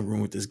in the same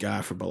room with this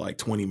guy for about like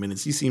 20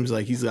 minutes. He seems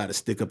like he's got to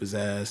stick up his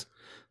ass.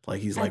 Like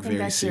he's like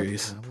very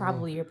serious.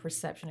 Probably your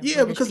perception of Yeah,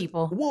 British because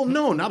people. well,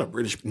 no, not a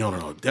British. No,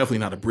 definitely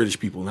not a British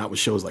people. Not with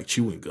shows like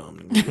chewing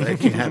gum. That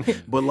can't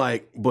happen. But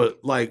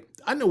like,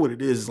 I know what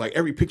it is. It's like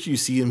every picture you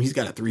see him, he's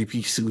got a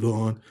 3-piece suit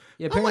on.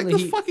 Yeah, I'm like,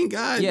 this fucking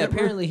guy. Yeah, never-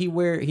 apparently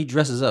he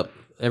dresses up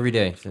every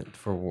day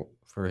for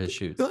his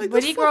shoots. like, Would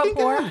this he grow up fucking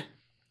poor? guy.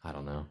 I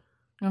don't know.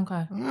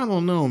 Okay. I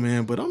don't know,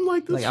 man. But I'm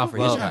like this. Like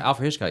Alfred fucking Hitchcock. guy.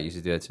 Alfred Hitchcock used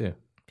to do that too.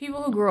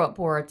 People who grow up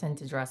poor tend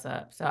to dress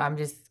up. So I'm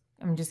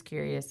just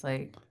curious.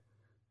 Like,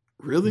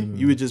 Really?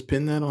 You would just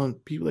pin that on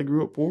people that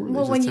grew up poor? They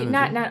well, just when you tend to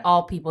not do- not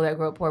all people that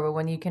grow up poor, but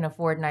when you can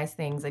afford nice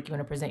things, like you want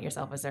to present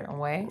yourself a certain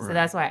way. So Right.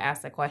 that's why I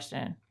asked the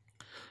question.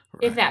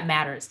 If that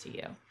matters to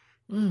you.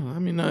 I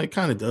mean, it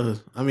kind of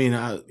does. I mean,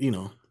 I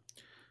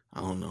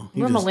don't know.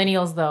 He We're just-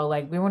 millennials though.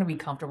 Like we want to be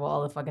comfortable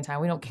all the fucking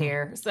time. We don't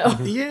care. So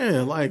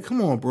Yeah, like,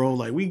 come on, bro.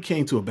 Like, we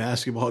came to a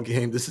basketball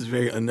game. This is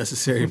very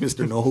unnecessary,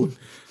 Mr. Nolan.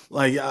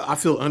 Like, I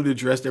feel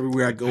underdressed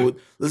everywhere I go.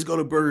 Let's go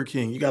to Burger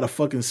King. You got a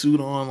fucking suit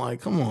on. Like,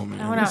 come on,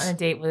 man. I went out This- on a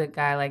date with a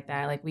guy like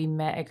that. Like we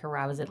met at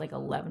Carrabba's at like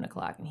 11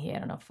 o'clock, and he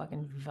had on a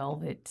fucking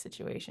velvet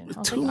situation. I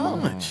was Too like, oh,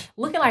 much.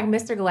 looking like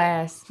Mr.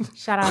 Glass.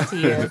 Shout out to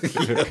you.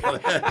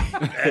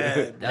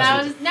 And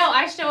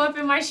I show up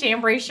in my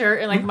chambray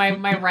shirt and like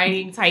my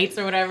writing tights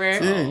or whatever.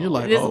 Yeah, you're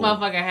like, this oh.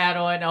 motherfucker had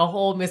on a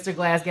whole Mr.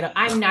 Glass get up.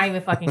 I'm not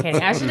even fucking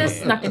kidding. I should have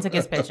snuck and took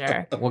his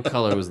picture. What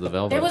color was the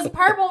velvet? It was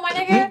purple, my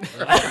nigga.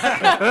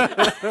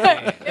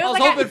 I was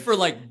hoping for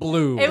like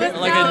blue, It was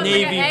like no, a it was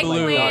navy like an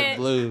blue. eggplant. Dark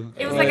blue.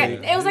 It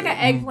was like an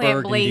eggplant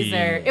Burgundy.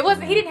 blazer. It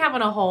wasn't. He didn't have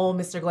on a whole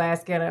Mr.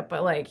 Glass getup,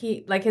 but like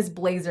his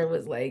blazer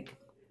was like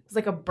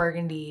a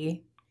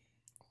burgundy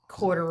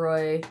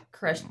corduroy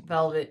crushed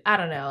velvet. I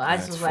don't know. I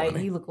just That's was like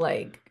funny. he looked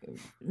like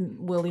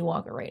Willy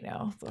Wonka right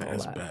now. So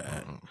That's hold on.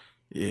 bad.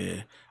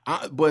 Yeah.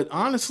 But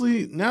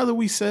honestly, now that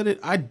we said it,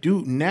 I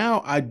do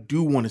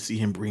want to see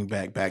him bring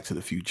Back to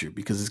the Future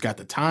because it's got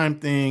the time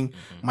thing.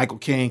 Michael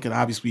Caine could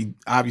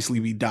obviously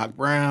be Doc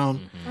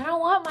Brown. I don't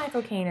want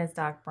Michael Caine as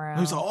Doc Brown.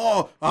 He's like,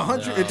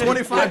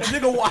 125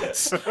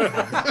 gigawatts.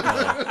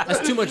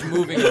 That's too much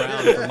moving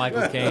around for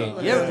Michael Caine.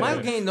 Yeah,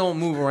 Michael Caine don't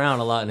move around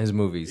a lot in his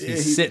movies. Yeah,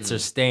 He sits or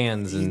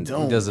stands and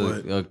don't, does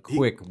but a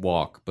quick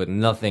walk, but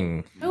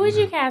nothing. Who would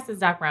you cast as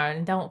Doc Brown?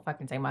 And don't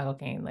fucking say Michael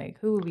Caine. Like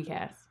who would we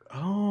cast?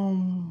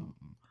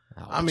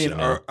 I mean,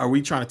 are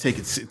we trying to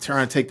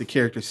take the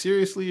character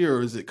seriously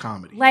or is it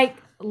comedy? Like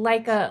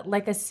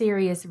a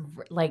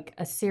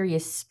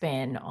serious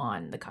spin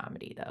on the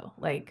comedy though.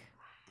 Like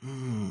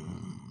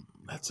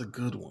That's a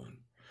good one.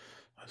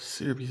 A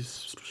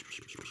serious.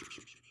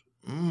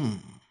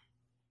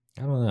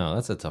 I don't know.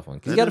 That's a tough one.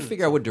 'Cause you That got to is-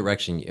 figure out what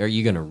direction. Are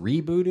you going to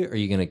reboot it? Or are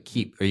you going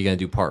to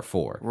do part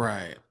 4?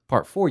 Right.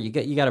 Part 4, you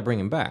got to bring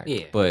him back.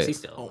 Yeah, but he's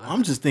still Oh, alive.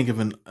 I'm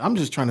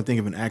just trying to think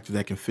of an actor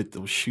that can fit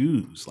those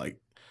shoes, like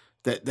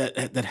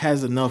that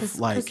has enough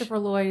like. Christopher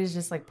Lloyd is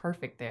just like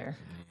perfect there.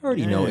 I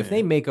already know if Yeah.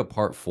 they make a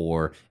part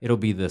 4, it'll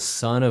be the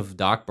son of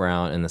Doc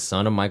Brown and the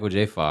son of Michael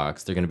J.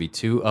 Fox. They're going to be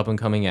 2 up and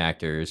coming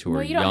actors who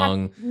are you don't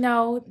young,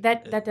 no,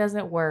 that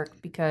doesn't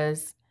work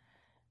because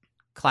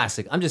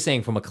classic. I'm just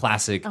saying from a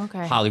classic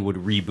Okay. Hollywood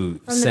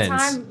reboot from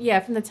sense.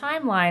 from the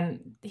timeline,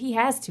 he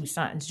has 2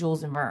 sons,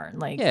 Jules and Vern.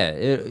 Like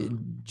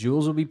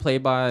Jules will be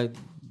played by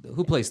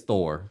who plays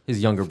Thor,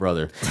 his younger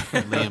brother,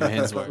 Liam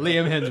Hemsworth.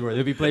 Liam Hemsworth.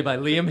 He'll be played by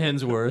Liam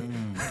Hemsworth.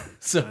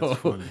 So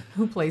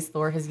who plays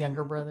Thor, his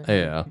younger brother?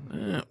 yeah,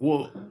 Yeah,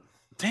 well,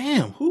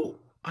 damn, who?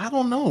 I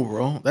don't know,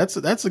 bro. That's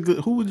a good.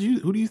 Who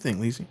do you think,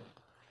 Lizzie?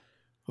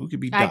 Who could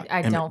be Doc I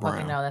Emmett don't Brown?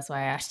 fucking know. That's why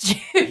I asked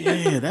you.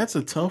 Yeah, that's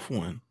a tough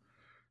one.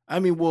 I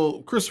mean,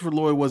 well, Christopher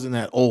Lloyd wasn't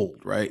that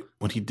old, right?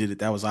 When he did it,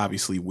 that was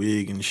obviously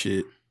wig and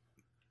shit.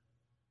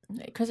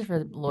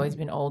 Christopher Lloyd's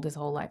been old his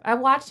whole life. I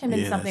watched him in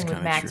Yeah, something that's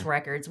with kinda Max true.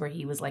 Records where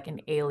he was like an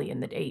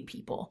alien that ate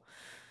people.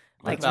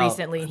 Like about-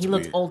 recently, that's he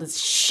looked weird. old as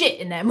shit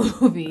in that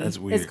movie. That's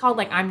weird. It's called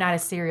like I'm Not a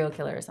Serial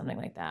Killer or something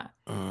like that.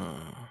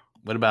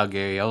 What about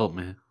Gary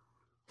Oldman?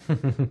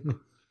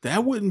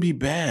 That wouldn't be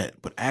bad,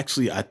 but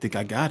actually, I think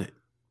I got it.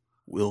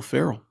 Will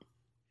Ferrell.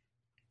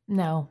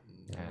 No,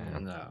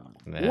 No.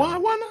 Why?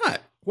 Why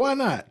not? Why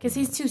not? because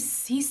he's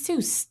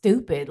too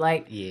stupid.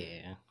 Like Yeah.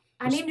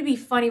 I need him to be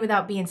funny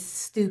without being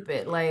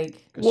stupid.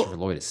 Like Christopher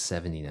Lloyd is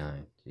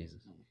 79. Jesus.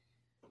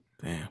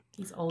 Damn,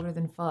 he's older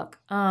than fuck.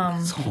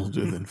 it's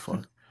older than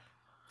fuck.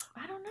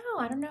 I don't know.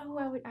 I don't know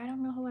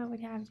who I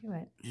would have do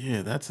it.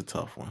 Yeah, that's a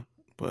tough one.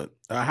 But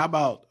how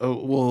about?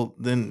 Well,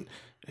 then,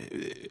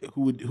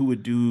 who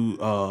would do?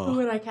 Who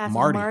would I cast as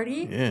Marty?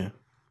 Marty? Yeah.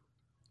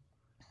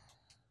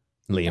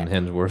 Liam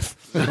Hemsworth.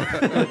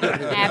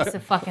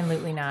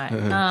 Absolutely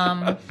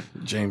not.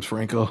 James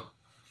Franco.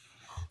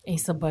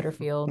 Asa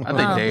Butterfield. I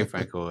think Dave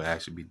Franco would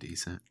actually be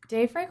decent.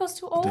 Dave Franco's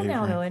too old Dave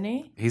now, Franco. though, isn't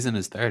he? He's in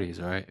his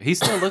 30s, right? He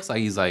still looks like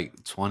he's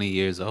like 20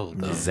 years old,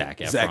 though. Zac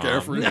Efron. Zac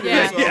Efron.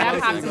 Yeah, that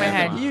pops in my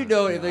head. You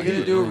know, if they're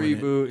gonna do a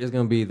reboot, it's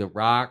gonna be The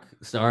Rock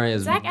starring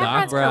as Zac Doc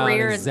Efron's Brown,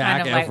 career and is Zac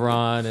kind of like-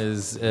 Efron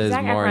as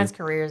Zac Marty. Efron's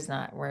career is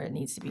not where it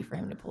needs to be for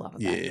him to pull off a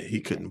Yeah, back. he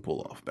couldn't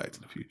pull off Back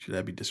to the Future.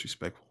 That'd be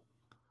disrespectful.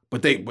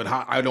 But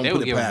I don't They put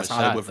would it give him a past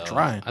shot, Hollywood for though.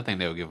 trying. I think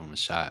they would give him a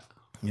shot.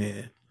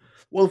 Yeah.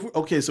 Well, so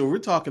if we're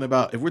talking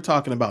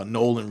about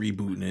Nolan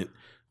rebooting it,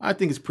 I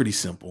think it's pretty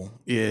simple.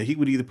 Yeah, he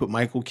would either put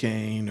Michael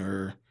Caine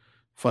or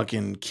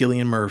fucking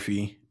Cillian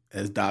Murphy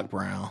as Doc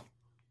Brown.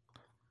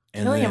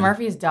 And Cillian then-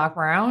 Murphy is Doc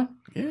Brown.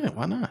 Yeah,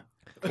 why not?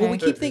 Well, we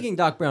keep thinking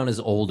Doc Brown is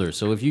older,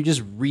 so if you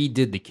just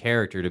redid the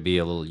character to be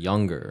a little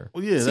younger,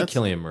 Well, yeah, see that's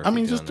Cillian Murphy. I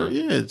mean, doing just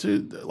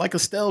that. like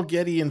Estelle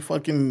Getty and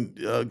fucking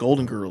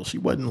Golden Girls. She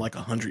wasn't like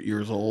 100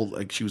 years old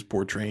like she was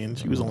portraying.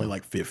 She was only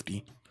like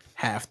 50,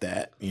 half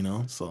that, you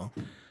know. So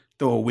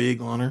throw a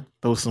wig on her,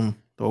 throw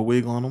a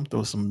wig on them,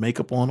 throw some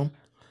makeup on them,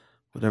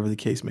 whatever the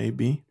case may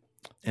be.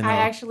 And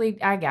I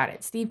got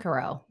it. Steve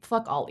Carell.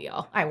 Fuck all of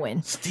y'all. I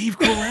win. Steve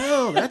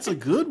Carell, that's a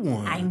good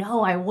one. I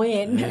know I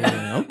win.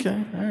 Yeah,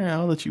 okay, all right,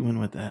 I'll let you win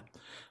with that.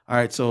 All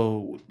right,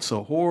 so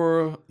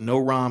horror, no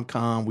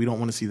rom-com. We don't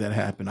want to see that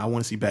happen. I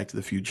want to see Back to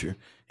the Future.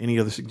 Any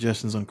other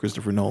suggestions on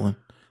Christopher Nolan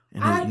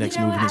and his next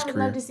move in his I would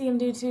career? love to see him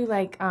do too,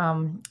 like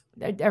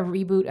a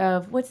reboot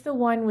of what's the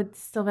one with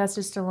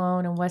Sylvester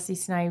Stallone and Wesley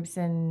Snipes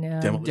and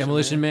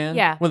Demolition Man.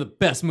 Yeah. One of the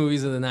best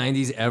movies of the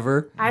 '90s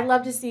ever. I'd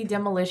love to see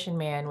Demolition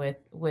Man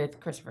with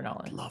Christopher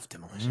Nolan, Love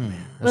Demolition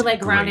Man. but like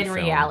a grounded in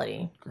great film.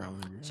 reality.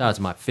 Shout out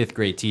to my 5th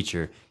grade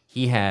teacher.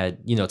 He had,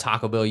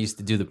 Taco Bell used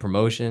to do the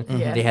promotion.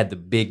 Yeah. They had the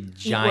big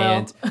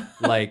giant,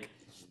 like,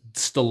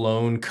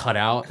 Stallone cut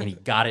out, and he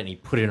got it and he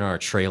put it in our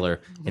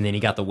trailer. And then he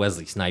got the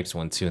Wesley Snipes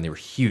one too, and they were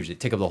huge. They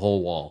take up the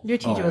whole wall. Your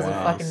teacher was a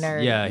fucking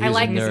nerd. Yeah, he I was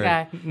like a this nerd.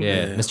 guy.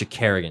 Yeah, Mr.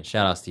 Kerrigan.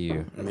 Shout outs to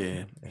you.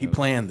 Yeah, he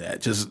planned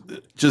that. Just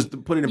to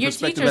put it in Your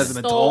perspective teacher as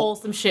an stole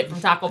adult. some shit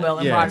from Taco Bell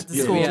and Yeah, brought it to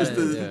yeah, school.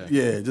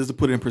 Just to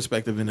put it in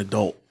perspective, an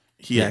adult,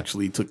 he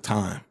actually took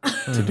time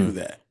to do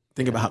that.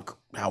 Think about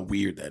how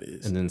weird that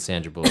is And then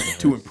Sandra Bullock.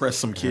 to impress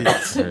some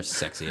kids. Her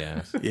sexy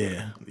ass.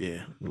 Yeah.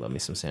 Love me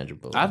some Sandra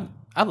Bullock.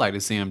 I'd like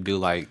to see him do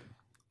like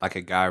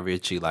a Guy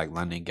Ritchie like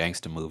London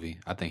gangster movie.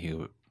 I think he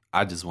would.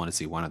 I just want to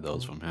see one of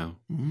those from him.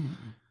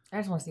 I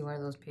just want to see one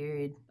of those.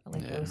 Period. I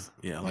like those.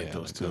 Yeah, I like Yeah,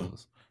 those like too.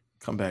 those.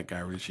 Come back, Guy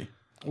Ritchie.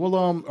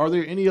 Well, are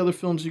there any other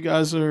films you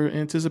guys are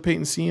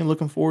anticipating seeing,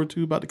 looking forward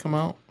to, about to come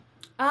out?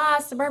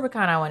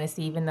 Suburbicon I want to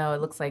see, even though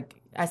it looks like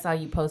I saw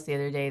you post the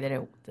other day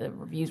that the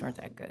reviews weren't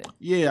that good.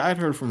 Yeah, I'd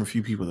heard from a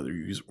few people that the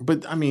reviews,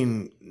 but I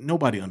mean,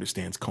 nobody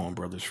understands Coen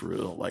Brothers for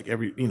real. Like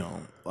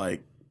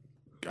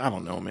I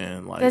don't know,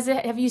 man. Like,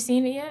 Have you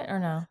seen it yet or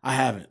no? I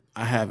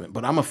haven't,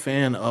 but I'm a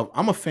fan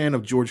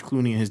of George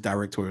Clooney and his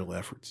directorial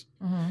efforts.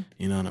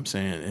 You know what I'm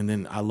saying? And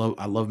then I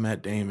love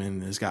Matt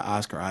Damon. It's got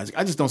Oscar Isaac.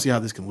 I just don't see how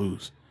this can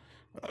lose.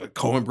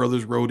 Coen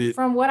Brothers wrote it.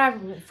 From what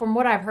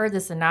I've heard, the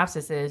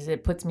synopsis is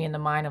it puts me in the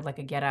mind of like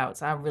a Get Out,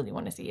 so I really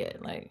want to see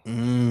it. Like,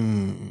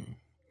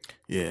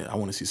 Yeah, I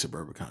want to see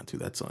Suburbicon too.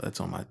 That's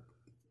on my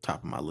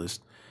top of my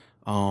list.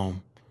 I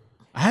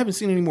haven't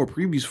seen any more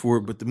previews for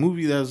it, but the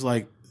movie that's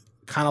like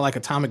kind of like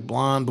Atomic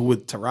Blonde, but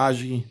with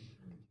Taraji.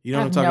 You know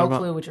I what I'm have talking no about?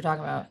 clue what you're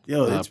talking about.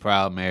 Yo, it's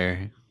Proud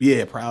Mary.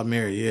 yeah, Proud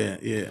Mary.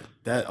 Yeah.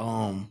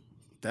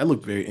 That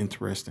looked very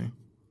interesting.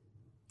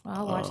 Well,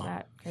 I'll watch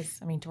that because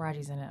I mean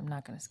Taraji's in it. I'm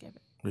not gonna skip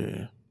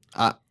it.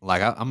 Yeah.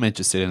 I'm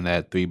interested in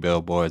that 3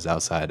 billboards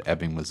outside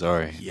Ebbing,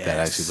 Missouri. Yes. That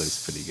actually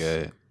looks pretty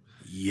good.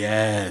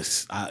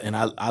 Yes,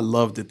 I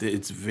love that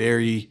it's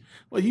very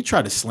well. You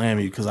try to slam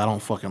me because I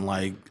don't fucking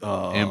like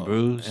In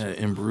Bruges?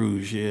 In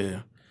Bruges, yeah.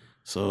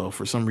 So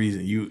for some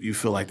reason you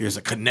feel like there's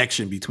a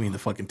connection between the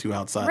fucking two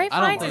outside. Ray I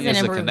don't Fiennes think is there's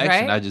in a Bruges,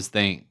 connection. right? I just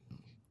think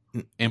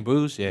in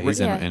Bruges, yeah,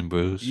 he's Yeah. in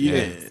Bruges. Yeah,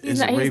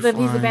 Yeah. He's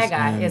the bad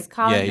guy. It's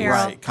Colin Yeah, he's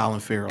Farrell right. Colin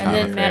Farrell, and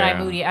then Colin Mad Eye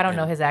Farrell. Moody. I don't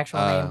know his actual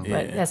name,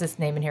 but yeah. that's his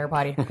name in Harry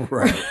Potter.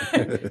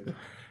 right.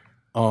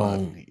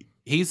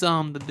 He's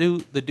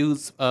the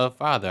dude's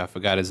father. I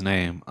forgot his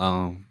name.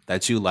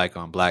 That you like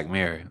on Black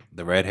Mirror,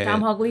 the redhead.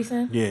 Domhnall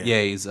Gleeson. Yeah,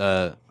 Yeah, he's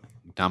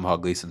Domhnall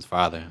Gleeson's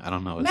father. I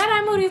don't know. His Mad Eye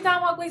name. Moody is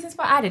Domhnall Gleeson's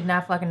father. I did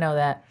not fucking know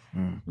that.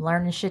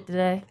 Learning shit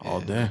today.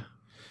 all day.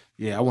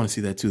 Yeah, I want to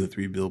see that too. The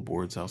 3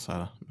 billboards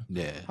outside.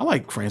 Yeah, I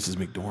like Frances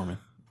McDormand. I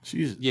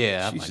She's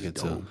like just it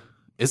dope.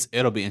 too.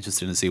 It'll be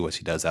interesting to see what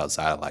she does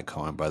outside of like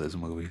Coen Brothers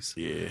movies.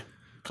 Yeah,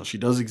 because she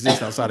does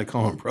exist outside of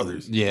Coen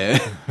Brothers. Yeah,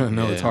 I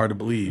know it's Yeah. hard to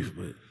believe,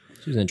 but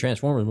She was in a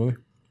Transformers movie.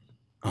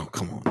 oh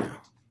come on now,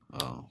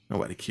 Oh,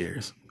 nobody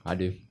cares. I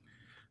do.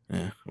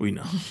 Yeah, we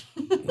know,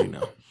 we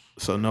know.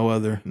 So no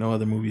other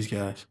movies,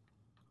 guys.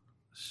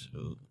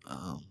 shoot.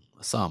 I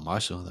saw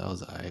Marshall. That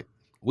was alright.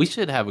 We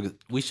should have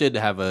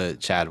a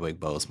Chadwick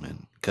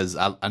Boseman because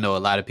I know a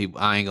lot of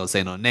people. I ain't gonna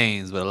say no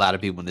names, but a lot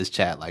of people in this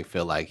chat like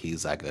feel like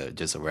he's like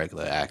just a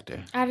regular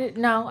actor. I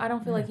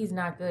don't feel like he's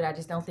not good. I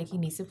just don't think he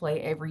needs to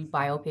play every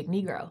biopic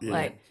Negro. Yeah.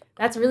 Like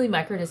that's really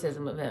my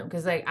criticism of him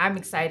because like I'm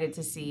excited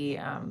to see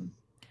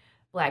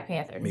Black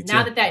Panther. Me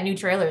Now too. that new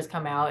trailer has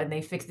come out and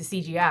they fixed the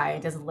CGI,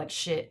 it doesn't look like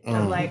shit.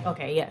 I'm like,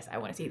 okay, yes, I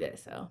want to see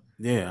this. So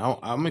Yeah,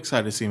 I'm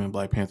excited to see him in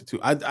Black Panther too.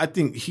 I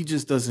think he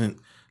just doesn't.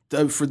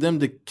 For them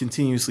to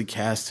continuously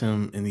cast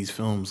him in these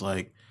films,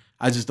 like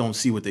I just don't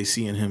see what they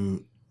see in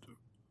him.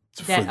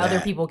 that other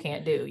people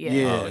can't do. Yeah.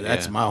 Yeah, Oh,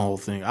 that's yeah. my whole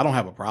thing. I don't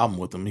have a problem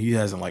with him. He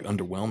hasn't like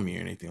underwhelmed me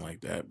or anything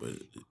like that, but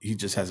he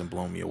just hasn't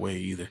blown me away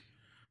either.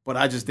 But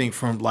I just think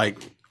from like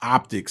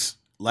optics,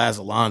 Laz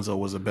Alonso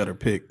was a better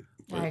pick.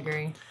 But, I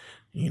agree.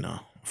 you know,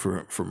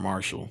 for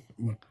Marshall.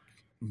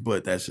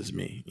 But that's just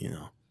me, you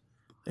know.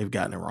 They've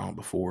gotten it wrong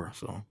before,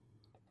 so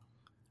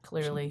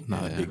Clearly,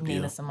 not a big deal.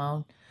 Nina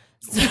Simone.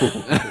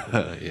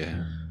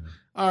 Yeah.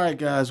 All right,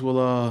 guys.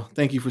 Well,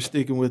 thank you for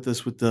sticking with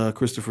us with the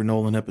Christopher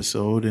Nolan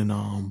episode.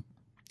 And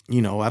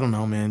you know, I don't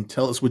know, man.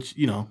 Tell us what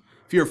you know.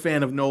 If you're a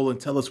fan of Nolan,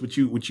 tell us what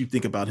you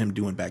think about him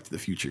doing Back to the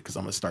Future, because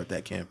I'm gonna start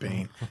that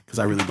campaign because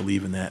I really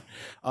believe in that.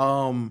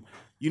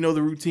 You know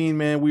the routine,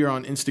 man. We are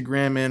on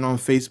Instagram and on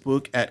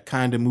Facebook at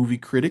Kinda Movie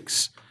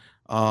Critics,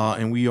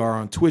 and we are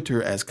on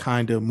Twitter as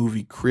Kinda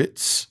Movie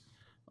Crits.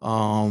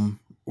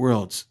 Where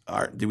else?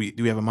 Do we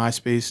have a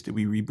MySpace? Did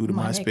we reboot a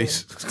My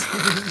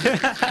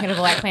MySpace? Hit a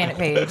Black Planet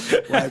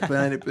page. Black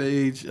Planet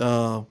page.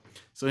 So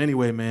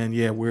anyway, man,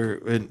 yeah, we're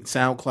in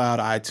SoundCloud,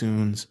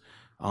 iTunes.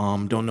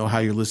 Don't know how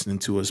you're listening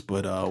to us,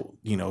 but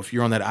you know, if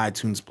you're on that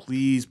iTunes,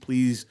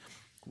 please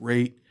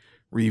rate,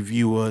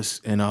 review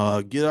us, and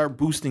get our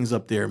boostings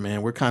up there,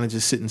 man. We're kind of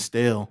just sitting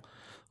stale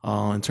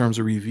in terms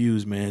of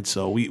reviews, man.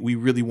 So we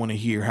really want to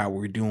hear how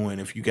we're doing.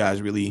 If you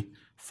guys really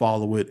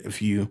follow it,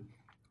 if you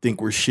think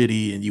we're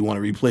shitty and you want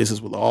to replace us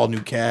with all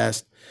new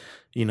cast,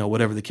 you know,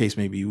 whatever the case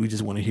may be, we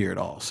just want to hear it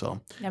all. So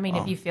I mean,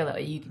 if you feel that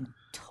way, you can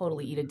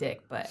totally eat a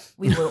dick, but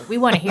we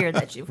want to hear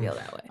that you feel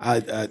that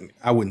way.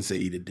 I wouldn't say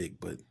eat a dick,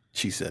 but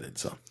she said it.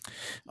 So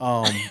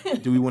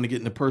do we want to get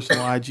into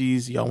personal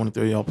IGs? Y'all want to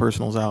throw y'all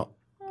personals out?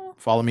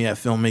 Follow me at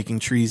Filmmaking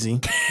Treasy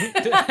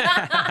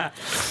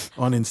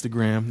on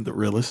Instagram, the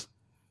realist.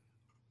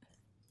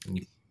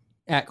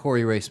 At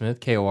Corey Ray Smith,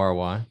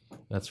 Kory.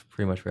 That's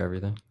pretty much for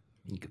everything.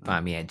 You can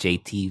find me at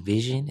JT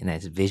Vision, and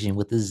that's Vision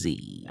with a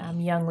Z. I'm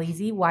Young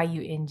Leezy,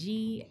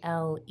 YUNGLEEZY.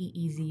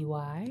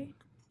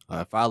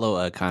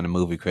 Follow Kind of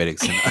Movie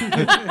Critics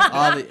and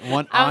all the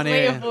one I was on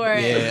air, waiting for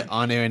it. yeah,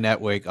 on air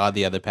network, all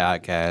the other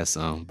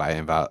podcasts. By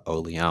invite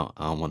only. I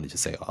don't want to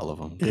just say all of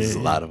them because there's a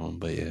lot of them,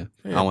 but yeah,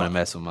 I don't want to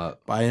mess them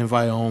up. By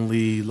invite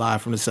only,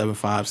 live from the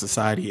 7-5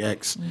 Society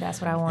X.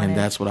 That's what I wanted. And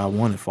that's what I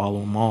wanted.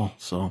 Follow them all.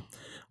 So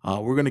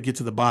we're going to get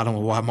to the bottom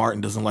of why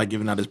Martin doesn't like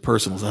giving out his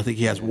personals. I think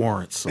he has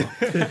warrants. So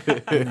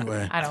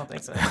anyway. I don't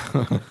think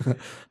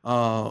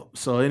so.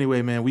 So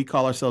anyway, man, we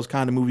call ourselves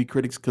Kind of Movie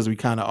Critics because we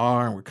kind of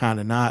are and we're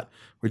kind of not.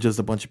 We're just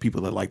a bunch of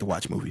people that like to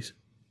watch movies.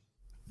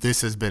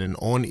 This has been an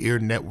On-Air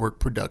Network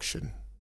production.